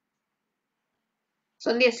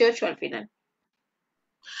 Son 18 al final.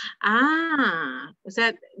 Ah, o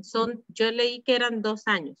sea, yo leí que eran 2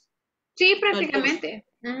 años. Sí, prácticamente.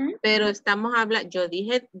 Pero estamos hablando, yo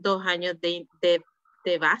dije 2 años de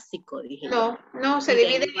básico, dije. No, se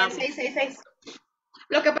divide en 6, 6, 6.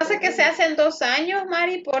 Lo que pasa es que se hacen 2 años,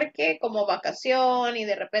 Mari, porque como vacación y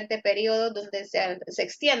de repente periodos donde se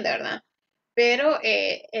extiende, ¿verdad? Pero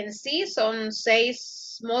en sí son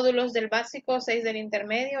 6 módulos del básico, 6 del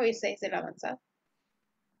intermedio y 6 del avanzado.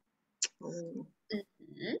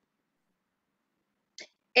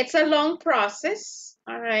 It's a long process,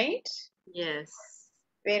 all right? Yes.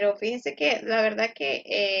 Pero fíjense que la verdad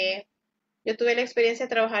que yo tuve la experiencia de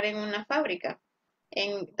trabajar en una fábrica,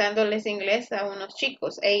 dándoles inglés a unos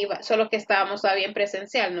chicos, solo que estábamos todavía en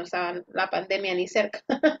presencial, no estaba la pandemia ni cerca.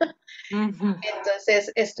 Entonces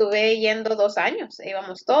estuve yendo 2 años,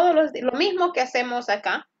 íbamos todos lo mismo que hacemos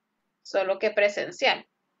acá, solo que presencial,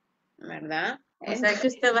 ¿verdad? O sea que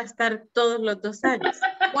usted va a estar todos los 2 años.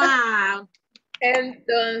 ¡Wow!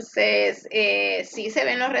 Entonces, sí se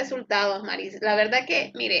ven los resultados, Maris. La verdad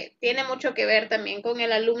que, mire, tiene mucho que ver también con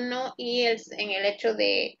el alumno y en el hecho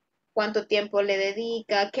de cuánto tiempo le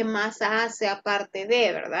dedica, qué más hace aparte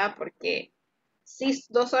de, ¿verdad? Porque sí,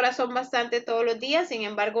 2 horas son bastante todos los días, sin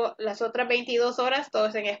embargo, las otras 22 horas todo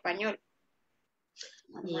es en español.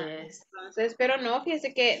 Yes. Entonces, pero no,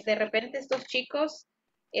 fíjese que de repente estos chicos,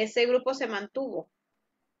 ese grupo se mantuvo.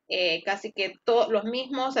 Casi que todos los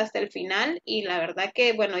mismos hasta el final y la verdad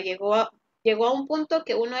que bueno llegó a un punto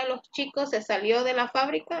que uno de los chicos se salió de la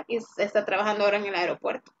fábrica y está trabajando ahora en el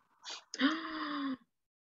aeropuerto.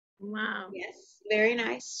 Wow. Yes, very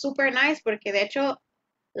nice, super nice, porque de hecho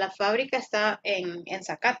La fábrica está en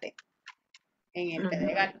Zacate, en el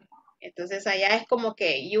Pedregal. Entonces allá es como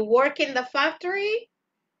que you work in the factory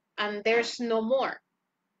and there's no more.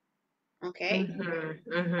 Okay?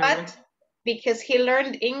 But because he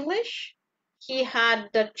learned English, he had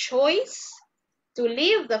the choice to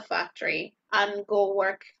leave the factory and go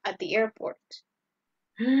work at the airport.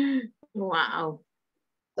 Wow.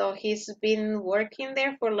 So he's been working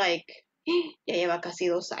there for like, ya lleva casi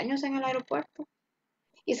 2 años en el aeropuerto.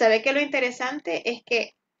 Y sabe que lo interesante es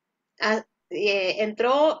que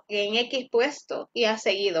entró en X puesto y ha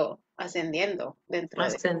seguido ascendiendo dentro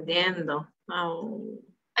de... Ascendiendo. Oh.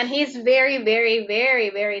 And he's very, very, very,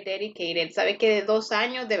 very dedicated. Sabe que de 2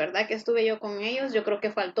 años, de verdad que estuve yo con ellos, yo creo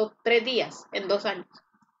que faltó 3 días en 2 años.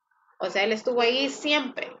 O sea, él estuvo ahí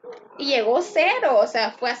siempre. Y llegó 0, o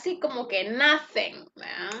sea, fue así como que nothing,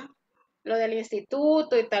 ¿verdad? Lo del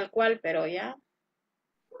instituto y tal cual, pero ya.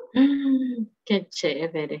 Qué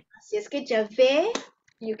chévere. Así es que ya ve,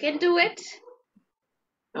 you can do it.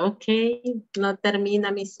 Ok, no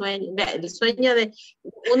termina mi sueño. El sueño de,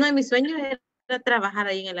 uno de mis sueños era trabajar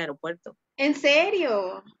ahí en el aeropuerto. ¿En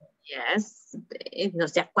serio? Yes. No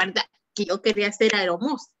se acuerda que yo quería ser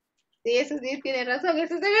aeromoza. Sí, eso sí, tiene razón,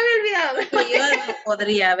 eso se me había olvidado. Yo no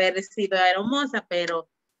podría haber sido aeromoza, pero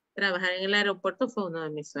trabajar en el aeropuerto fue uno de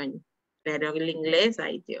mis sueños. Pero el inglés,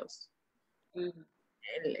 ay Dios.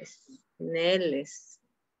 Neles.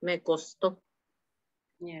 Me costó.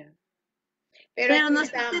 Yeah. Pero aquí no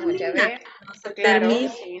estamos, ya termina. ve. No se Claro, termina.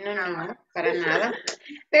 sí, no, para nada.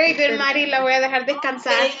 Very good, Mari, la voy a dejar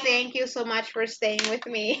descansar. Thank you so much for staying with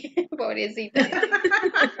me. Pobrecita.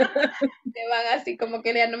 Se van así como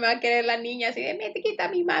que ya no me va a querer la niña, así de, me quita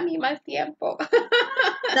mi mami más tiempo.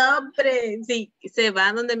 No, hombre, sí, se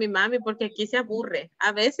va donde mi mami porque aquí se aburre.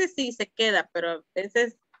 A veces sí se queda, pero a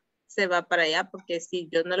veces se va para allá porque sí,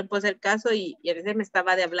 yo no le puedo hacer caso y a veces me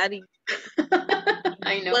estaba de hablar y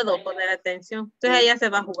no puedo poner atención. Entonces ella se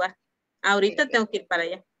va a jugar. Ahorita tengo que ir para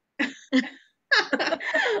allá.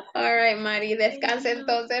 All right, Mari, descansa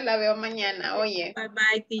entonces, la veo mañana. Oye. Bye, bye,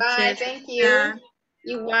 Bye, teacher. thank you.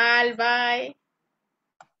 Igual, bye.